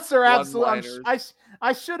 Meltzer, absolutely.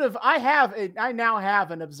 I now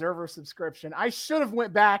have an Observer subscription. I should have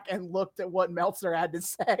went back and looked at what Meltzer had to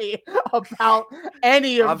say about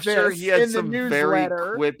any of this. I'm sure he had some very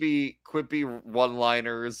quippy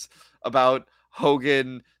one-liners about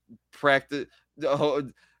Hogan practice.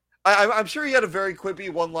 I'm sure he had a very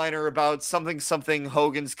quippy one-liner about something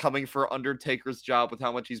Hogan's coming for Undertaker's job with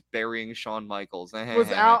how much he's burying Shawn Michaels.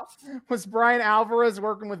 Was Brian Alvarez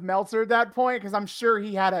working with Meltzer at that point? Because I'm sure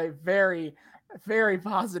he had a very, very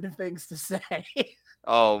positive things to say.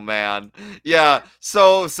 Oh man, yeah.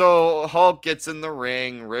 So Hulk gets in the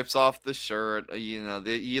ring, rips off the shirt.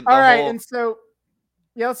 And so.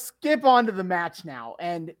 Yeah, let's skip on to the match now,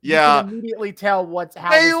 and you can immediately tell how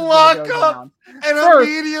they lock up, and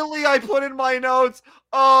immediately I put in my notes,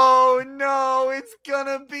 oh no, it's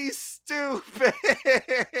gonna be stupid.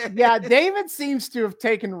 Yeah, David seems to have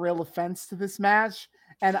taken real offense to this match,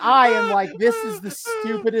 and I am like, this is the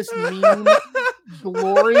stupidest meme.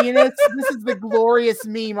 Glorious. This is the glorious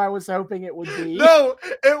meme I was hoping it would be. No,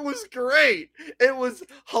 it was great. It was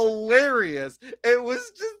hilarious.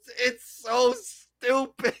 It's so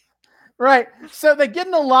stupid. Right. So they get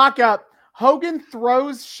in the lockup. Hogan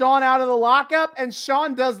throws Shawn out of the lockup, and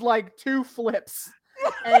Shawn does like 2 flips.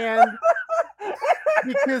 And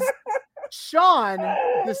because Shawn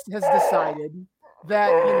has decided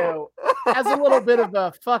that, as a little bit of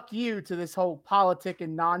a fuck you to this whole politic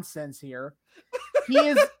and nonsense here, he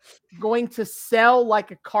is going to sell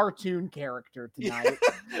like a cartoon character tonight.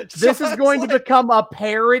 This is going to become a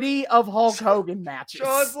parody of Hulk Hogan matches.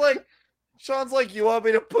 Shawn's like, you want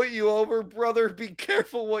me to put you over, brother? Be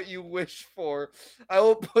careful what you wish for. I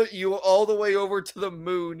will put you all the way over to the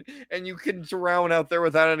moon, and you can drown out there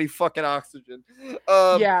without any fucking oxygen.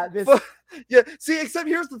 See, except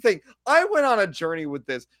here's the thing. I went on a journey with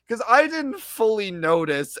this because I didn't fully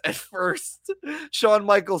notice at first Shawn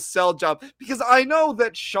Michaels' sell job, because I know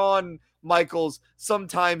that Shawn Michaels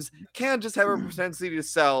sometimes can just have a propensity to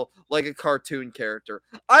sell like a cartoon character.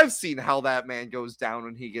 I've seen how that man goes down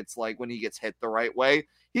when he gets hit the right way.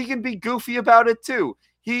 He can be goofy about it too.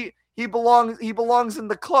 He belongs in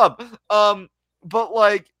the club. But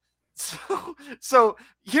like, so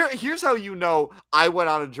here's how I went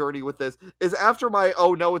on a journey with this is after my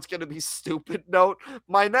oh no it's gonna be stupid note.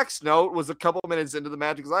 My next note was a couple minutes into the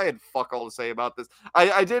match because I had fuck all to say about this.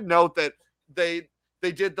 I did note that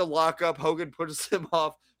they did the lockup. Hogan pushes him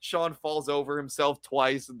off. Shawn falls over himself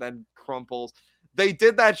twice and then crumples. They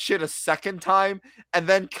did that shit a second time and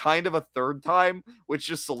then kind of a third time, which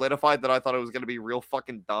just solidified that I thought it was going to be real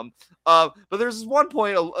fucking dumb. But there's this one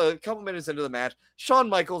point a couple minutes into the match, Shawn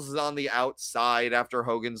Michaels is on the outside after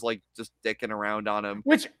Hogan's like just dicking around on him.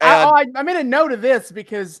 Which I made a note of this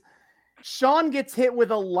because Shawn gets hit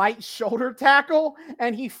with a light shoulder tackle,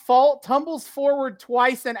 and he tumbles forward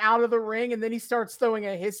twice and out of the ring, and then he starts throwing a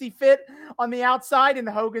hissy fit on the outside, and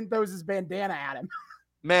Hogan throws his bandana at him.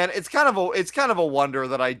 Man, it's kind of a wonder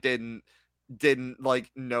that I didn't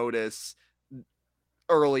like notice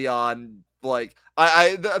early on, like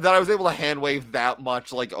that I was able to hand wave that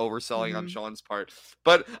much, like overselling on Shawn's part.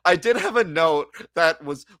 But I did have a note that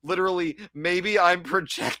was literally, maybe I'm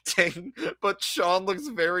projecting, but Shawn looks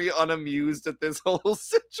very unamused at this whole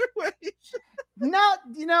situation.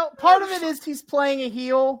 No, part of it is he's playing a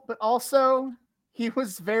heel, but also he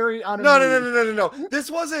was very unamused. No.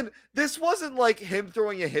 This wasn't like him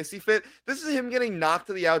throwing a hissy fit. This is him getting knocked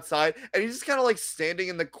to the outside, and he's just kind of like standing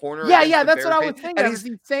in the corner. Yeah, that's what I was thinking. And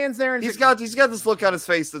he stands there, and he's got this look on his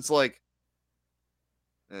face that's like,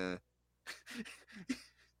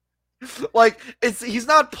 like he's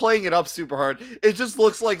not playing it up super hard. It just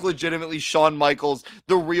looks like legitimately Shawn Michaels,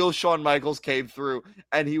 the real Shawn Michaels, came through,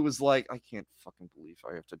 and he was like, I can't fucking believe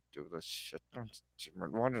I have to do this shit.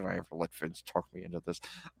 Why did I ever let Vince talk me into this?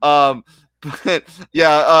 But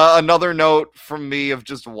yeah, another note from me of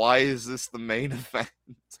just, why is this the main event?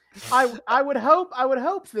 I would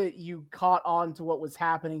hope that you caught on to what was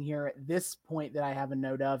happening here at this point that I have a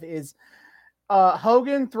note of is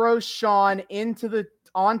Hogan throws Shawn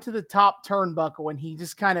onto the top turnbuckle, and he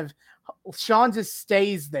just Shawn just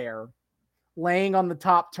stays there laying on the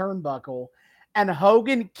top turnbuckle, and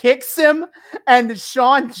Hogan kicks him, and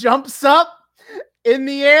Shawn jumps up in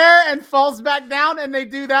the air and falls back down, and they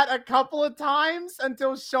do that a couple of times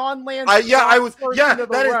until Shawn lands. That's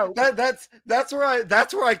where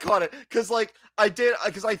I caught it, because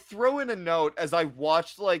I throw in a note as I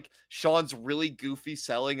watched like Shawn's really goofy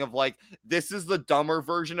selling of like, this is the dumber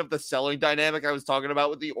version of the selling dynamic I was talking about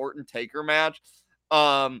with the Orton Taker match.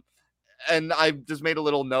 And I just made a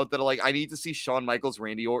little note that like, I need to see Shawn Michaels,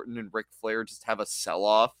 Randy Orton, and Ric Flair just have a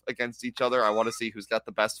sell-off against each other. I want to see who's got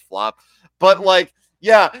the best flop. But like,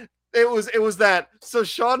 yeah, it was that. So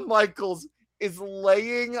Shawn Michaels is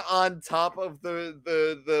laying on top of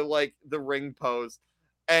the ring post,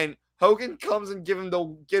 and Hogan comes and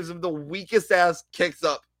gives him the weakest ass kicks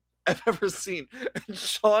up I've ever seen. And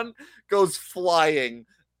Shawn goes flying,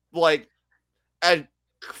 like, and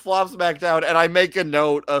flops back down, and I make a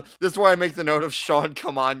note this is where I make the note of, Shawn,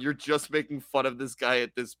 come on, you're just making fun of this guy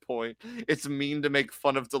at this point. It's mean to make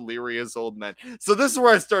fun of delirious old men. So this is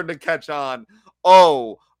where I started to catch on.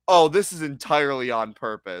 Oh, this is entirely on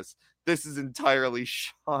purpose. This is entirely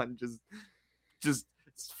Shawn just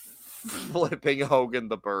flipping Hogan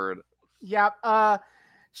the bird. Yep. Hogan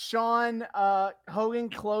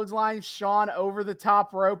clotheslines Shawn over the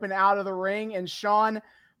top rope and out of the ring, and Shawn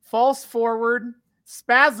falls forward,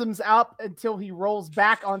 spasms up until he rolls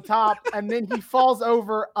back on top, and then he falls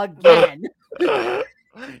over again.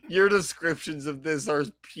 Your descriptions of this are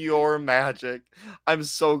pure magic. I'm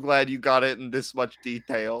so glad you got it in this much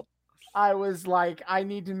detail. I was like, I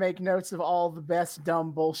need to make notes of all the best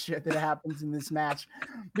dumb bullshit that happens in this match,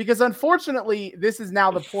 because unfortunately, this is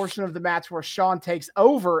now the portion of the match where Shawn takes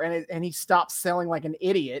over and he stops selling like an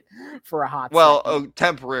idiot for a hot second.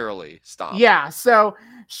 Temporarily stop. Yeah, so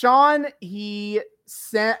Shawn, I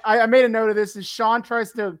made a note of this, is Shawn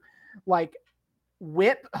tries to like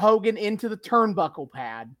whip Hogan into the turnbuckle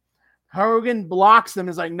pad. Hogan blocks him,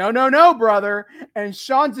 is like, no, brother, and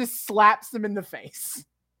Shawn just slaps him in the face.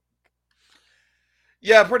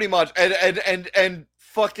 Yeah, pretty much. And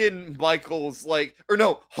fucking Michaels, like, or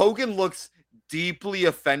no, Hogan looks deeply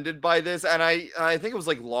offended by this, and I think it was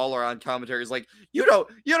like Lawler on commentary is like, you don't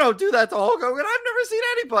do that to Hulk Hogan.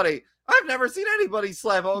 I've never seen anybody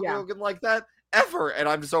slap Hulk Hogan like that ever. And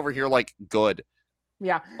I'm just over here like, good.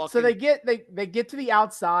 Yeah. So they get to the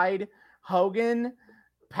outside. Hogan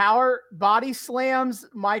power body slams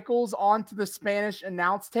Michaels onto the Spanish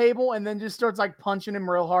announce table, and then just starts like punching him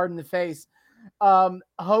real hard in the face.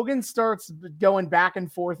 Hogan starts going back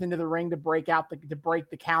and forth into the ring to break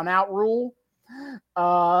the count out rule.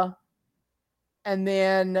 And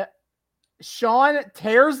then Shawn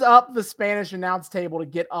tears up the Spanish announce table to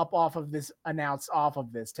get up off of this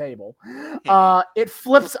table. It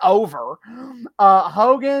flips over.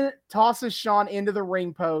 Hogan tosses Shawn into the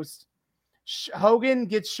ring post. Hogan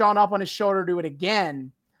gets Shawn up on his shoulder to do it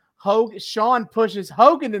again. Shawn pushes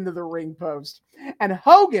Hogan into the ring post, and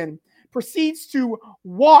Hogan proceeds to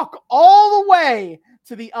walk all the way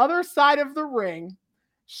to the other side of the ring.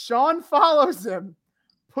 Shawn follows him,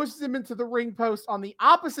 pushes him into the ring post on the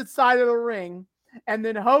opposite side of the ring, and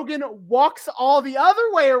then Hogan walks all the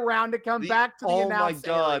other way around to come back to the announce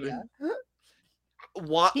area.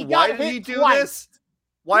 Why did he do this?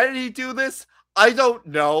 Why did he do this? I don't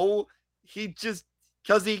know. He just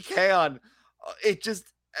because he can. It just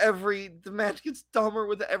the match gets dumber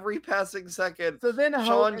with every passing second. So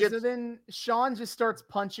then Sean just starts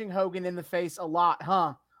punching Hogan in the face a lot,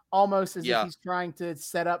 huh? Almost as if he's trying to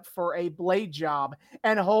set up for a blade job.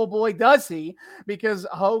 And oh boy, does he, because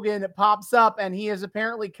Hogan pops up and he has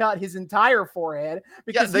apparently cut his entire forehead.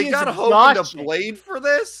 Because they got Hogan to blade for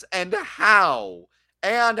this? And how?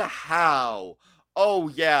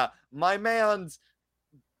 Oh yeah, my man's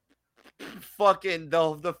fucking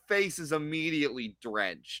the face is immediately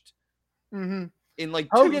drenched. Mm-hmm. In like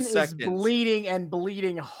Hogan 2 seconds. Is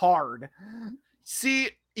bleeding hard. See,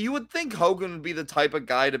 you would think Hogan would be the type of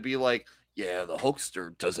guy to be like, yeah, the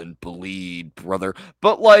Hulkster doesn't bleed, brother.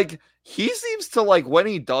 But like, he seems to like when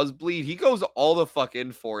he does bleed, he goes all the fuck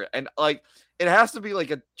in for it. And like, it has to be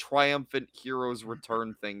like a triumphant hero's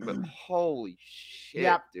return thing. But holy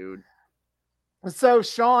shit, dude. So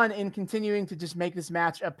Sean, in continuing to just make this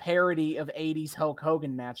match a parody of 80s Hulk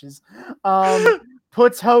Hogan matches,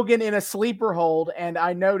 puts Hogan in a sleeper hold, and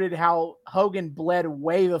I noted how Hogan bled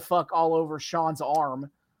way the fuck all over Sean's arm.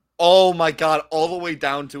 Oh my god, all the way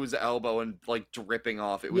down to his elbow and like dripping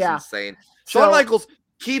off. It was insane. Shawn Michaels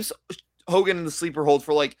keeps Hogan in the sleeper hold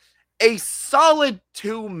for like a solid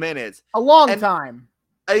 2 minutes. A long time.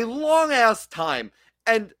 A long ass time.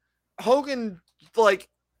 And Hogan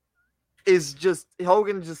just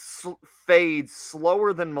fades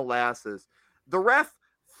slower than molasses. The ref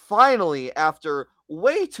finally, after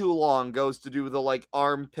way too long, goes to do the like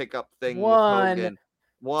arm pickup thing with Hogan.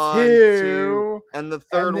 1, 2, and the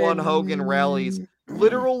third one Hogan rallies.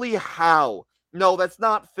 Literally how? No, that's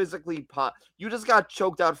not physically you just got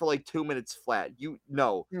choked out for like 2 minutes flat. You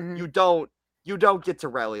don't get to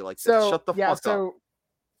rally like this. Shut the fuck up.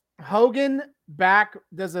 Hogan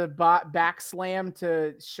does a back slam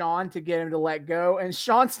to Sean to get him to let go, and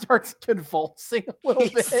Sean starts convulsing a little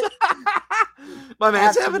bit. My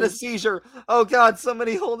man's having a seizure. Oh god,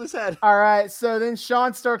 somebody hold his head. All right, so then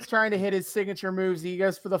Sean starts trying to hit his signature moves. He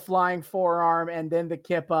goes for the flying forearm and then the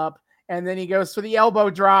kip up, and then he goes for the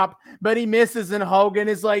elbow drop, but he misses, and Hogan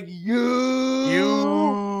is like, you.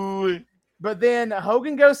 But then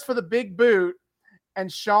Hogan goes for the big boot,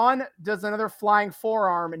 and Sean does another flying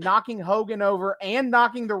forearm, knocking Hogan over and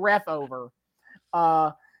knocking the ref over.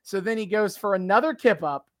 So then he goes for another kip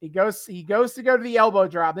up. He goes to go to the elbow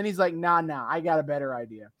drop. Then he's like, nah, I got a better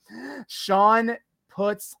idea. Sean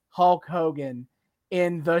puts Hulk Hogan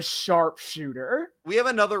in the sharpshooter. We have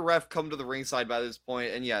another ref come to the ringside by this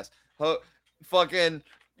point, and yes, fucking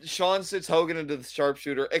Sean sits Hogan into the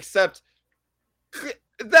sharpshooter, except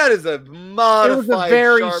that is a modified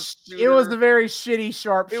sharpshooter. It was a very shitty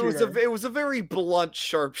sharpshooter. It was a very blunt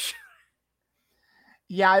sharpshooter.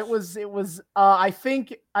 Yeah, it was. I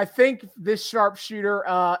think this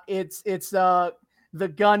sharpshooter. It's the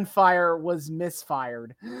gunfire was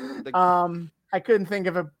misfired. I couldn't think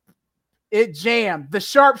of it jammed. The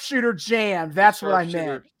sharpshooter jammed. That's what I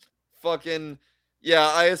meant. Fucking yeah.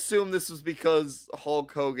 I assume this was because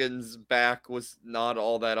Hulk Hogan's back was not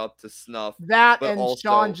all that up to snuff. That and also,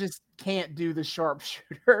 Sean just can't do the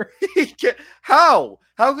sharpshooter. How?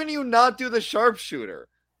 How can you not do the sharpshooter?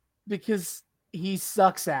 Because he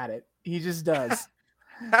sucks at it. He just does.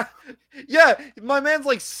 Yeah, my man's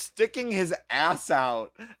like sticking his ass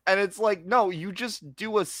out, and it's like, no, you just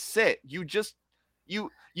do a sit. You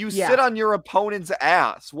sit on your opponent's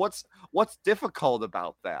ass. What's difficult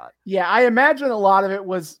about that? Yeah, I imagine a lot of it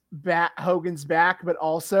was Hogan's back, but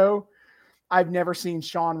also I've never seen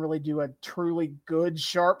Sean really do a truly good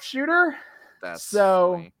sharpshooter. That's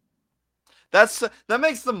so. Funny. That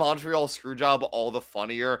makes the Montreal Screwjob all the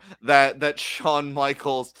funnier that Shawn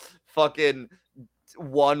Michaels fucking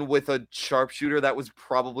won with a sharpshooter that was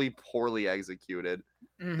probably poorly executed.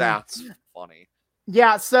 Mm-hmm. That's funny.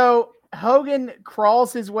 Yeah, so Hogan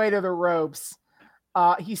crawls his way to the ropes.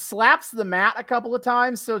 He slaps the mat a couple of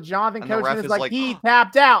times, so Jonathan Coachman is like, he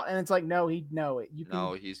tapped out, and it's like, no,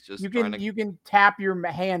 he's just you can tap your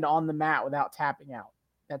hand on the mat without tapping out.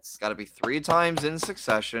 That's got to be 3 times in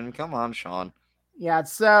succession. Come on, Sean. Yeah,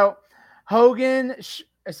 so Hogan gets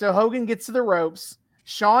to the ropes.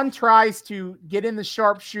 Sean tries to get in the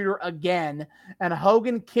sharpshooter again, and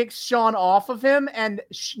Hogan kicks Sean off of him and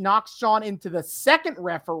knocks Sean into the second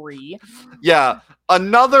referee. Yeah,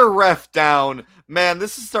 another ref down. Man,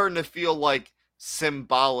 this is starting to feel like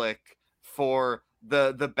symbolic for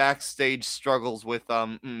the backstage struggles with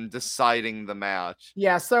deciding the match.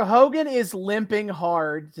 Yeah, so Hogan is limping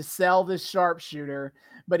hard to sell this sharpshooter,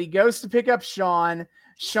 but he goes to pick up Sean.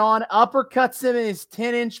 Sean uppercuts him in his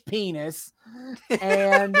 10-inch penis,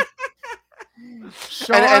 and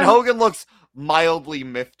and Hogan looks mildly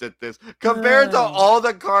miffed at this. Compared to all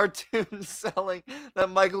the cartoons selling that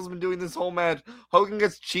Michael's been doing this whole match, Hogan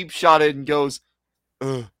gets cheap shotted and goes,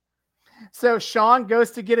 ugh. So Shawn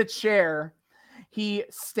goes to get a chair. He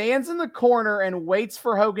stands in the corner and waits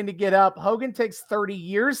for Hogan to get up. Hogan takes 30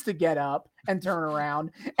 years to get up and turn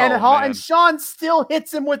around. And Shawn still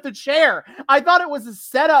hits him with the chair. I thought it was a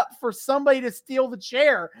setup for somebody to steal the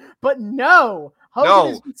chair, but no.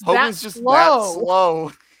 Hogan's just that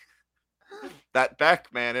slow. That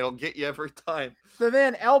back, man, it'll get you every time. So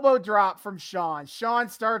then elbow drop from Shawn. Shawn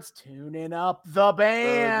starts tuning up the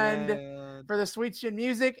band for the Sweet Chin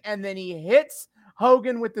Music, and then he hits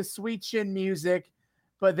Hogan with the Sweet Chin Music.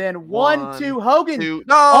 But then one, two, Hogan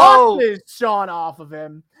tosses Shawn off of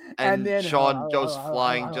him. And then Shawn goes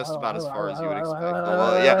flying just about as far as you would expect.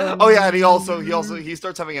 And he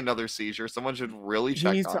starts having another seizure. Someone should really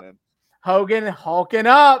check on him. Hogan hulking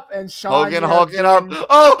up and Shawn hulking up.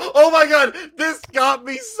 Oh my God. This got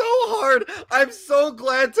me so hard. I'm so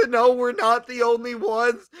glad to know we're not the only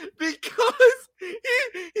ones, because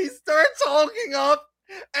he starts hulking up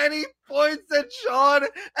and he points at Shawn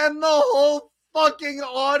and the whole fucking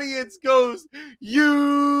audience goes,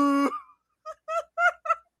 "You."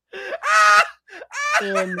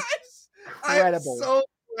 Incredible. I'm so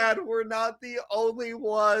glad we're not the only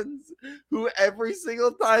ones who every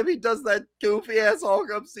single time he does that goofy ass Hulk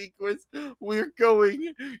up sequence, we're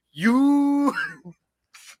going, "You."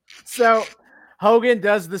 So Hogan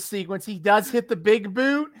does the sequence. He does hit the big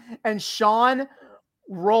boot, and Shawn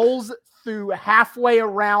rolls through halfway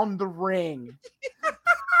around the ring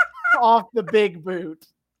off the big boot.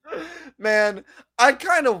 Man, I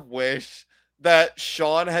kind of wish that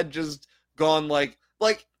Shawn had just gone like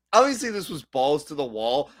obviously this was balls to the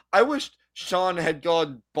wall. I wish Shawn had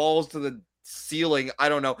gone balls to the ceiling, I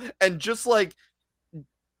don't know, and just like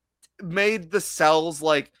made the cells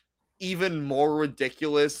like even more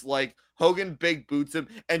ridiculous. Like Hogan big boots him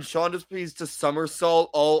and Shawn just needs to somersault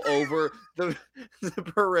all over the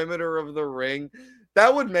perimeter of the ring.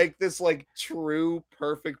 That would make this like true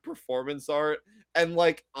perfect performance art, and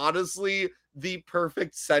like honestly the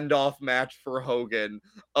perfect send-off match for Hogan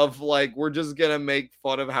of like, we're just gonna make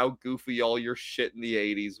fun of how goofy all your shit in the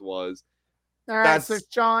 80s was. All right, so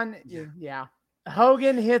Shawn, yeah.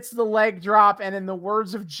 Hogan hits the leg drop, and in the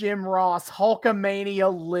words of Jim Ross,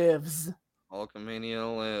 Hulkamania lives.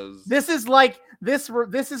 Hulkamania lives. This is like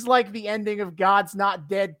the ending of God's Not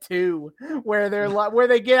Dead 2, where they're like, where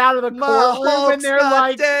they get out of the courtroom and they're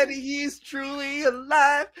not dead, he's truly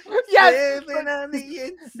alive. Yes, living on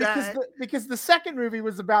the inside. Because the second movie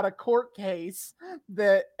was about a court case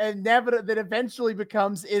that eventually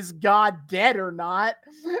becomes, is God dead or not?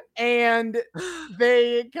 And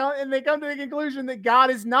they come to the conclusion that God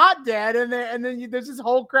is not dead, and then there's this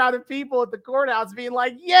whole crowd of people at the courthouse being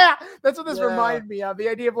like, yeah, that's what this reminded me of. The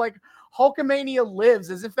idea of like Hulkamania lives,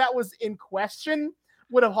 as if that was in question.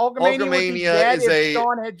 Would a Hulkamania be dead if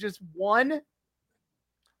Shawn had just won?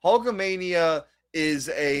 Hulkamania is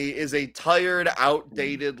a tired,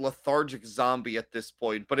 outdated, lethargic zombie at this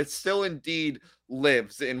point, but it still indeed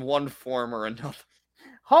lives in one form or another.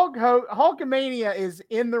 Hulkamania is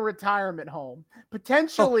in the retirement home.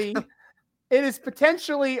 Potentially, it is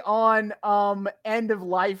potentially on end of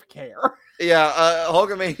life care. Yeah,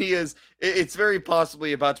 Hulkamania it's very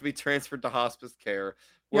possibly about to be transferred to hospice care.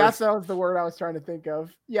 Yes, that was the word I was trying to think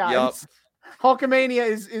of. Yeah, yep. Hulkamania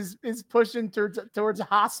is pushing towards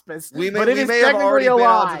hospice. We may have already been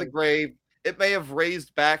onto the grave. It may have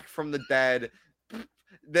raised back from the dead.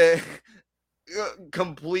 The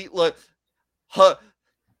complete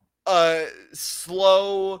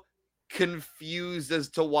slow, confused as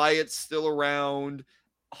to why it's still around,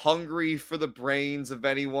 hungry for the brains of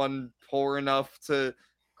anyone poor enough to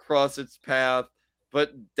cross its path,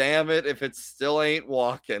 but damn it if it still ain't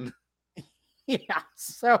walking. Yeah,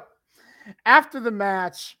 so after the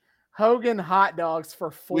match, Hogan hot dogs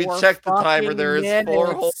for 4 We checked the timer. There is minutes.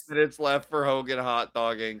 4 whole minutes left for Hogan hot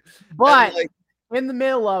dogging. But in the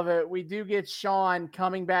middle of it, we do get Shawn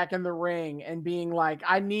coming back in the ring and being like,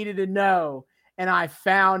 I needed to know, and I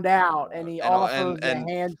found out. And he offers a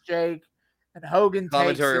handshake, and Hogan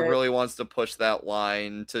commentary takes it. Really wants to push that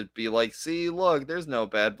line to be like, see, look, there's no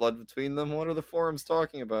bad blood between them. What are the forums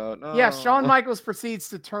talking about? No. Yeah, Shawn Michaels proceeds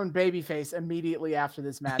to turn babyface immediately after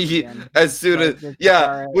this match. As soon as,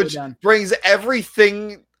 which brings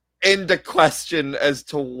everything into question as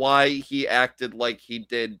to why he acted like he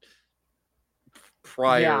did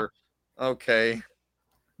prior. Yeah. Okay.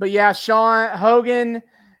 But yeah, Hogan,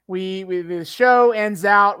 the show ends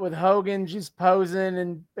out with Hogan just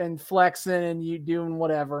posing and flexing and you doing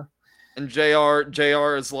whatever. And JR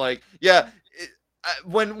is like, yeah,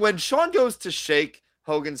 when Shawn goes to shake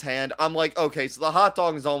Hogan's hand, I'm like, okay, so the hot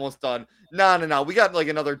dog is almost done. No. We got like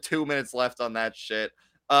another 2 minutes left on that shit.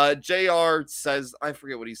 JR says, I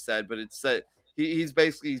forget what he said, but it said he's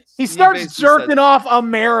basically he starts jerking off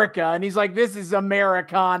America, and he's like, "This is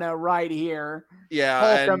Americana right here."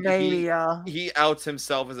 Yeah, Hulkamania. and he outs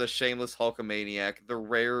himself as a shameless Hulkamaniac, the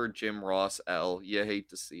rare Jim Ross L. You hate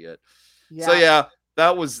to see it. Yeah. So yeah,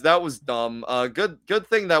 that was dumb. Good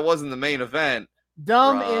thing that wasn't the main event.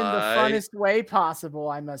 Dumb in the funnest way possible,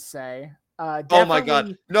 I must say. Oh my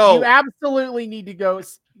god, no! You absolutely need to go.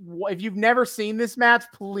 If you've never seen this match,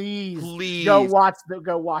 please go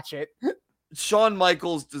watch it. Shawn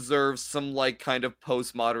Michaels deserves some like kind of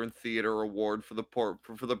postmodern theater award for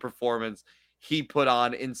the performance he put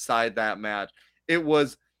on inside that match. It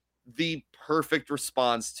was the perfect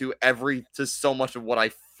response to so much of what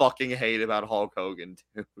I fucking hate about Hulk Hogan,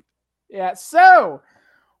 dude. Yeah, so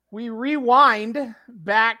we rewind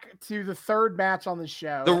back to the third match on the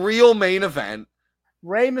show. The real main event.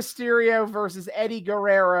 Rey Mysterio versus Eddie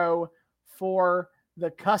Guerrero for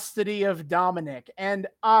the custody of Dominic. And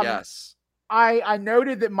yes. I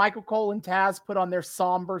noted that Michael Cole and Taz put on their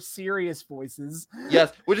somber, serious voices.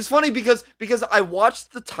 Yes, which is funny because I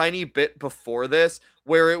watched the tiny bit before this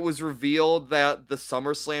where it was revealed that the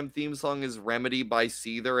SummerSlam theme song is Remedy by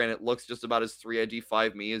Seether, and it looks just about as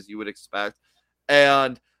 3IG5 Me as you would expect.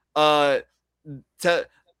 And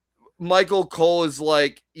Michael Cole is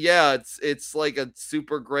like, yeah, it's like a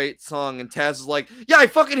super great song, and Taz is like, yeah, I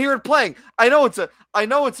fucking hear it playing. I know it's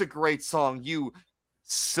a great song. You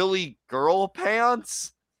silly girl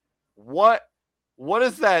pants. What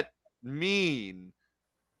does that mean?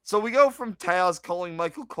 So we go from Taz calling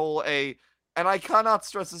Michael Cole and I cannot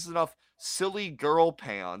stress this enough, silly girl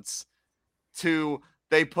pants, to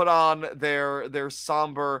they put on their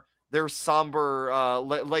somber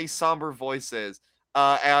lay somber voices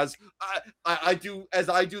as I do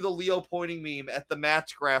the Leo pointing meme at the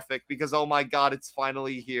match graphic, because oh my god, it's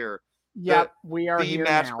finally here. Yep, we are the here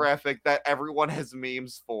match now. Graphic that everyone has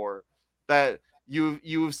memes for, that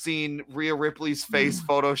you've seen Rhea Ripley's face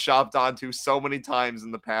photoshopped onto so many times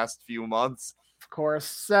in the past few months. Of course.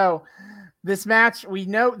 So this match, we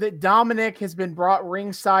note that Dominic has been brought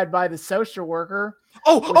ringside by the social worker.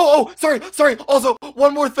 Sorry. Also,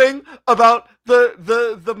 one more thing about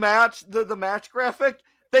the match, the match graphic.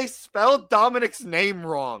 They spelled Dominic's name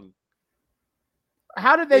wrong.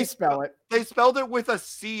 How did they spell it? They spelled it with a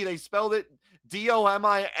C. They spelled it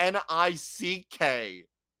Dominick.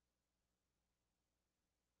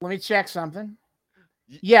 Let me check something.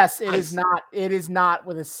 Yes, it is not. It is not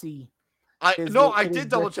with a C. I did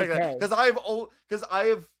double check that because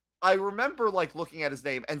I remember like looking at his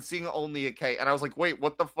name and seeing only a K, and I was like, wait,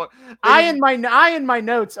 what the fuck? I in my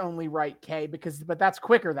notes only write K but that's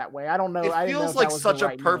quicker that way. I don't know. It feels like such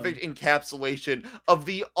a perfect encapsulation of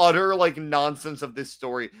the utter like nonsense of this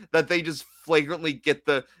story that they just flagrantly get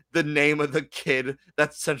the name of the kid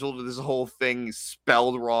that's central to this whole thing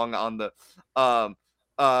spelled wrong on the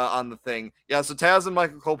thing. Yeah, so Taz and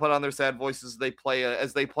Michael Cole put on their sad voices. They play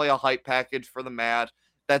a hype package for the match.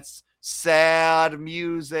 That's sad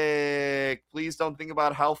music. Please don't think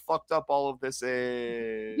about how fucked up all of this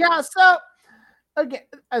is. Yeah, so again,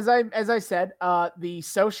 as I said, the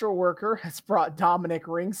social worker has brought Dominic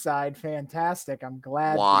ringside. Fantastic. I'm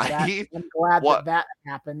glad. Why? I'm glad that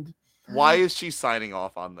happened. Why is she signing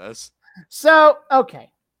off on this? So,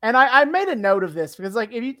 okay. And I made a note of this because,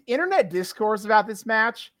 like, if you internet discourse about this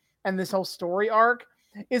match and this whole story arc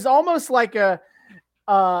is almost like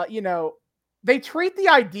they treat the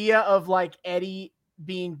idea of like Eddie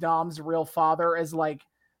being Dom's real father as like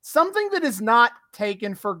something that is not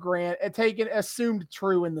taken for assumed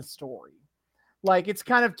true in the story. Like it's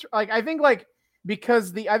kind of like, I think like,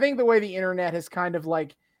 because I think the way the internet has kind of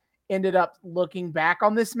like ended up looking back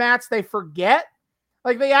on this match, they forget,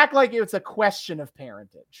 like they act like it's a question of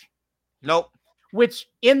parentage. Nope. Which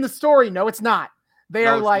in the story, no, it's not. They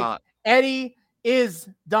are like, not. Eddie is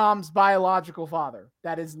Dom's biological father.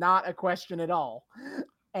 That is not a question at all.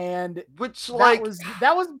 And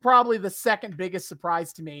that was probably the second biggest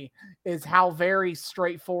surprise to me, is how very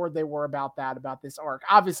straightforward they were about this arc.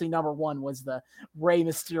 Obviously, number one was the Rey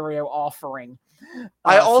Mysterio offering.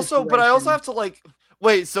 I also have to like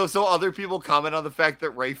wait. So other people comment on the fact that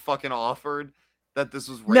Rey fucking offered that this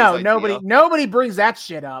was Rey's idea. Nobody brings that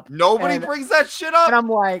shit up. Nobody brings that shit up. And I'm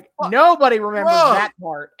like, nobody remembers that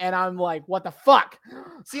part. And I'm like, what the fuck?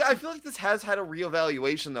 See, I feel like this has had a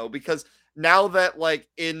reevaluation though, because now that like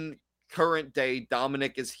in current day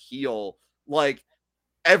Dominic is heel, like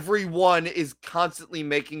everyone is constantly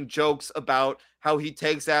making jokes about how he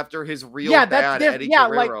takes after his real Yeah, that's dad, different. Eddie Yeah,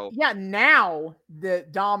 Guerrero. now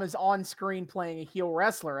that Dom is on screen playing a heel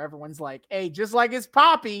wrestler, everyone's like, "Hey, just like his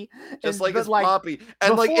Poppy," Just like but his Poppy.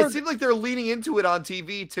 And like before it seems like they're leaning into it on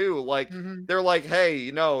TV too. Like they're like,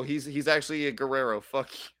 hey, no, he's actually a Guerrero.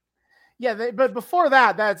 Fuck you. Yeah, but before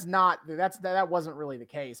that, that wasn't really the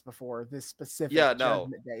case before this specific Yeah, no.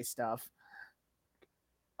 Judgment Day stuff.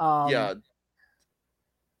 Yeah.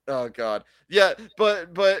 Oh god. Yeah, but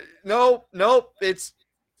nope. It's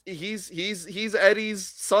he's Eddie's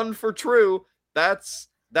son for true. That's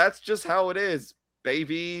just how it is,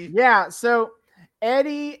 baby. Yeah, so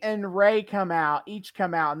Eddie and Ray each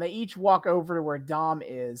come out, and they each walk over to where Dom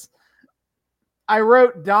is. I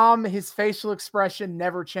wrote Dom, his facial expression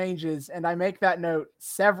never changes, and I make that note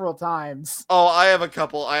several times. Oh, I have a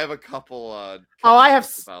couple. I have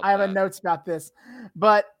notes about this,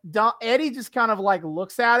 but Eddie just kind of like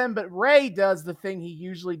looks at him, but Ray does the thing he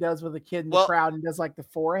usually does with a kid in the crowd and does like the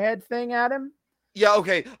forehead thing at him. Yeah,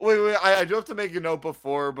 okay. Wait. I do have to make a note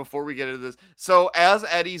before we get into this. So as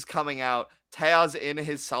Eddie's coming out, Taz in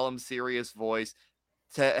his solemn, serious voice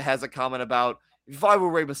has a comment about, if I were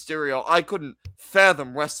Rey Mysterio, I couldn't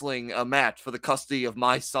fathom wrestling a match for the custody of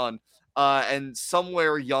my son. And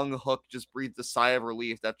somewhere young Hook just breathed a sigh of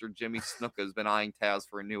relief after Jimmy Snuka has been eyeing Taz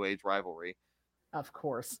for a new age rivalry. Of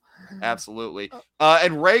course. Absolutely.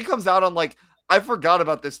 And Ray comes out on like, I forgot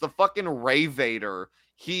about this, the fucking Ray Vader.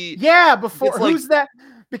 Who's that?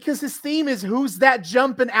 Because his theme is "Who's that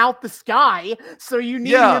jumping out the sky?" So you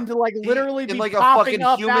need him to like literally be like popping a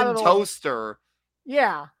fucking human toaster.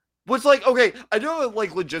 Yeah. Which, like, okay, I do have a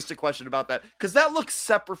like logistic question about that, because that looks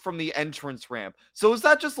separate from the entrance ramp. So is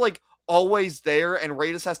that just like always there, and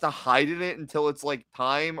Ray just has to hide in it until it's like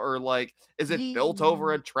time, or like is it built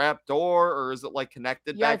over a trap door, or is it like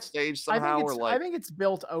connected backstage somehow, I think it's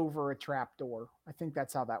built over a trap door. I think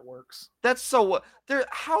that's how that works. That's so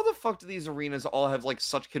how the fuck do these arenas all have like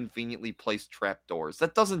such conveniently placed trap doors?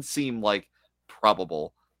 That doesn't seem like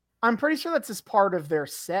probable. I'm pretty sure that's just part of their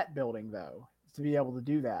set building, though, to be able to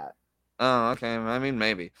do that. Oh, okay. I mean,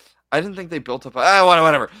 maybe. I didn't think they built up.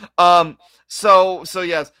 Whatever. So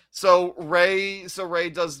yes. So Ray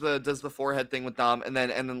does the forehead thing with Dom, and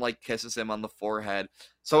then like kisses him on the forehead.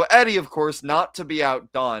 So Eddie, of course, not to be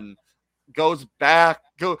outdone, goes back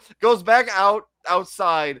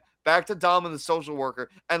outside, back to Dom and the social worker,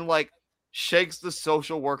 and like shakes the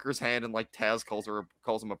social worker's hand, and like Taz calls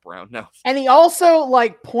him a brown nose. And he also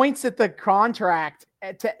like points at the contract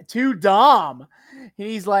to Dom.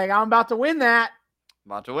 He's like, "I'm about to win that.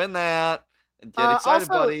 And get excited,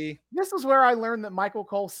 also, buddy." This is where I learned that Michael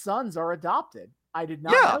Cole's sons are adopted. I did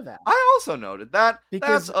not know that. I also noted that.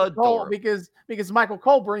 That's adorable. Because Michael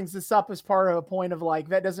Cole brings this up as part of a point of like,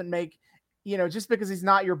 that doesn't make, just because he's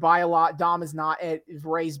not your Dom is not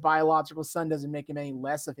Ray's biological son doesn't make him any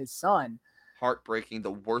less of his son. Heartbreaking.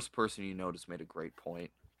 The worst person you know just made a great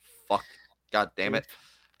point. Fuck. God damn it.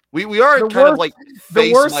 We are kind of like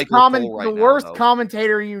the worst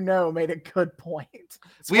commentator you know made a good point.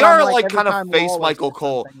 We are like kind of face Michael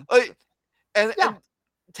Cole. And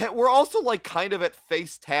we're also like kind of at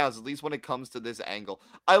face Taz, at least when it comes to this angle.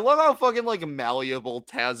 I love how fucking like malleable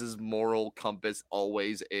Taz's moral compass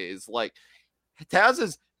always is. Like, Taz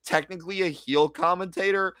is technically a heel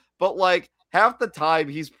commentator, but like half the time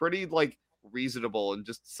he's pretty like reasonable and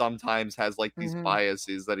just sometimes has like these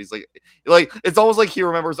biases that he's like it's almost like he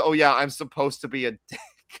remembers, oh yeah, I'm supposed to be a dick,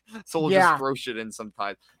 so we'll just throw shit in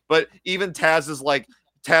sometimes. But even Taz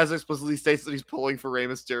explicitly states that he's pulling for Rey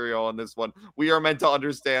Mysterio on this one. We are meant to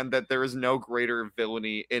understand that there is no greater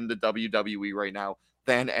villainy in the WWE right now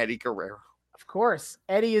than Eddie Guerrero. Of course,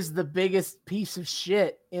 Eddie is the biggest piece of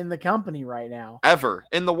shit in the company right now. Ever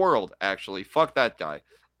in the world, actually. Fuck that guy.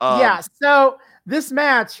 So this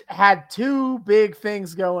match had two big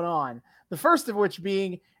things going on. The first of which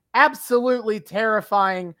being absolutely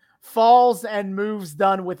terrifying falls and moves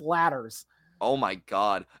done with ladders. Oh my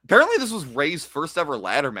god. Apparently this was Ray's first ever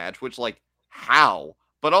ladder match, which like, how?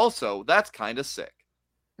 But also, that's kind of sick.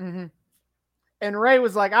 Mm-hmm. And Ray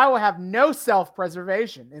was like, I will have no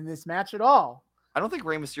self-preservation in this match at all. I don't think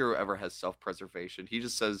Rey Mysterio ever has self-preservation. He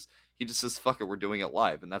just says, fuck it, we're doing it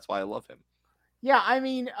live, and that's why I love him. Yeah, I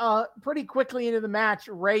mean, pretty quickly into the match,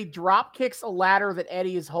 Ray drop kicks a ladder that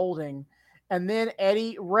Eddie is holding, and then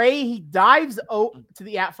Ray dives from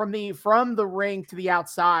the ring to the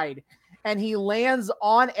outside, and he lands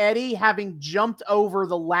on Eddie, having jumped over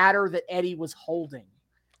the ladder that Eddie was holding.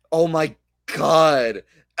 Oh my god!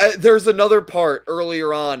 There's another part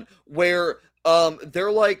earlier on where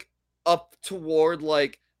they're like up toward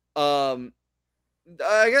like I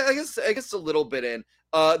guess a little bit in.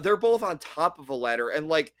 They're both on top of a ladder, and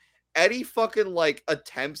like Eddie fucking like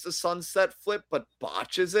attempts a sunset flip but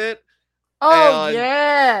botches it. Oh And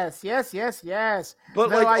yes. but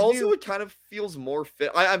Though like I also do. it kind of feels more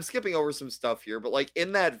fit. I'm skipping over some stuff here, but like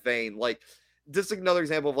in that vein, like this is another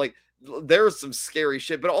example of like there's some scary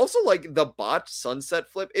shit, but also like the botched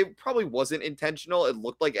sunset flip, it probably wasn't intentional. It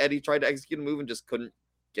looked like Eddie tried to execute a move and just couldn't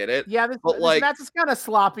get it. Yeah, But this like, match is kind of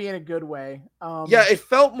sloppy in a good way. yeah, it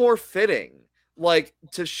felt more fitting, like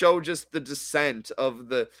to show just the descent of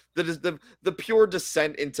the pure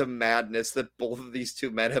descent into madness that both of these two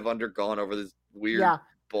men have undergone over this weird yeah.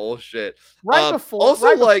 bullshit. Right before,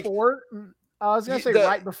 I was gonna say the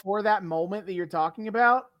right before that moment that you're talking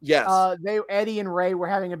about. yes, Eddie and Ray were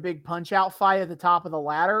having a big punch out fight at the top of the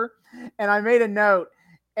ladder, and I made a note.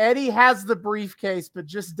 Eddie has the briefcase, but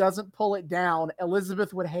just doesn't pull it down.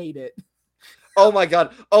 Elizabeth would hate it. oh my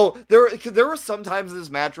god. Oh, there were some times in this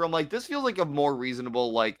match where I'm like, this feels like a more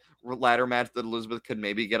reasonable like ladder match that Elizabeth could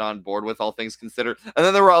maybe get on board with, all things considered. And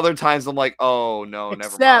then there were other times I'm like, oh no,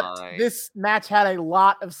 never Except mind. this match had a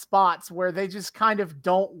lot of spots where they just kind of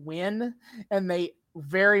don't win, and they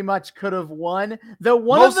very much could have won. Though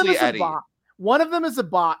one of them Mostly is Eddie. a botch. One of them is a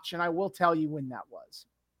botch, and I will tell you when that was.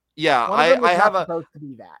 Yeah, One of them was I have not a supposed to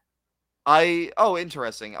be that.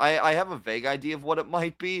 interesting. I have a vague idea of what it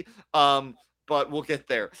might be. But we'll get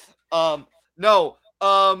there. No.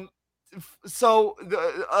 So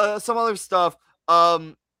some other stuff.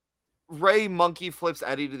 Ray monkey flips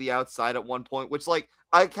Eddie to the outside at one point, which like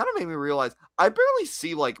I kind of made me realize I barely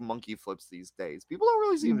see like monkey flips these days. People don't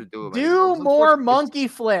really seem to do them anymore. Do more monkey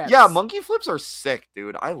flips. Yeah, monkey flips are sick,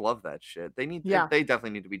 dude. I love that shit. They definitely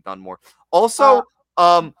need to be done more. Also,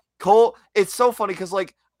 Cole, it's so funny because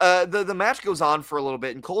like the match goes on for a little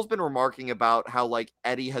bit, and Cole's been remarking about how like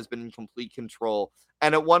Eddie has been in complete control.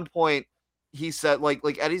 And at one point, he said like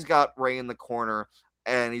Eddie's got Ray in the corner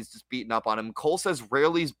and he's just beating up on him. Cole says Ray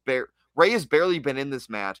has barely been in this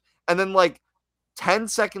match, and then like 10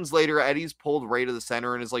 seconds later, Eddie's pulled Ray to the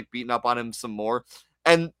center and is like beating up on him some more.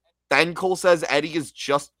 And then Cole says Eddie is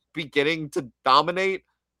just beginning to dominate.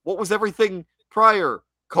 What was everything prior?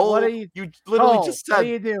 Cole, you literally just said, what are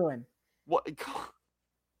you doing? What?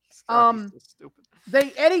 So stupid.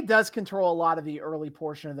 Eddie does control a lot of the early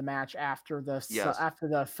portion of the match after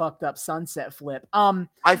the fucked up sunset flip.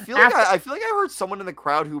 I feel like I heard someone in the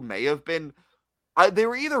crowd who may have been, they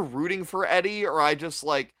were either rooting for Eddie or I just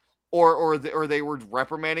like, or they were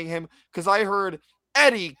reprimanding him because I heard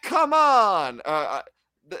Eddie, come on,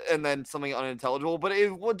 and then something unintelligible, but it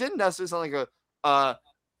didn't necessarily sound like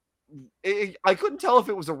I couldn't tell if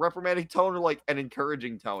it was a reprimanding tone or like an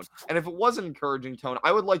encouraging tone. And if it was an encouraging tone,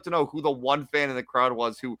 I would like to know who the one fan in the crowd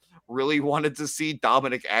was who really wanted to see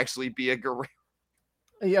Dominic actually be a Guerrero.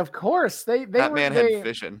 Yeah, of course. That man had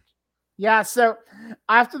vision. Yeah, so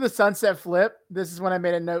after the sunset flip, this is when I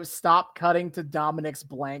made a note, stop cutting to Dominic's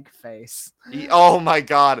blank face. Oh my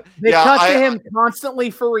god. They cut to him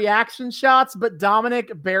constantly for reaction shots, but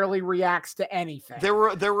Dominic barely reacts to anything. There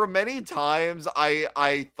were many times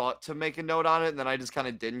I thought to make a note on it, and then I just kind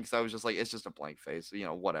of didn't because I was just like, it's just a blank face,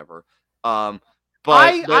 whatever.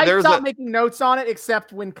 But I stopped making notes on it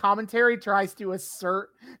except when commentary tries to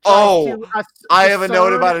I have a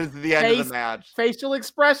note about it at the end of the match. Facial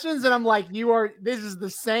expressions, and I'm like, this is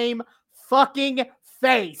the same fucking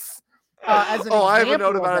face. I have a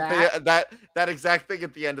note about that exact thing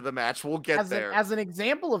at the end of the match. We'll get there. As an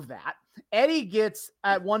example of that, Eddie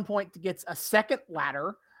at one point gets a second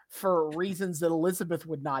ladder for reasons that Elizabeth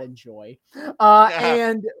would not enjoy.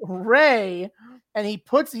 And Ray, and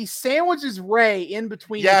he sandwiches Ray in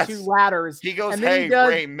between the two ladders. He goes, hey,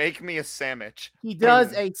 Ray, make me a sandwich. He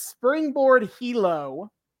does a springboard helo,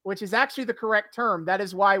 which is actually the correct term. That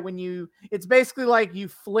is why it's basically like you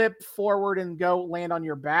flip forward and go land on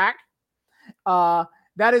your back.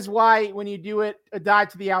 That is why when you do it, a dive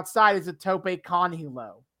to the outside is a tope con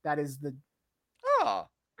helo. That is the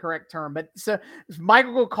correct term. But so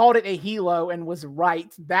Michael called it a helo and was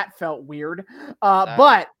right. That felt weird.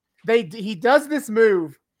 But he does this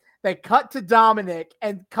move. They cut to Dominic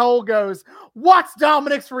and Cole goes, "What's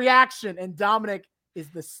Dominic's reaction?" And Dominic is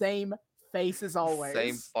the same face as always.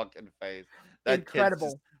 Same fucking face. That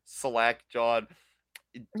incredible. Slack jawed.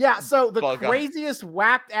 Yeah, so the craziest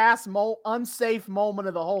whacked ass unsafe moment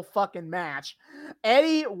of the whole fucking match.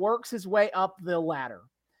 Eddie works his way up the ladder.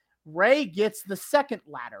 Ray gets the second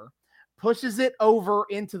ladder, pushes it over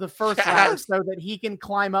into the first ladder so that he can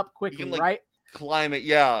climb up quickly, right? Climb it,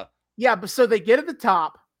 yeah. Yeah, but so they get at the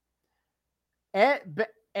top.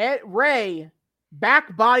 Ray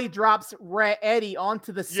back body drops Eddie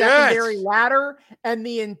onto the secondary ladder, and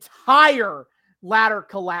the entire ladder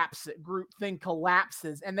group thing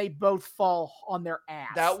collapses, and they both fall on their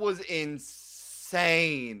ass. That was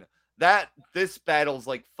insane. This battle's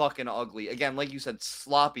like fucking ugly. Again, like you said,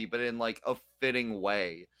 sloppy, but in like a fitting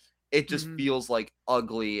way. It just feels like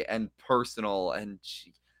ugly and personal and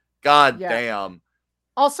god damn.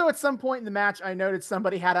 Also, at some point in the match, I noted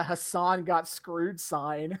somebody had a Hassan got screwed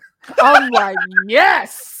sign. I'm like,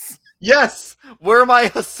 yes! Yes! Where are my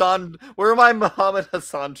Muhammad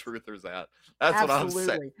Hassan truthers at? That's Absolutely.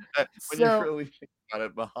 what I'm saying. When you really think about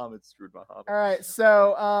it, Muhammad screwed Muhammad. All right,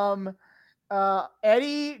 so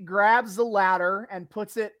Eddie grabs the ladder and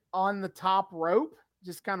puts it on the top rope,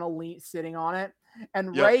 just kind of sitting on it.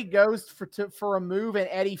 And Ray goes for a move, and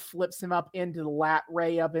Eddie flips him up into the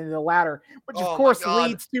ladder, which of course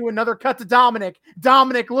leads to another cut to Dominic.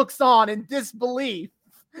 Dominic looks on in disbelief.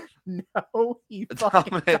 No,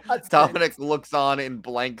 Dominic looks on in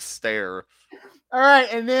blank stare. All right,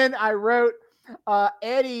 and then I wrote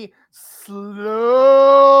Eddie slowly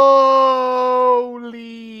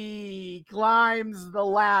climbs the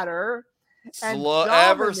ladder.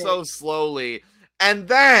 Ever so slowly. And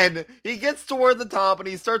then he gets toward the top and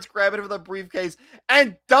he starts grabbing for the briefcase.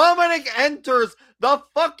 And Dominic enters the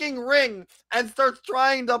fucking ring and starts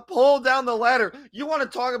trying to pull down the ladder. You want to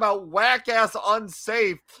talk about whack-ass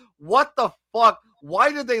unsafe? What the fuck?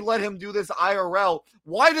 Why did they let him do this IRL?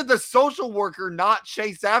 Why did the social worker not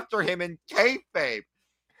chase after him in kayfabe?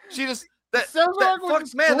 She just... That social worker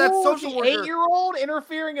 8-year-old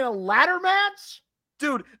interfering in a ladder match?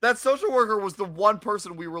 Dude, that social worker was the one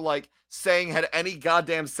person we were like saying had any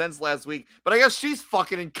goddamn sense last week, but I guess she's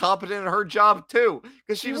fucking incompetent in her job too,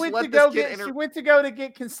 because she just let this kid She went to go to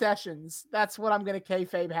get concessions. That's what I'm gonna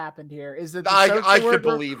kayfabe happened here. Is that the I could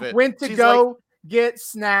believe it. Went to go get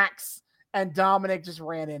snacks, and Dominic just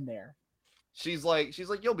ran in there. She's like,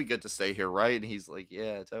 you'll be good to stay here, right? And he's like,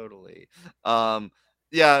 yeah, totally.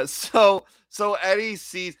 Yeah, so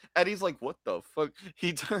Eddie's like, what the fuck?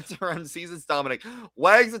 He turns around and sees it's Dominic,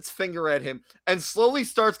 wags its finger at him, and slowly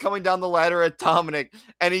starts coming down the ladder at Dominic,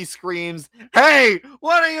 and he screams, "Hey,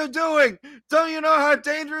 what are you doing? Don't you know how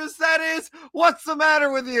dangerous that is? What's the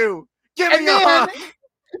matter with you? Give me a hug!"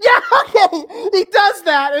 Yeah, okay, he does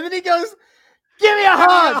that, and then he goes, "Give me a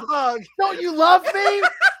hug! Don't you love me?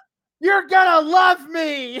 You're gonna love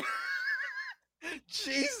me!"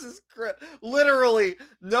 Jesus Christ. Literally,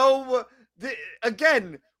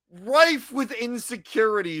 again, rife with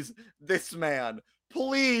insecurities, this man.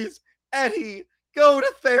 Please, Eddie, go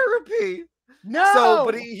to therapy. No. So,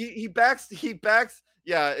 but he backs,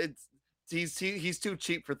 yeah, he's too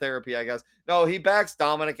cheap for therapy, I guess. No, he backs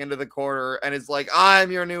Dominic into the corner and is like, "I'm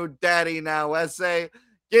your new daddy now, SA.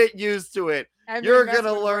 Get used to it. And you're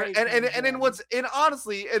gonna learn." And what's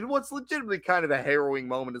legitimately kind of a harrowing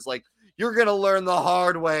moment is like, "You're going to learn the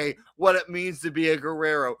hard way what it means to be a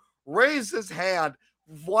Guerrero." Raise his hand,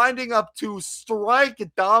 winding up to strike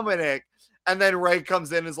Dominic. And then Ray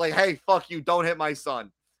comes in and is like, "Hey, fuck you. Don't hit my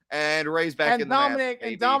son." And Ray's back in the match.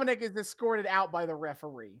 And Dominic is escorted out by the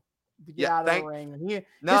referee to get out of the ring.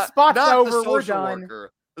 His spot's over. We're done.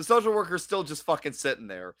 The social worker's still just fucking sitting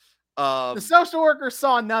there. The social worker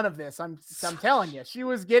saw none of this. I'm telling you, she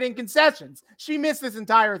was getting concessions. She missed this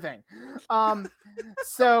entire thing.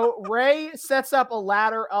 So Ray sets up a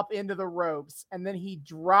ladder up into the ropes, and then he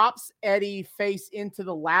drops Eddie face into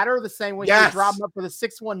the ladder the same way he dropped him up for the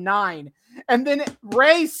 619. And then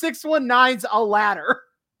Ray 619's a ladder.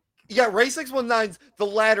 Yeah, Ray 619's the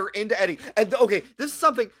ladder into Eddie. And okay, this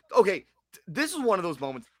is one of those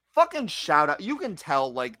moments. Fucking shout out. You can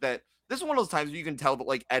tell like that. This is one of those times where you can tell that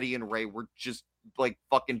like Eddie and Ray were just like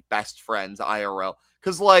fucking best friends IRL.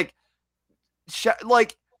 Cause like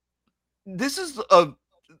this is a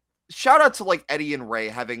shout out to like Eddie and Ray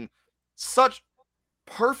having such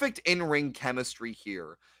perfect in-ring chemistry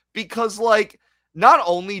here. Because like not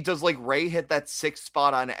only does like Ray hit that 6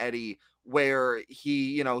 spot on Eddie where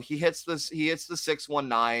he hits the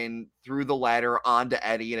 619 through the ladder onto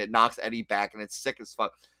Eddie and it knocks Eddie back and it's sick as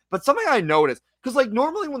fuck. But something I noticed, because like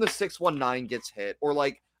normally when the 619 gets hit, or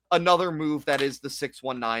like another move that is the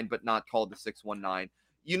 619 but not called the 619,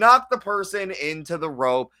 you knock the person into the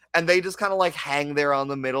rope and they just kind of like hang there on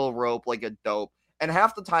the middle rope like a dope. And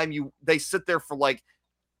half the time they sit there for like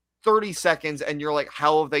 30 seconds and you're like,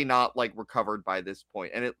 how have they not like recovered by this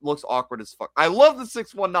point? And it looks awkward as fuck. I love the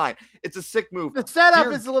 619. It's a sick move. The setup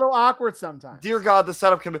is a little awkward sometimes. Dear God, the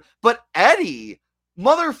setup can be. But Eddie,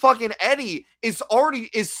 motherfucking Eddie is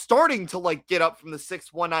starting to like get up from the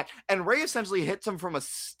 619, and Ray essentially hits him from a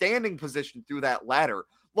standing position through that ladder.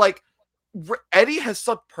 Like Eddie has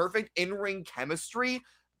such perfect in-ring chemistry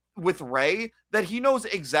with Ray that he knows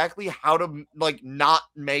exactly how to like not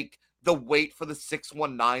make the wait for the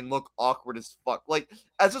 619 look awkward as fuck. Like,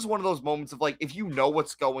 as just one of those moments of like, if you know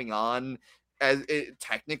what's going on, as it,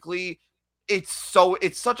 technically, it's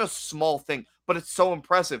such a small thing, but it's so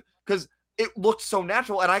impressive because it looks so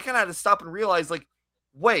natural. And I kind of had to stop and realize, like,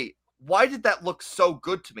 wait, why did that look so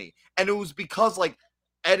good to me? And it was because like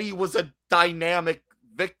Eddie was a dynamic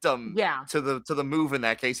victim to the move in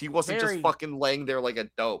that case. He wasn't just fucking laying there like a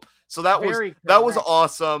dope. So that was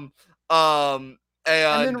awesome. And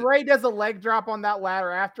then Ray does a leg drop on that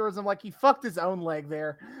ladder afterwards. I'm like, he fucked his own leg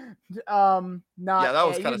there. That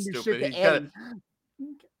was kind of stupid.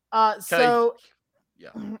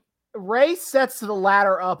 Ray sets the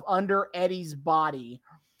ladder up under Eddie's body,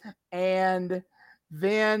 and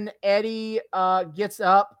then Eddie gets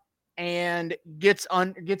up and gets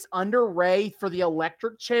under Ray for the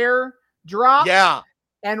electric chair drop. Yeah.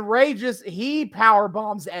 And Ray he power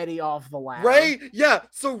bombs Eddie off the ladder.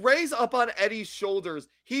 So Ray's up on Eddie's shoulders.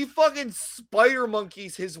 He fucking spider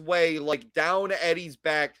monkeys his way like down Eddie's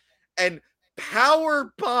back and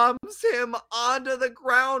power bombs him onto the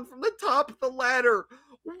ground from the top of the ladder.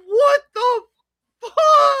 What the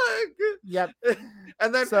fuck? Yep.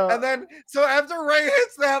 And then so after Ray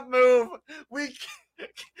hits that move, we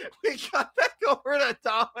got back over to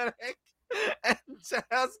Dominic. And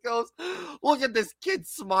Jazz goes, look at this kid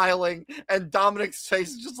smiling. And Dominic's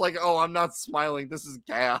face is just like, oh, I'm not smiling. This is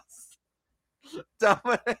gas.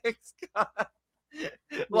 Dominic's got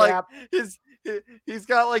like he's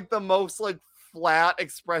got like the most like flat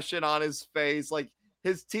expression on his face. Like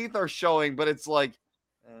his teeth are showing, but it's like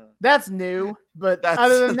that's new. But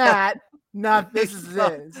other than that, that's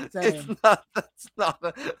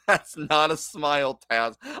not a smile,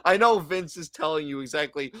 Taz. I know Vince is telling you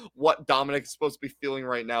exactly what Dominic is supposed to be feeling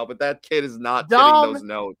right now, but that kid is not getting those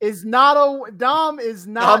notes. Dom is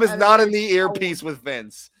not in the earpiece with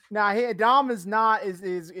Vince. Dom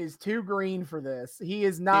is too green for this. He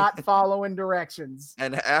is not following directions.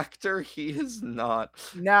 An actor, he is not.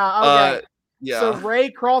 Okay. So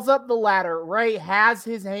Ray crawls up the ladder. Ray has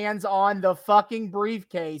his hands on the fucking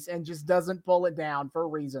briefcase and just doesn't pull it down for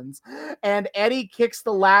reasons. And Eddie kicks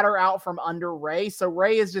the ladder out from under Ray. So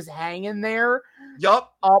Ray is just hanging there.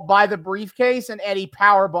 Yup. By the briefcase, and Eddie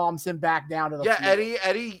power bombs him back down to the floor.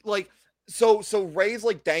 Eddie like so Ray's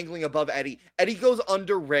like dangling above Eddie. Eddie goes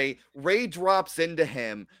under Ray. Ray drops into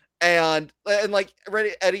him. And like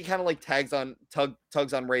Eddie kind of like tugs on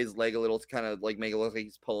Ray's leg a little to kind of like make it look like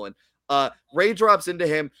he's pulling. Ray drops into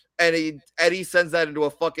him, and Eddie sends that into a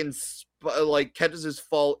fucking catches his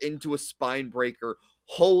fall into a spine breaker.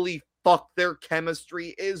 Holy fuck, their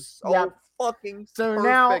chemistry is so fucking perfect.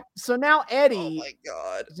 Now Eddie. Oh my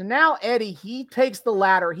god. So now Eddie, he takes the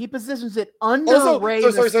ladder. He positions it under Ray.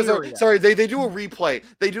 Sorry. They do a replay.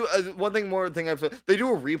 They do they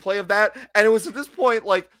do a replay of that, and it was at this point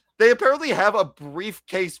like. They apparently have a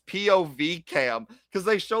briefcase POV cam because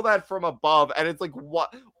they show that from above, and it's like,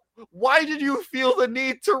 what? Why did you feel the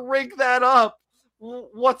need to rig that up?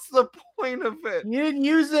 What's the point of it? You didn't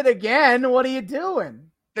use it again. What are you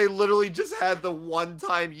doing? They literally just had the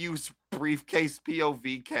one-time use briefcase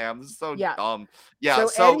POV cam. This is so dumb. Yeah.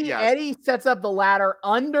 So Eddie sets up the ladder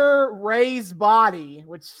under Ray's body,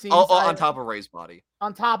 which seems on top of Ray's body.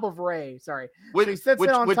 On top of Ray. Sorry. So he sets it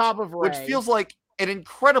on top of Ray, which feels like an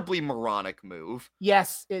incredibly moronic move.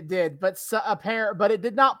 Yes, it did, but it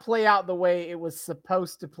did not play out the way it was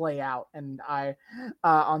supposed to play out. And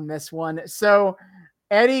on this one, so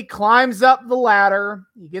Eddie climbs up the ladder.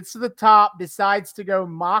 He gets to the top, decides to go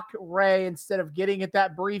mock Ray instead of getting at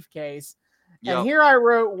that briefcase. Yep. And here I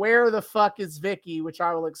wrote, "Where the fuck is Vicky?" which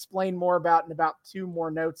I will explain more about in about 2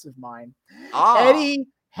 more notes of mine. Eddie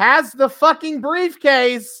has the fucking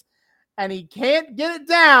briefcase, and he can't get it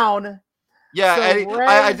down. Yeah, so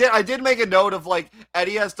Eddie, I did make a note of like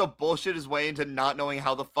Eddie has to bullshit his way into not knowing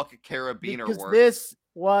how the fuck a carabiner works. This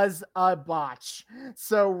was a botch.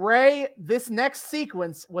 So Ray, this next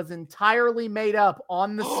sequence was entirely made up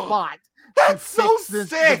on the spot. That's so sick.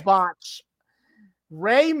 The botch.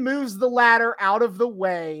 Ray moves the ladder out of the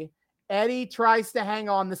way. Eddie tries to hang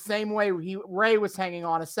on the same way Ray was hanging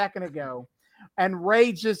on a second ago. And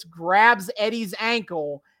Ray just grabs Eddie's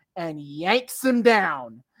ankle and yanks him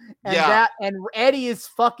down. And Eddie is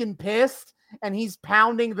fucking pissed, and he's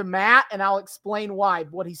pounding the mat, and I'll explain why.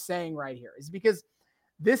 What he's saying right here is because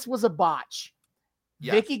this was a botch.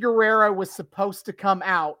 Yes. Vicky Guerrero was supposed to come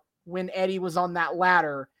out when Eddie was on that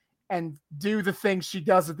ladder and do the thing she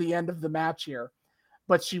does at the end of the match here,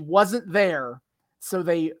 but she wasn't there, so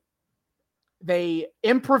they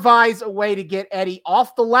improvise a way to get Eddie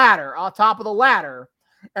off the ladder, on top of the ladder,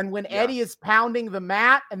 And when Eddie is pounding the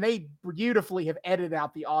mat, and they beautifully have edited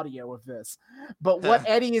out the audio of this, but what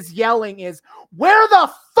Eddie is yelling is, "Where the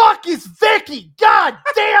fuck is Vicky? God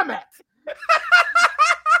damn it!"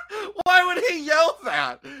 Why would he yell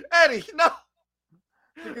that? Eddie, no.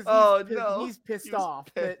 Because he's pissed off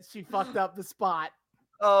that she fucked up the spot.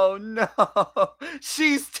 Oh no,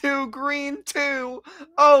 she's too green too.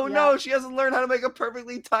 Oh no, she hasn't learned how to make a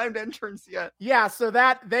perfectly timed entrance yet. Yeah, so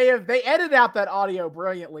that they edited out that audio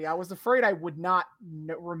brilliantly. I was afraid I would not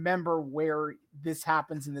remember where this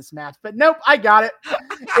happens in this match, but nope, I got it.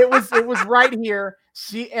 It was right here.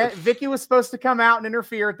 Vicky was supposed to come out and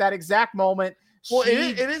interfere at that exact moment. Well,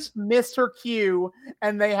 it is missed her cue,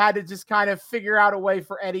 and they had to just kind of figure out a way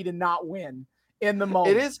for Eddie to not win in the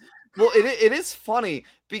moment. It is. Well, it is funny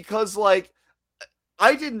because like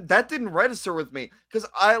that didn't register with me because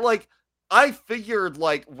I figured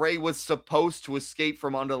like Ray was supposed to escape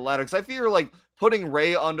from under the ladder because I figure like putting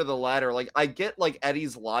Ray under the ladder, like I get like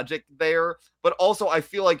Eddie's logic there, but also I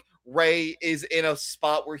feel like Ray is in a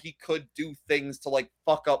spot where he could do things to like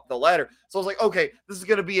fuck up the ladder. So I was like, okay, this is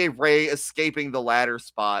gonna be a Ray escaping the ladder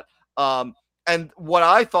spot. And what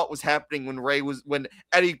I thought was happening when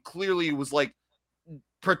Eddie clearly was like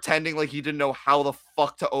pretending like he didn't know how the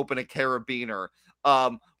fuck to open a carabiner,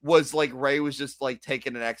 was like Ray was just like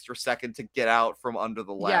taking an extra second to get out from under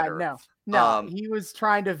the ladder. Yeah, no, he was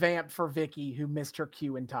trying to vamp for Vicky, who missed her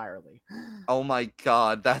cue entirely. Oh my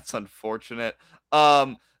god, that's unfortunate.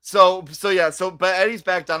 But Eddie's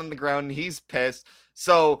back down on the ground and he's pissed.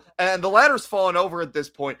 So, and the ladder's falling over at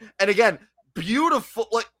this point. And again, beautiful,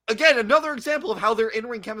 like again, another example of how their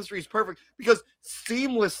in-ring chemistry is perfect because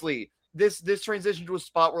seamlessly this transition to a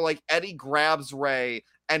spot where like Eddie grabs Ray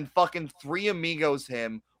and fucking 3 amigos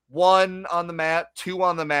him, 1 on the mat, 2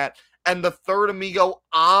 on the mat, and the 3rd amigo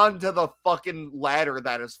onto the fucking ladder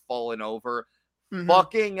that has fallen over. Mm-hmm.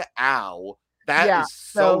 Fucking ow. That is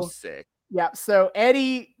so sick. Yeah, so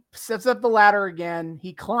Eddie sets up the ladder again.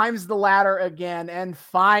 He climbs the ladder again, and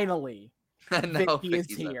finally, Vicky is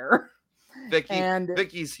here.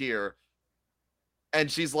 Vicky's here.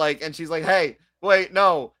 And she's like, hey, wait,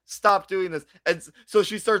 no, stop doing this. And so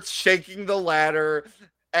she starts shaking the ladder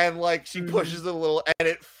and like she pushes it a little and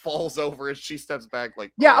it falls over as she steps back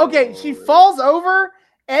like, okay, she falls over.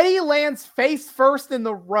 Eddie lands face first in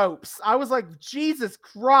the ropes. I was like, Jesus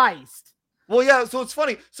Christ. Well, yeah, so it's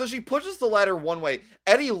funny. So she pushes the ladder one way.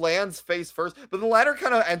 Eddie lands face first, but the ladder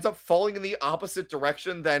kind of ends up falling in the opposite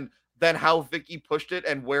direction than how Vicky pushed it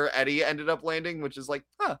and where Eddie ended up landing, which is like,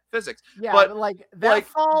 physics. Yeah, but like that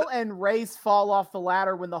fall and Ray's fall off the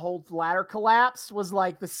ladder when the whole ladder collapsed was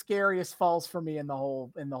like the scariest falls for me in the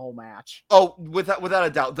whole match. Oh, without a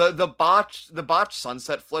doubt. The botch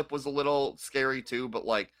sunset flip was a little scary too, but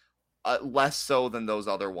like less so than those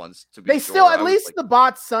other ones. To be still at least the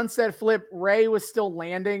botch sunset flip, Ray was still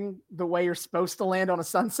landing the way you're supposed to land on a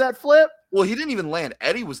sunset flip. Well, he didn't even land.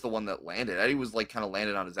 Eddie was the one that landed. Eddie was like kind of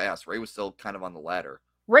landed on his ass. Ray was still kind of on the ladder.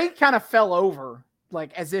 Ray kind of fell over,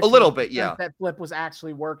 like as if a little bit, yeah. That flip was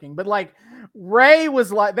actually working, but like Ray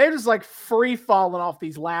was like they're just like free falling off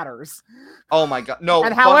these ladders. Oh my god, no!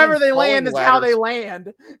 And however they land is how they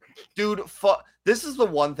land, dude. This is the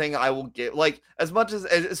one thing I will give. Like as much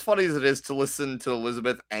as funny as it is to listen to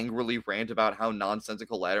Elizabeth angrily rant about how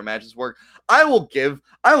nonsensical ladder matches work, I will give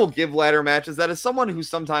ladder matches. That is someone who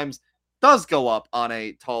sometimes does go up on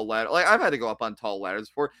a tall ladder. Like I've had to go up on tall ladders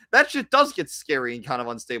before. That shit does get scary and kind of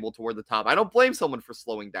unstable toward the top. I don't blame someone for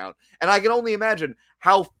slowing down. And I can only imagine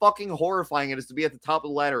how fucking horrifying it is to be at the top of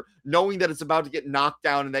the ladder, knowing that it's about to get knocked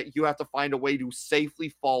down and that you have to find a way to safely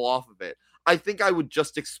fall off of it. I think I would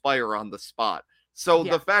just expire on the spot. So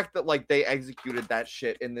the fact that like they executed that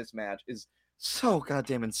shit in this match is so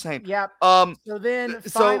goddamn insane. Yep. So then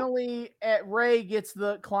finally Ray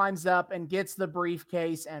climbs up and gets the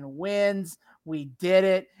briefcase and wins. We did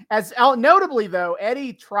it. As notably though,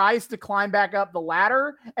 Eddie tries to climb back up the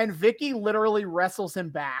ladder and Vicky literally wrestles him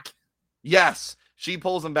back. Yes, she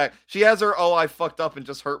pulls him back. She has her I fucked up and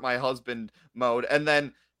just hurt my husband mode, and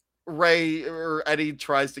then Eddie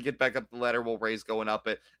tries to get back up the ladder while Ray's going up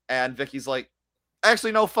it, and Vicky's like,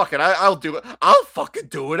 actually no, fuck it, I'll do it. I'll fucking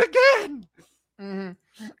do it again.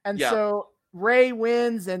 Mm-hmm. And so Ray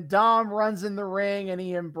wins and Dom runs in the ring and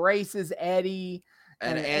he embraces Eddie.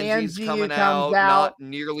 And Angie's coming out, not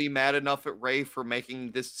nearly mad enough at Ray for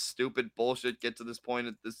making this stupid bullshit get to this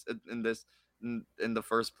point in the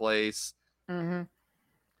first place.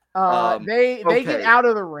 Mm-hmm. They get out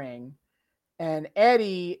of the ring and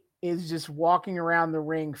Eddie is just walking around the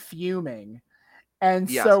ring fuming. And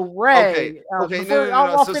so Ray, I'll finish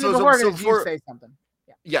the word if you say something.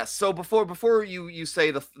 Yes. So before you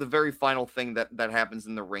say the very final thing that happens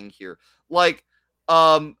in the ring here, like,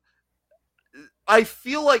 um, I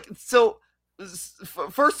feel like so.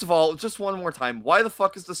 First of all, just one more time, why the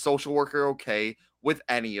fuck is the social worker okay with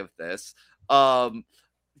any of this? Um,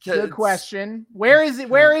 Good 'cause- question. Where is it?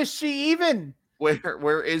 Where is she even?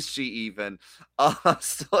 where is she even?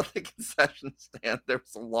 Still at the concession stand. There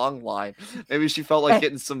was a long line. Maybe she felt like Hey,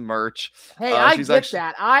 getting some merch. hey, I She's get actually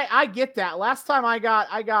that. I get that. Last time I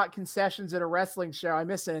got concessions at a wrestling show, I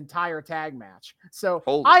missed an entire tag match. So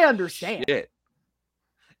holy I understand. shit.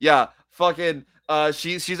 Yeah, fucking.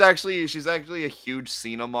 She's actually a huge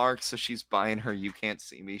Cena mark, so she's buying her "You Can't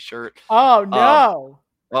See Me" shirt. Oh Um, no.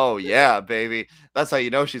 oh yeah, baby. That's how you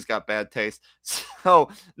know she's got bad taste. So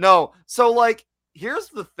no, so like, here's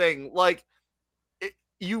the thing, like, if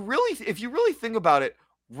you really think about it,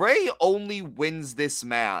 Ray only wins this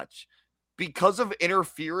match because of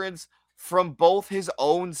interference from both his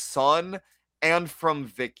own son and from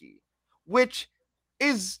Vicky, which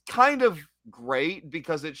is kind of great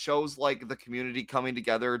because it shows like the community coming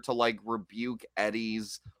together to like rebuke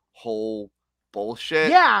Eddie's whole bullshit.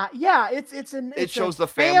 Yeah, yeah. It It's a shows the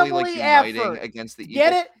family like family uniting effort. against the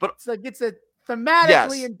Get evil. it? But So it gets a thematically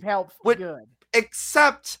yes, and helpful. what Good.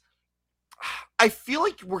 except I feel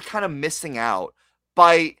like we're kind of missing out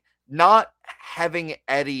by not having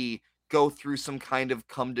Eddie go through some kind of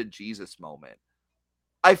come to Jesus moment.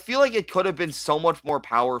 I feel like it could have been so much more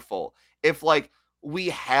powerful if like we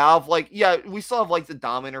have like, yeah, we still have like the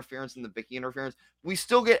Dom interference and the Vicky interference. We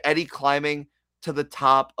still get Eddie climbing to the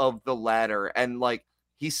top of the ladder and like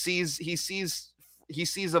he sees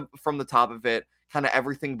from the top of it kind of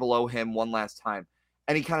everything below him one last time.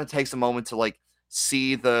 And he kind of takes a moment to like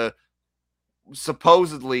see the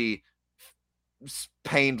supposedly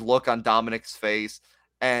pained look on Dominic's face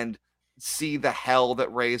and see the hell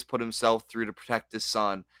that Ray has put himself through to protect his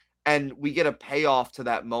son. And we get a payoff to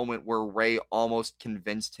that moment where Ray almost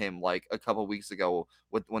convinced him, like a couple weeks ago,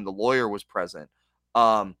 when the lawyer was present,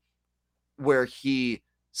 um, where he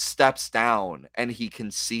steps down and he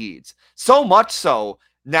concedes. So much so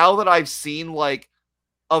now that I've seen like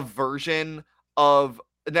a version of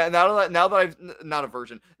now that I've not a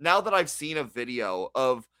version now that I've seen a video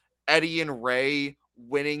of Eddie and Ray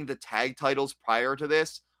winning the tag titles prior to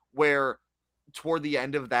this, where toward the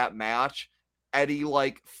end of that match, Eddie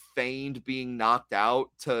like feigned being knocked out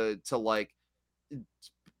to like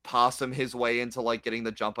possum his way into like getting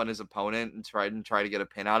the jump on his opponent and try to get a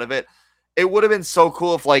pin out of it. It would have been so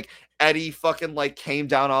cool if like Eddie fucking like came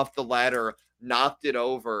down off the ladder, knocked it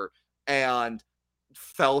over, and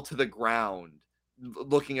fell to the ground,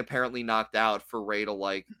 looking apparently knocked out for Ray to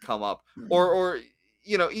like come up, or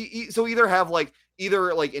so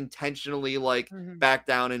either like intentionally like Mhm. back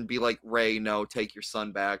down and be like, Ray, no, take your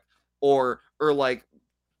son back, or like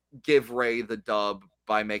give Ray the dub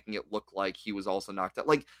by making it look like he was also knocked out.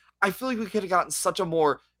 Like, I feel like we could have gotten such a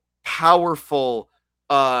more powerful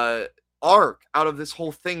arc out of this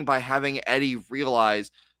whole thing by having Eddie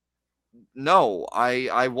realize, no,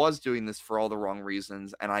 I was doing this for all the wrong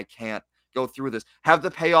reasons and I can't go through this. Have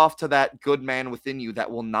the payoff to that good man within you that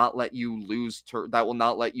will not let you that will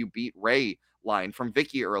not let you beat Ray line from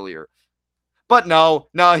Vicky earlier. But no,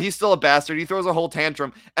 he's still a bastard. He throws a whole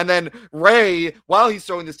tantrum. And then Ray, while he's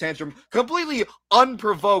throwing this tantrum, completely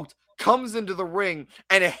unprovoked, comes into the ring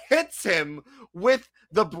and hits him with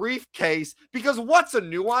the briefcase because what's a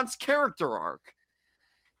nuanced character arc?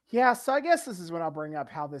 Yeah, so I guess this is when I'll bring up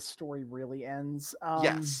how this story really ends.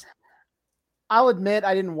 Yes. I'll admit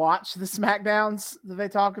I didn't watch the SmackDowns that they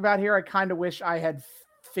talk about here. I kind of wish I had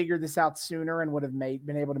figured this out sooner and would have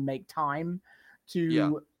been able to make time to.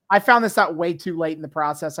 Yeah. I found this out way too late in the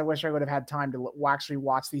process. I wish I would have had time to actually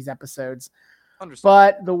watch these episodes.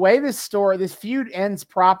 But the way this feud ends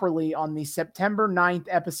properly on the September 9th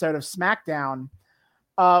episode of SmackDown,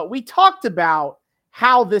 we talked about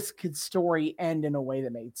how this story end in a way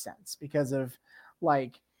that made sense because of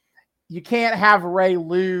like, you can't have Ray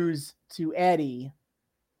lose to Eddie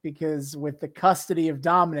because with the custody of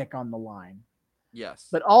Dominic on the line. Yes.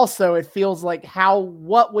 But also it feels like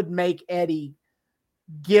what would make Eddie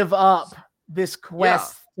give up this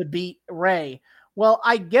quest to beat Ray? Well,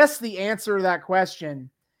 I guess the answer to that question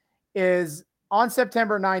is on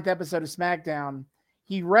September 9th episode of SmackDown,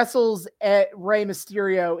 he wrestles Rey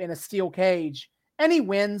Mysterio in a steel cage and he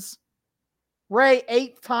wins.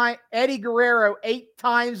 Eddie Guerrero 8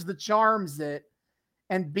 times the charms it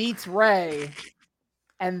and beats Ray.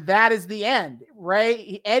 And that is the end.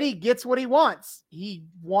 Eddie gets what he wants. He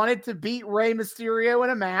wanted to beat Rey Mysterio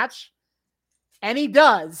in a match, and he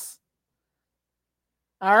does.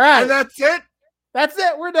 All right. And that's it. That's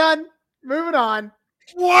it. We're done. Moving on.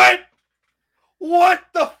 What? What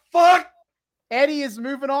the fuck? Eddie is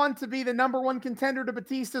moving on to be the #1 contender to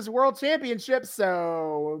Batista's world championship.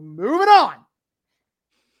 So moving on.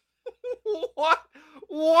 What?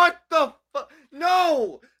 What the fuck?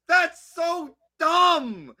 No, that's so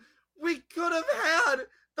dumb. We could have had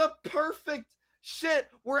the perfect shit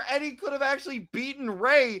where Eddie could have actually beaten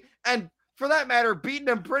Ray, and for that matter, beaten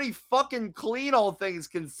him pretty fucking clean, all things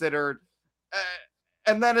considered.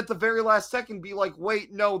 And then at the very last second, be like,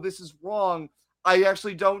 wait, no, this is wrong. I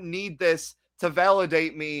actually don't need this to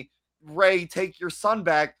validate me. Ray, take your son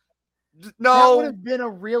back. No. That would have been a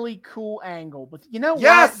really cool angle. But you know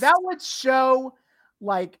Yes! what? That would show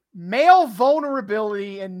like male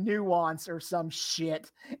vulnerability and nuance or some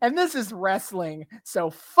shit. And this is wrestling. So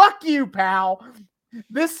fuck you, pal.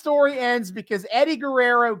 This story ends because Eddie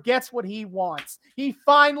Guerrero gets what he wants. He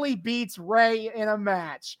finally beats Ray in a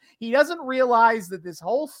match. He doesn't realize that this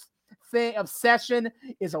whole obsession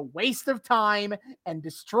is a waste of time and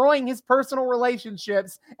destroying his personal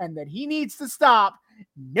relationships and that he needs to stop.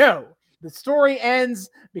 No, the story ends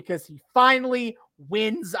because he finally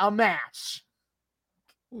wins a match.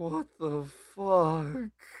 What the fuck?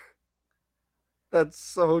 That's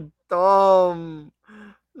so dumb.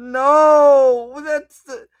 No,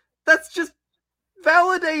 that's just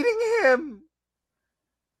validating him.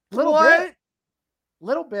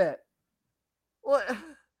 Little bit. What?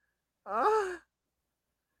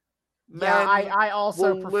 Yeah, I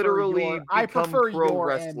also will prefer literally I become prefer pro your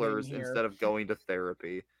wrestlers ending here. instead of going to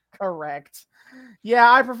therapy. Correct. Yeah,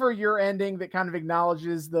 I prefer your ending that kind of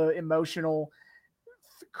acknowledges the emotional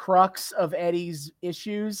crux of Eddie's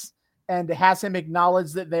issues and has him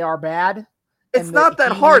acknowledge that they are bad. It's not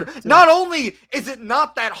that hard. Not only is it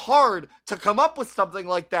not that hard to come up with something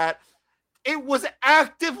like that, it was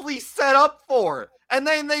actively set up for. And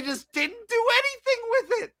then they just didn't do anything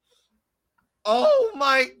with it. Oh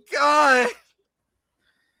my god.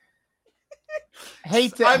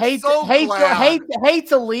 Hate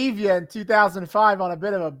to leave you in 2005 on a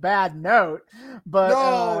bit of a bad note, but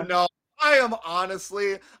no. I am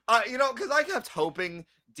honestly, because I kept hoping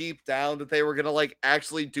deep down that they were gonna like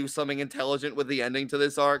actually do something intelligent with the ending to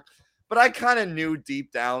this arc, but I kind of knew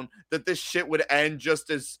deep down that this shit would end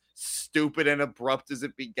just as stupid and abrupt as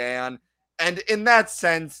it began, and in that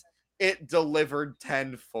sense, it delivered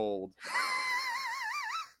tenfold.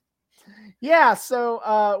 Yeah,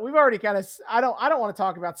 so we've already kind of. I don't want to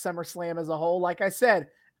talk about SummerSlam as a whole. Like I said, a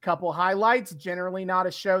couple highlights. Generally, not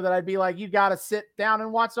a show that I'd be like, you got to sit down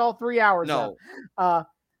and watch all 3 hours. No. But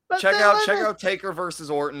check out Taker versus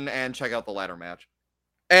Orton and check out the ladder match.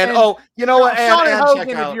 And you know what? Sean and Hogan,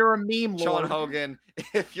 check out if you're a meme lord. Sean Hogan,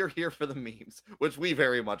 if you're here for the memes, which we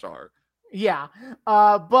very much are. Yeah,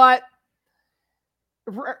 but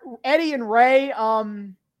Eddie and Ray,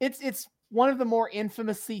 it's one of the more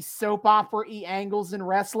infamous soap opera-y angles in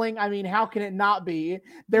wrestling. I mean, how can it not be?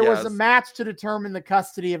 There was a match to determine the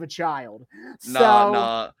custody of a child.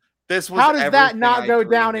 Nah. This was how does that not go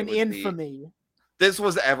down in infamy? This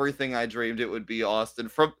was everything I dreamed it would be, Austin.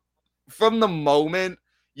 From the moment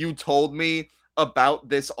you told me about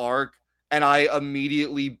this arc, and I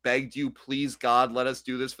immediately begged you, please God, let us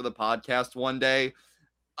do this for the podcast one day.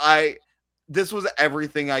 This was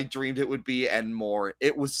everything I dreamed it would be and more.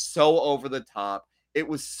 It was so over the top. It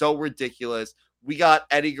was so ridiculous. We got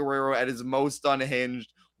Eddie Guerrero at his most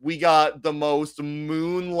unhinged. We got the most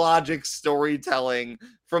moon logic storytelling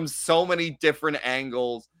from so many different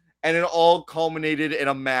angles. And it all culminated in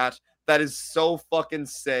a match that is so fucking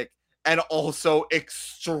sick and also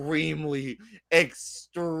extremely,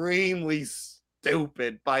 extremely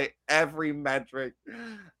stupid by every metric.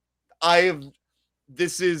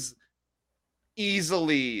 This is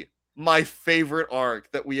easily my favorite arc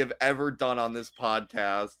that we have ever done on this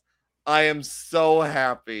podcast. I am so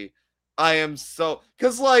happy.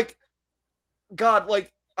 Because like, God,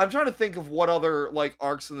 like, I'm trying to think of what other like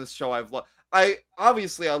arcs in this show I've loved. I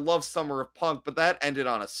love Summer of Punk, but that ended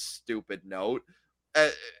on a stupid note,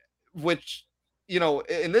 which,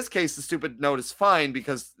 in this case, the stupid note is fine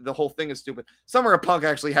because the whole thing is stupid. Summer of Punk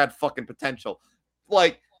actually had fucking potential.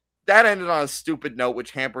 Like, that ended on a stupid note,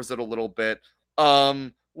 which hampers it a little bit.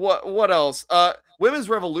 What else? Women's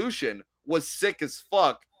Revolution was sick as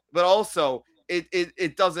fuck, but also it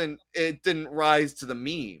didn't rise to the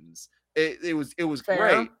memes. It was Fair.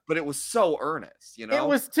 great, but it was so earnest, It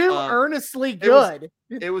was too earnestly good.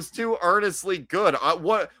 It was too earnestly good.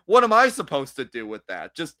 What am I supposed to do with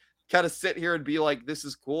that? Just kind of sit here and be like, this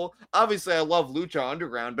is cool. Obviously, I love Lucha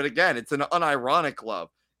Underground, but again, it's an unironic love.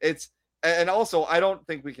 It's And also, I don't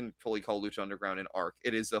think we can fully call Lucha Underground an arc.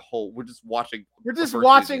 It is a whole. We're just watching. We're just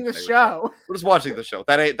watching the show. We're just watching the show.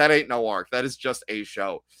 That ain't no arc. That is just a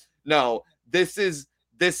show. No, this is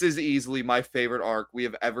easily my favorite arc we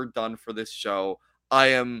have ever done for this show. I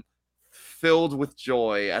am filled with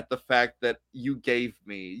joy at the fact that you gave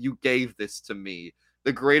this to me.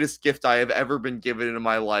 The greatest gift I have ever been given in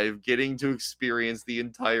my life, getting to experience the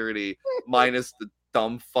entirety, minus the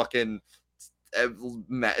dumb fucking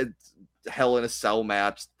Hell in a Cell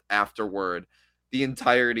match afterward, the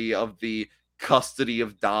entirety of the custody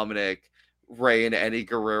of Dominic, Rey and Eddie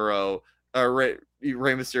Guerrero, Rey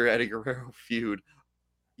Mysterio, Eddie Guerrero feud.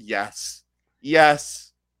 Yes.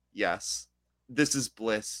 This is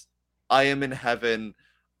bliss. I am in heaven.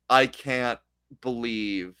 I can't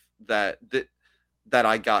believe that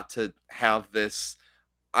I got to have this.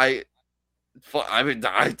 I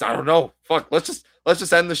don't know. Fuck. Let's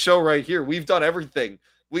just end the show right here. We've done everything.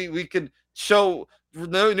 We could show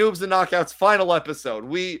Noobs and Knockouts final episode.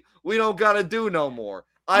 We don't gotta do no more.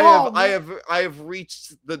 I have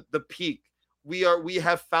reached the peak. We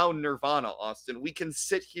have found Nirvana, Austin. We can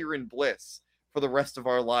sit here in bliss for the rest of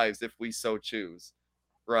our lives if we so choose.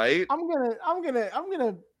 Right? I'm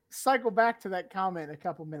gonna cycle back to that comment in a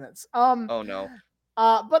couple minutes. Oh no.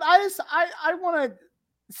 But I want to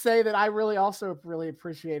say that I really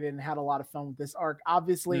appreciated and had a lot of fun with this arc.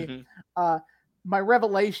 Obviously, my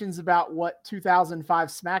revelations about what 2005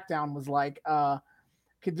 SmackDown was like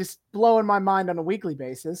could just blow in my mind on a weekly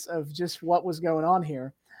basis of just what was going on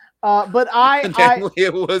here. But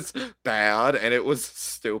it was bad and it was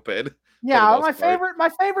stupid. Yeah, my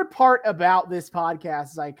favorite part about this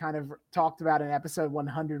podcast, as I kind of talked about in episode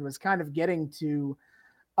 100, was kind of getting to,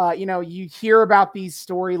 you hear about these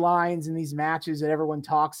storylines and these matches that everyone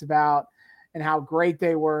talks about and how great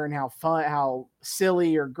they were and how fun, how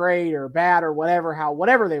silly or great or bad or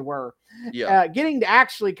whatever they were. Yeah. Getting to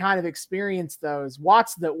actually kind of experience those,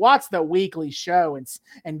 watch the weekly show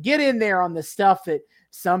and get in there on the stuff that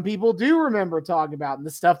some people do remember talking about and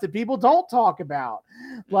the stuff that people don't talk about.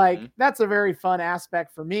 Like, that's a very fun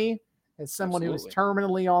aspect for me as someone who is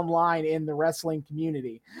terminally online in the wrestling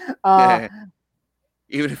community.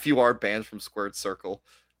 Even if you are banned from Squared Circle.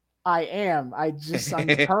 I am. I'm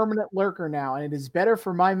a permanent lurker now, and it is better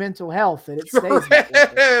for my mental health that it stays.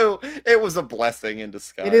 It was a blessing in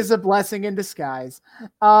disguise. It is a blessing in disguise.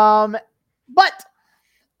 But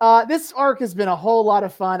this arc has been a whole lot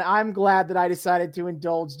of fun. I'm glad that I decided to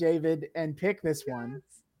indulge David and pick this one.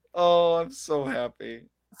 Oh, I'm so happy.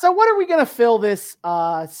 So what are we going to fill this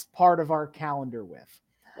part of our calendar with?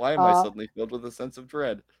 Why am I suddenly filled with a sense of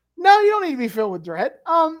dread? No, you don't need to be filled with dread.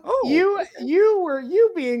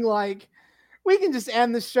 You being like, we can just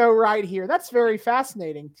end the show right here. That's very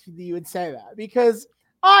fascinating that you would say that, because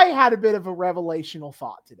I had a bit of a revelational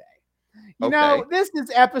thought today. You know, this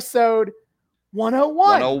is episode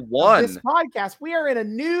 101 of this podcast. We are in a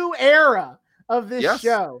new era of this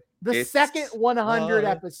show. The second 100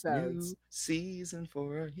 episodes. Season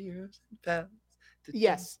for years past.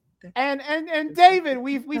 Yes. And David,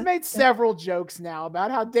 we've made several jokes now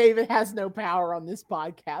about how David has no power on this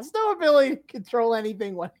podcast, no ability to control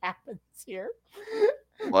anything what happens here.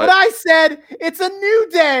 What? But I said it's a new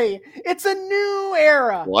day, it's a new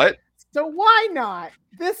era. What? So why not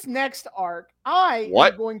this next arc? I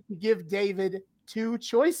am going to give David two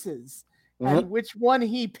choices, and which one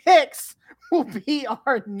he picks will be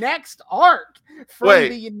our next arc from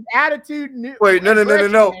the Attitude New. Wait, no.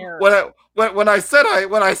 Era. When I said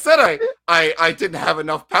I didn't have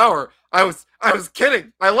enough power, I was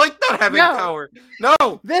kidding. I like not having power. No.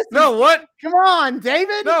 What? Come on,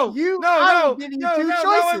 David. No. I'm giving you two choices.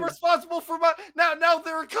 Now I'm responsible for my. Now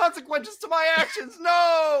there are consequences to my actions.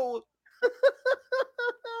 No.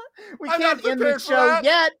 We can't end the show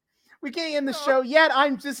yet. We can't end the show yet.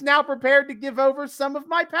 I'm just now prepared to give over some of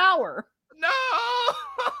my power. No!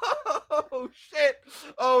 Oh, shit.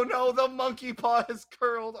 Oh, no. The monkey paw is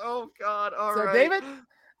curled. Oh, God. All right. So, David,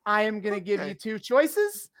 I am going to give you two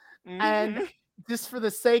choices. And just for the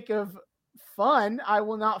sake of fun, I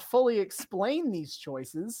will not fully explain these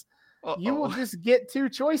choices. You will just get two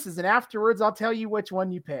choices. And afterwards, I'll tell you which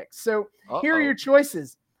one you pick. So, here are your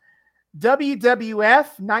choices.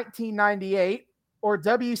 WWF 1998 or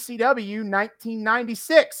WCW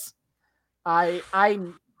 1996.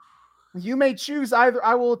 You may choose either.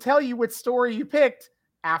 I will tell you which story you picked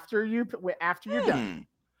after you're done.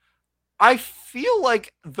 I feel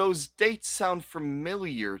like those dates sound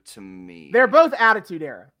familiar to me. They're both Attitude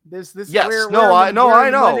Era. This yes, I know.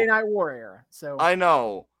 Monday Night War era. So I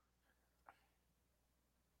know.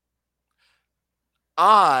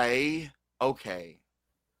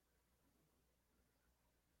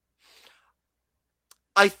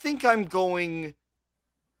 I think I'm going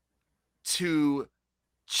to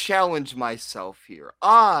challenge myself here.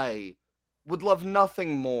 I would love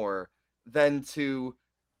nothing more than to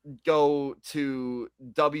go to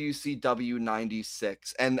WCW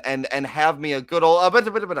 96 and have me a good old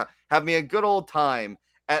have me a good old time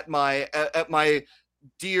at my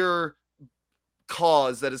dear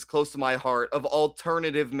cause that is close to my heart of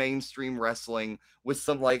alternative mainstream wrestling with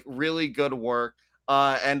some like really good work,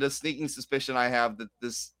 and a sneaking suspicion I have that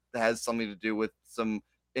this has something to do with some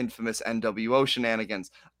infamous NWO shenanigans.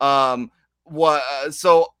 What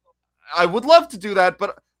so I would love to do that,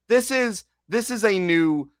 but this is a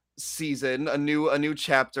new season, a new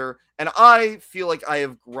chapter, and I feel like I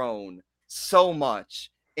have grown so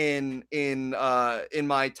much in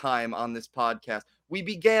my time on this podcast. We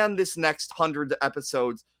began this next 100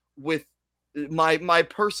 episodes with my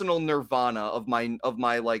personal nirvana of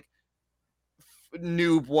my like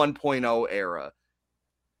noob 1.0 era.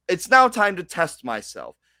 It's now time to test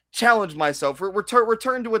myself, challenge myself,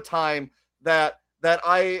 return to a time that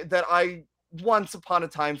I once upon a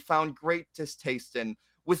time found great distaste in,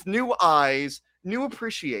 with new eyes, new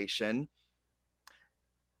appreciation,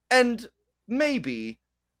 and maybe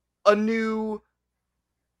a new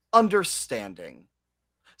understanding.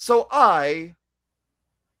 So I,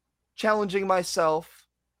 challenging myself,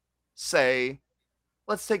 say,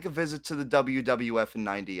 let's take a visit to the WWF in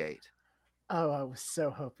 98. Oh, I was so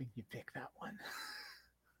hoping you'd pick that one.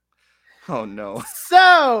 Oh no.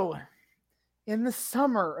 So, in the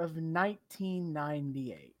summer of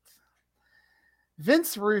 1998,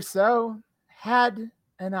 Vince Russo had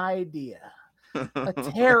an idea. A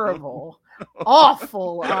terrible,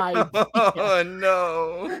 awful idea. Oh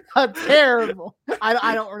no. A terrible.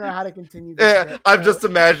 I don't know how to continue this. Yeah, bit, I'm so. just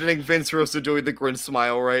imagining Vince Russo doing the grin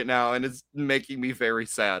smile right now, and it's making me very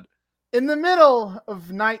sad. In the middle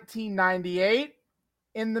of 1998,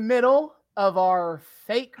 in the middle of our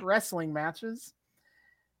fake wrestling matches,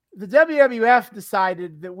 the WWF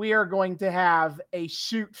decided that we are going to have a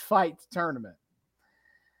shoot fight tournament.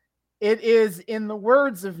 It is, in the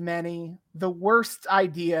words of many, the worst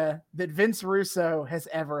idea that Vince Russo has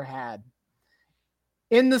ever had.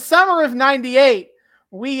 In the summer of 98,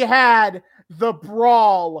 we had the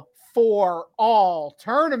Brawl for All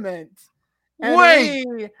tournament. And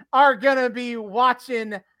we are going to be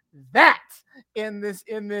watching that as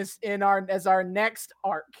our next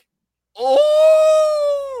arc.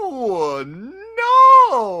 Oh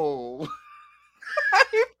no!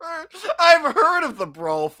 I've heard of the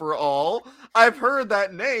Brawl for All. I've heard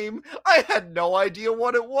that name. I had no idea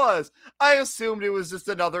what it was. I assumed it was just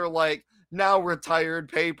another like now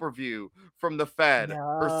retired pay-per-view from the Fed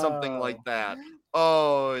or something like that.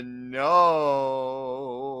 Oh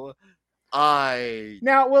no.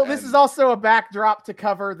 This is also a backdrop to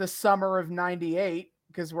cover the summer of 98,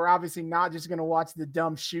 because we're obviously not just going to watch the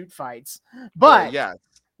dumb shoot fights, but yes,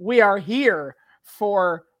 we are here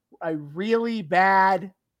for a really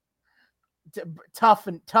bad tough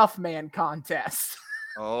man contest.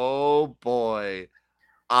 Oh boy.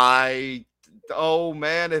 Oh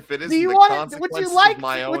man, if it isn't the consequences of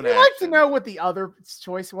my own actions. Would you like to know what the other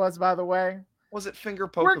choice was, by the way? Was it Finger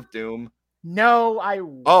Poke of Doom? No, I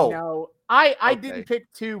didn't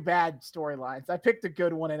pick two bad storylines. I picked a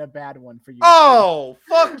good one and a bad one for you. Oh,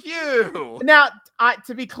 fuck you. Now,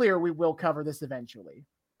 to be clear, we will cover this eventually.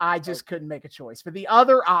 I just couldn't make a choice. But the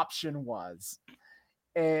other option was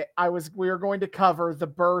we were going to cover the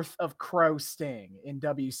birth of Crow Sting in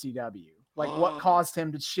WCW. Like what caused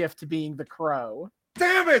him to shift to being the Crow.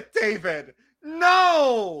 Damn it, David.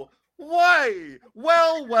 No. Why?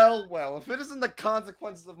 Well. If it isn't the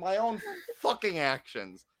consequences of my own fucking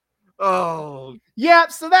actions. Oh. Yeah,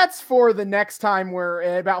 so that's for the next time.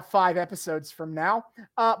 We're about 5 episodes from now.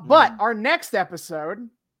 But our next episode,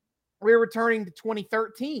 we're returning to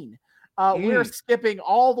 2013. We're skipping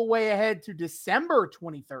all the way ahead to December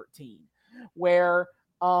 2013, where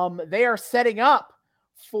they are setting up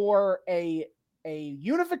for a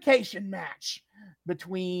unification match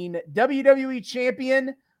between WWE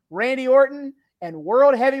Champion Randy Orton and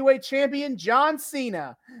World Heavyweight Champion John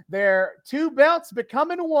Cena. Their 2 belts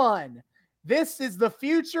becoming one. This is the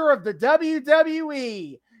future of the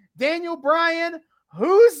WWE. Daniel Bryan,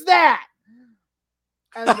 who's that?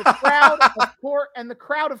 And the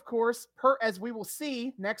crowd, of course, as we will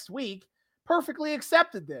see next week, perfectly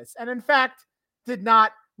accepted this, and in fact, did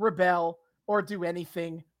not rebel or do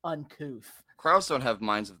anything uncouth. Crowds don't have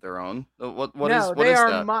minds of their own. What No, is they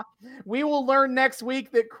are that? we will learn next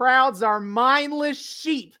week that crowds are mindless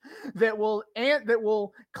sheep that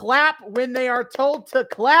will clap when they are told to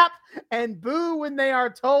clap and boo when they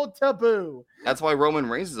are told to boo. That's why Roman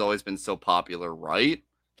Reigns has always been so popular, right?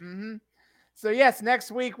 Mm-hmm. So yes,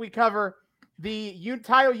 next week we cover the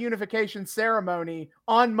title unification ceremony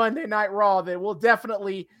on Monday Night Raw that will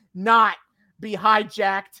definitely not be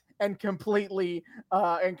hijacked and completely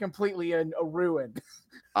a ruin.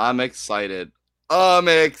 I'm excited. I'm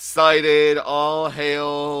excited. All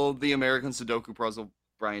hail the American Sudoku puzzle,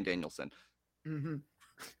 Bryan Danielson.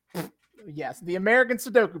 Mm-hmm. Yes, the American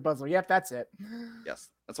Sudoku puzzle. Yep, that's it. Yes,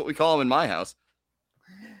 that's what we call him in my house.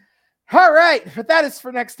 All right, but that is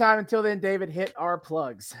for next time. Until then, David, hit our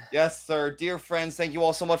plugs. Yes, sir. Dear friends, thank you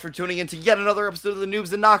all so much for tuning in to yet another episode of the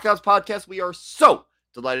Noobs and Knockouts podcast. We are so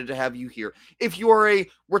delighted to have you here. If you are a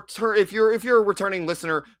returning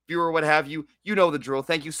listener, viewer, what have you, you know the drill.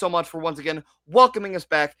 Thank you so much for once again welcoming us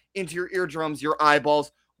back into your eardrums, your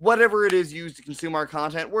eyeballs, whatever it is used to consume our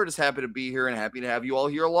content. We're just happy to be here and happy to have you all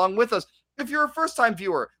here along with us. If you're a first-time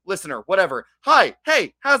viewer, listener, whatever, hi,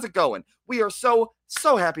 hey, how's it going? We are so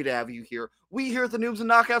happy to have you here. We here at the Noobs and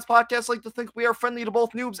Knockouts podcast like to think we are friendly to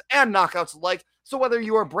both noobs and knockouts alike. So whether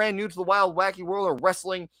you are brand new to the wild, wacky world of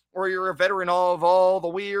wrestling, or you're a veteran of all the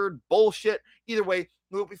weird bullshit, either way,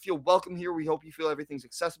 we hope you feel welcome here. We hope you feel everything's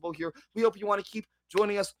accessible here. We hope you want to keep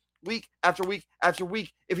joining us week after week after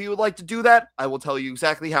week. If you would like to do that, I will tell you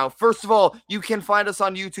exactly how. First of all, you can find us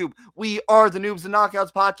on YouTube. We are the Noobs and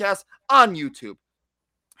Knockouts podcast on YouTube.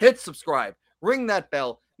 Hit subscribe, ring that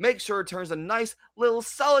bell, make sure it turns a nice little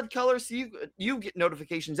solid color so you get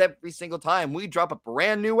notifications every single time we drop a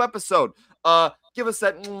brand new episode. Give us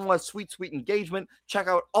that sweet engagement. Check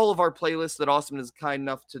out all of our playlists that Austin is kind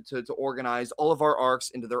enough to organize all of our arcs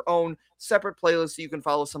into their own separate playlists so you can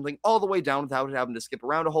follow something all the way down without having to skip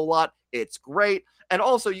around a whole lot. It's great. And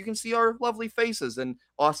also you can see our lovely faces and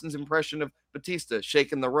Austin's impression of Batista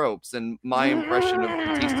shaking the ropes and my impression of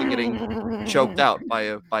Batista getting choked out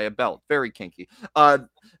by a belt. Very kinky.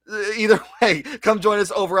 Either way, come join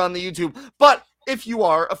us over on the YouTube. But if you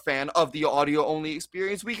are a fan of the audio-only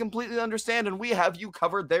experience, we completely understand, and we have you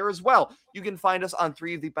covered there as well. You can find us on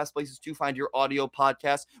 3 of the best places to find your audio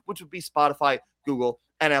podcast, which would be Spotify, Google,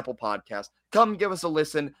 and Apple Podcasts. Come give us a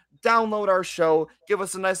listen, download our show, give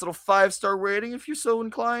us a nice little 5-star rating if you're so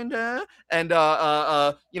inclined, and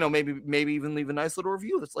maybe even leave a nice little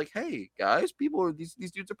review that's like, hey guys,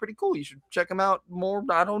 these dudes are pretty cool. You should check them out more.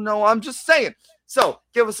 I don't know. I'm just saying. So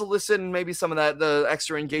give us a listen, maybe some of the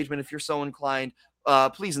extra engagement if you're so inclined.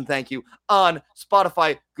 Please and thank you on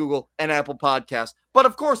Spotify, Google, and Apple Podcasts. But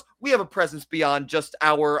of course, we have a presence beyond just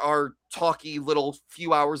our talky little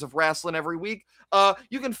few hours of wrestling every week.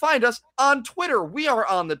 You can find us on Twitter. We are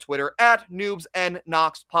on the Twitter at Noobs and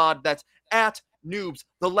Knox Pod. That's at Noobs,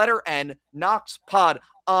 the letter N, Knox Pod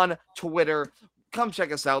on Twitter. Come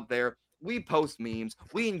check us out there. We post memes.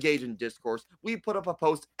 We engage in discourse. We put up a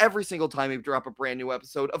post every single time we drop a brand new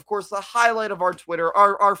episode. Of course, the highlight of our Twitter,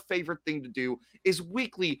 our favorite thing to do, is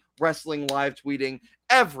weekly wrestling live tweeting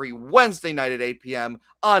every Wednesday night at 8 p.m.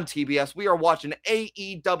 on TBS. We are watching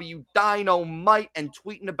AEW Dynamite and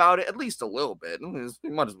tweeting about it at least a little bit, as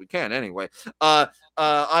much as we can anyway.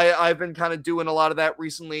 I've been kind of doing a lot of that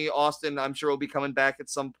recently. Austin, I'm sure, will be coming back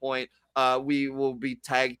at some point. We will be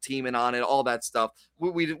tag teaming on it, all that stuff.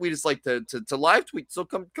 We just like to live tweet, so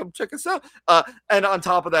come check us out. And on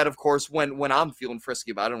top of that, of course, when I'm feeling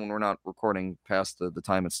frisky about it, when we're not recording past the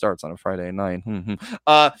time it starts on a Friday night,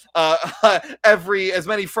 as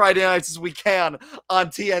many Friday nights as we can on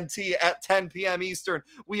TNT at 10 p.m. Eastern,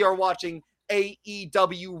 we are watching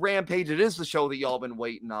AEW Rampage. It is the show that y'all been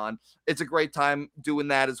waiting on. It's a great time doing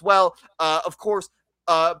that as well. Of course,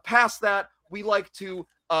 past that, we like to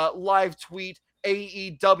live tweet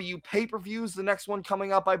AEW pay-per-views. The next one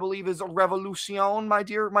coming up, I believe, is Revolution, my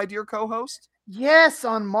dear co-host. Yes,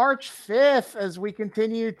 on March 5th, as we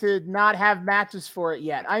continue to not have matches for it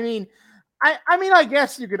yet. I mean, I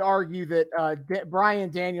guess you could argue that Bryan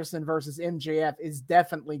Danielson versus MJF is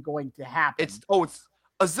definitely going to happen. It's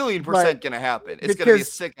a zillion percent going to happen. It's going to be a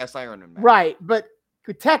sick-ass Iron Man match. Right, but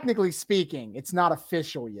technically speaking, it's not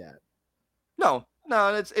official yet. No,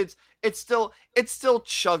 it's still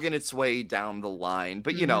chugging its way down the line,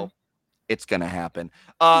 but you know, it's gonna happen.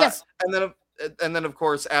 Yes. And then of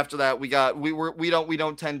course after that we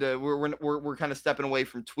don't tend to we're kind of stepping away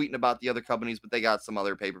from tweeting about the other companies, but they got some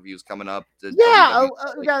other pay-per-views coming up. I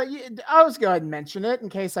was going to mention it in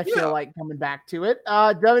case I feel like coming back to it.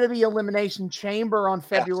 WWE Elimination Chamber on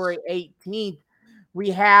February 18th. We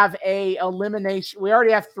have a elimination. We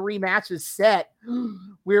already have 3 matches set.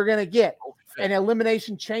 We're going to get an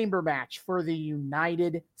elimination chamber match for the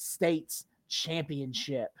United States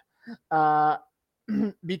Championship.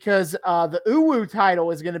 Because the Uwu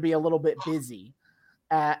title is going to be a little bit busy.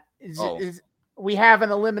 We have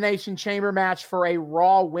an elimination chamber match for a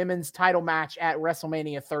Raw women's title match at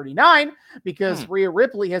WrestleMania 39 because Rhea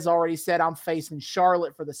Ripley has already said I'm facing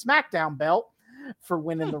Charlotte for the SmackDown belt for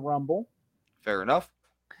winning the Rumble. Fair enough.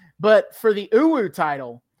 But for the Uwu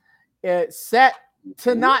title, it's set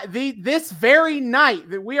tonight, this very night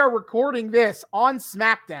that we are recording this on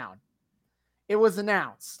SmackDown, it was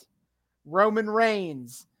announced Roman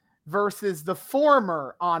Reigns versus the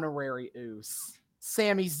former honorary Uce,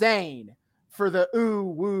 Sami Zayn, for the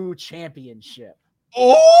Uwu Championship.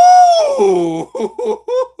 Oh,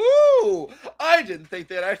 I didn't think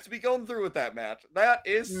they'd actually be going through with that match. That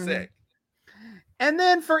is sick. And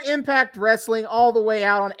then for Impact Wrestling, all the way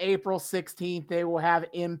out on April 16th, they will have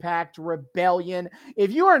Impact Rebellion.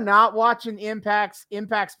 If you are not watching Impact's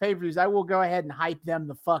pay-per-views, I will go ahead and hype them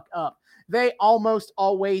the fuck up. They almost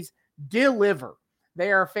always deliver.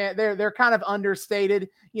 They're kind of understated.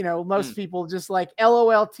 You know, most people just like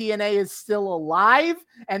LOL TNA is still alive,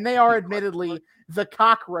 and they are admittedly the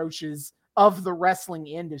cockroaches of the wrestling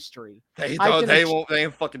industry. They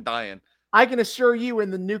ain't fucking dying. I can assure you in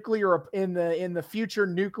the future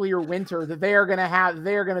nuclear winter that they are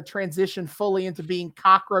going to transition fully into being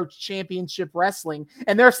Cockroach Championship Wrestling,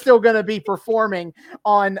 and they're still going to be performing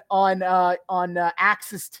on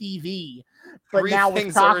Axis TV. But now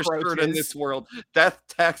with cockroaches in this world: death,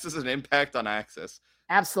 taxes, and Impact on Axis.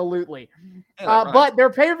 Absolutely. But their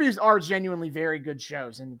pay-per-views are genuinely very good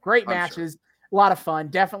shows and great matches. Sure. A lot of fun.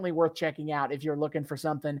 Definitely worth checking out if you're looking for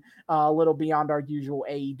something a little beyond our usual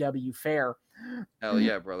AEW fare. Hell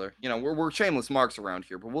yeah, brother. You know, we're shameless marks around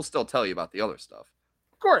here, but we'll still tell you about the other stuff.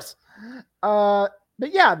 Of course. But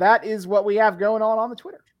yeah, that is what we have going on the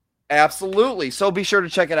Twitter. Absolutely. So be sure to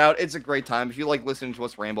check it out. It's a great time. If you like listening to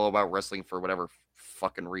us ramble about wrestling for whatever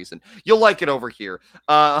fucking reason, you'll like it over here.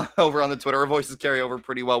 Over on the Twitter, our voices carry over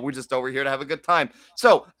pretty well. We're just over here to have a good time.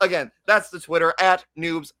 So again, that's the Twitter at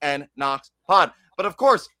Noobs and Knox Pod. But of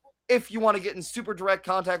course, if you want to get in super direct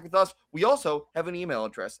contact with us, we also have an email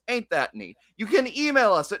address. Ain't that neat? You can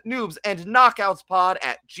email us at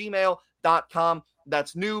noobsandknockoutspod@gmail.com.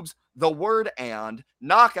 That's noobs, the word, and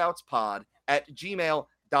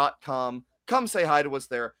knockoutspod@gmail.com. Come say hi to us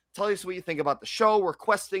there. Tell us what you think about the show.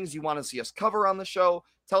 Request things you want to see us cover on the show.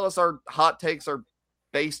 Tell us our hot takes are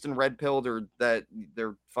based and red-pilled or that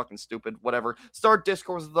they're fucking stupid, whatever. Start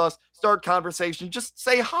discourse with us. Start conversation. Just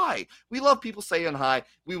say hi. We love people saying hi.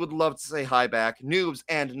 We would love to say hi back. Noobs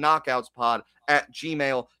and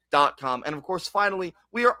knockoutspod@gmail.com. And of course, finally,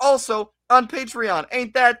 we are also on Patreon.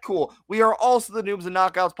 Ain't that cool? We are also the Noobs and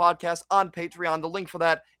Knockouts podcast on Patreon. The link for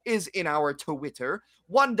that is in our Twitter.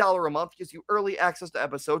 $1 a month gives you early access to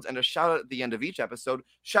episodes and a shout out at the end of each episode.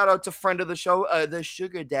 Shout out to friend of the show, the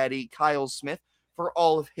Sugar Daddy, Kyle Smith, for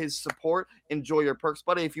all of his support. Enjoy your perks,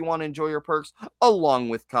 buddy. If you want to enjoy your perks along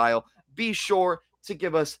with Kyle, be sure to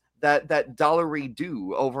give us that dollary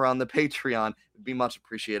due over on the Patreon. It'd be much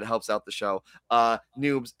appreciated. It helps out the show.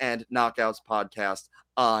 Noobs and Knockouts podcast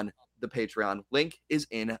on the Patreon. Link is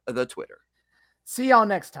in the Twitter. See y'all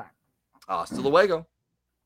next time. Hasta luego.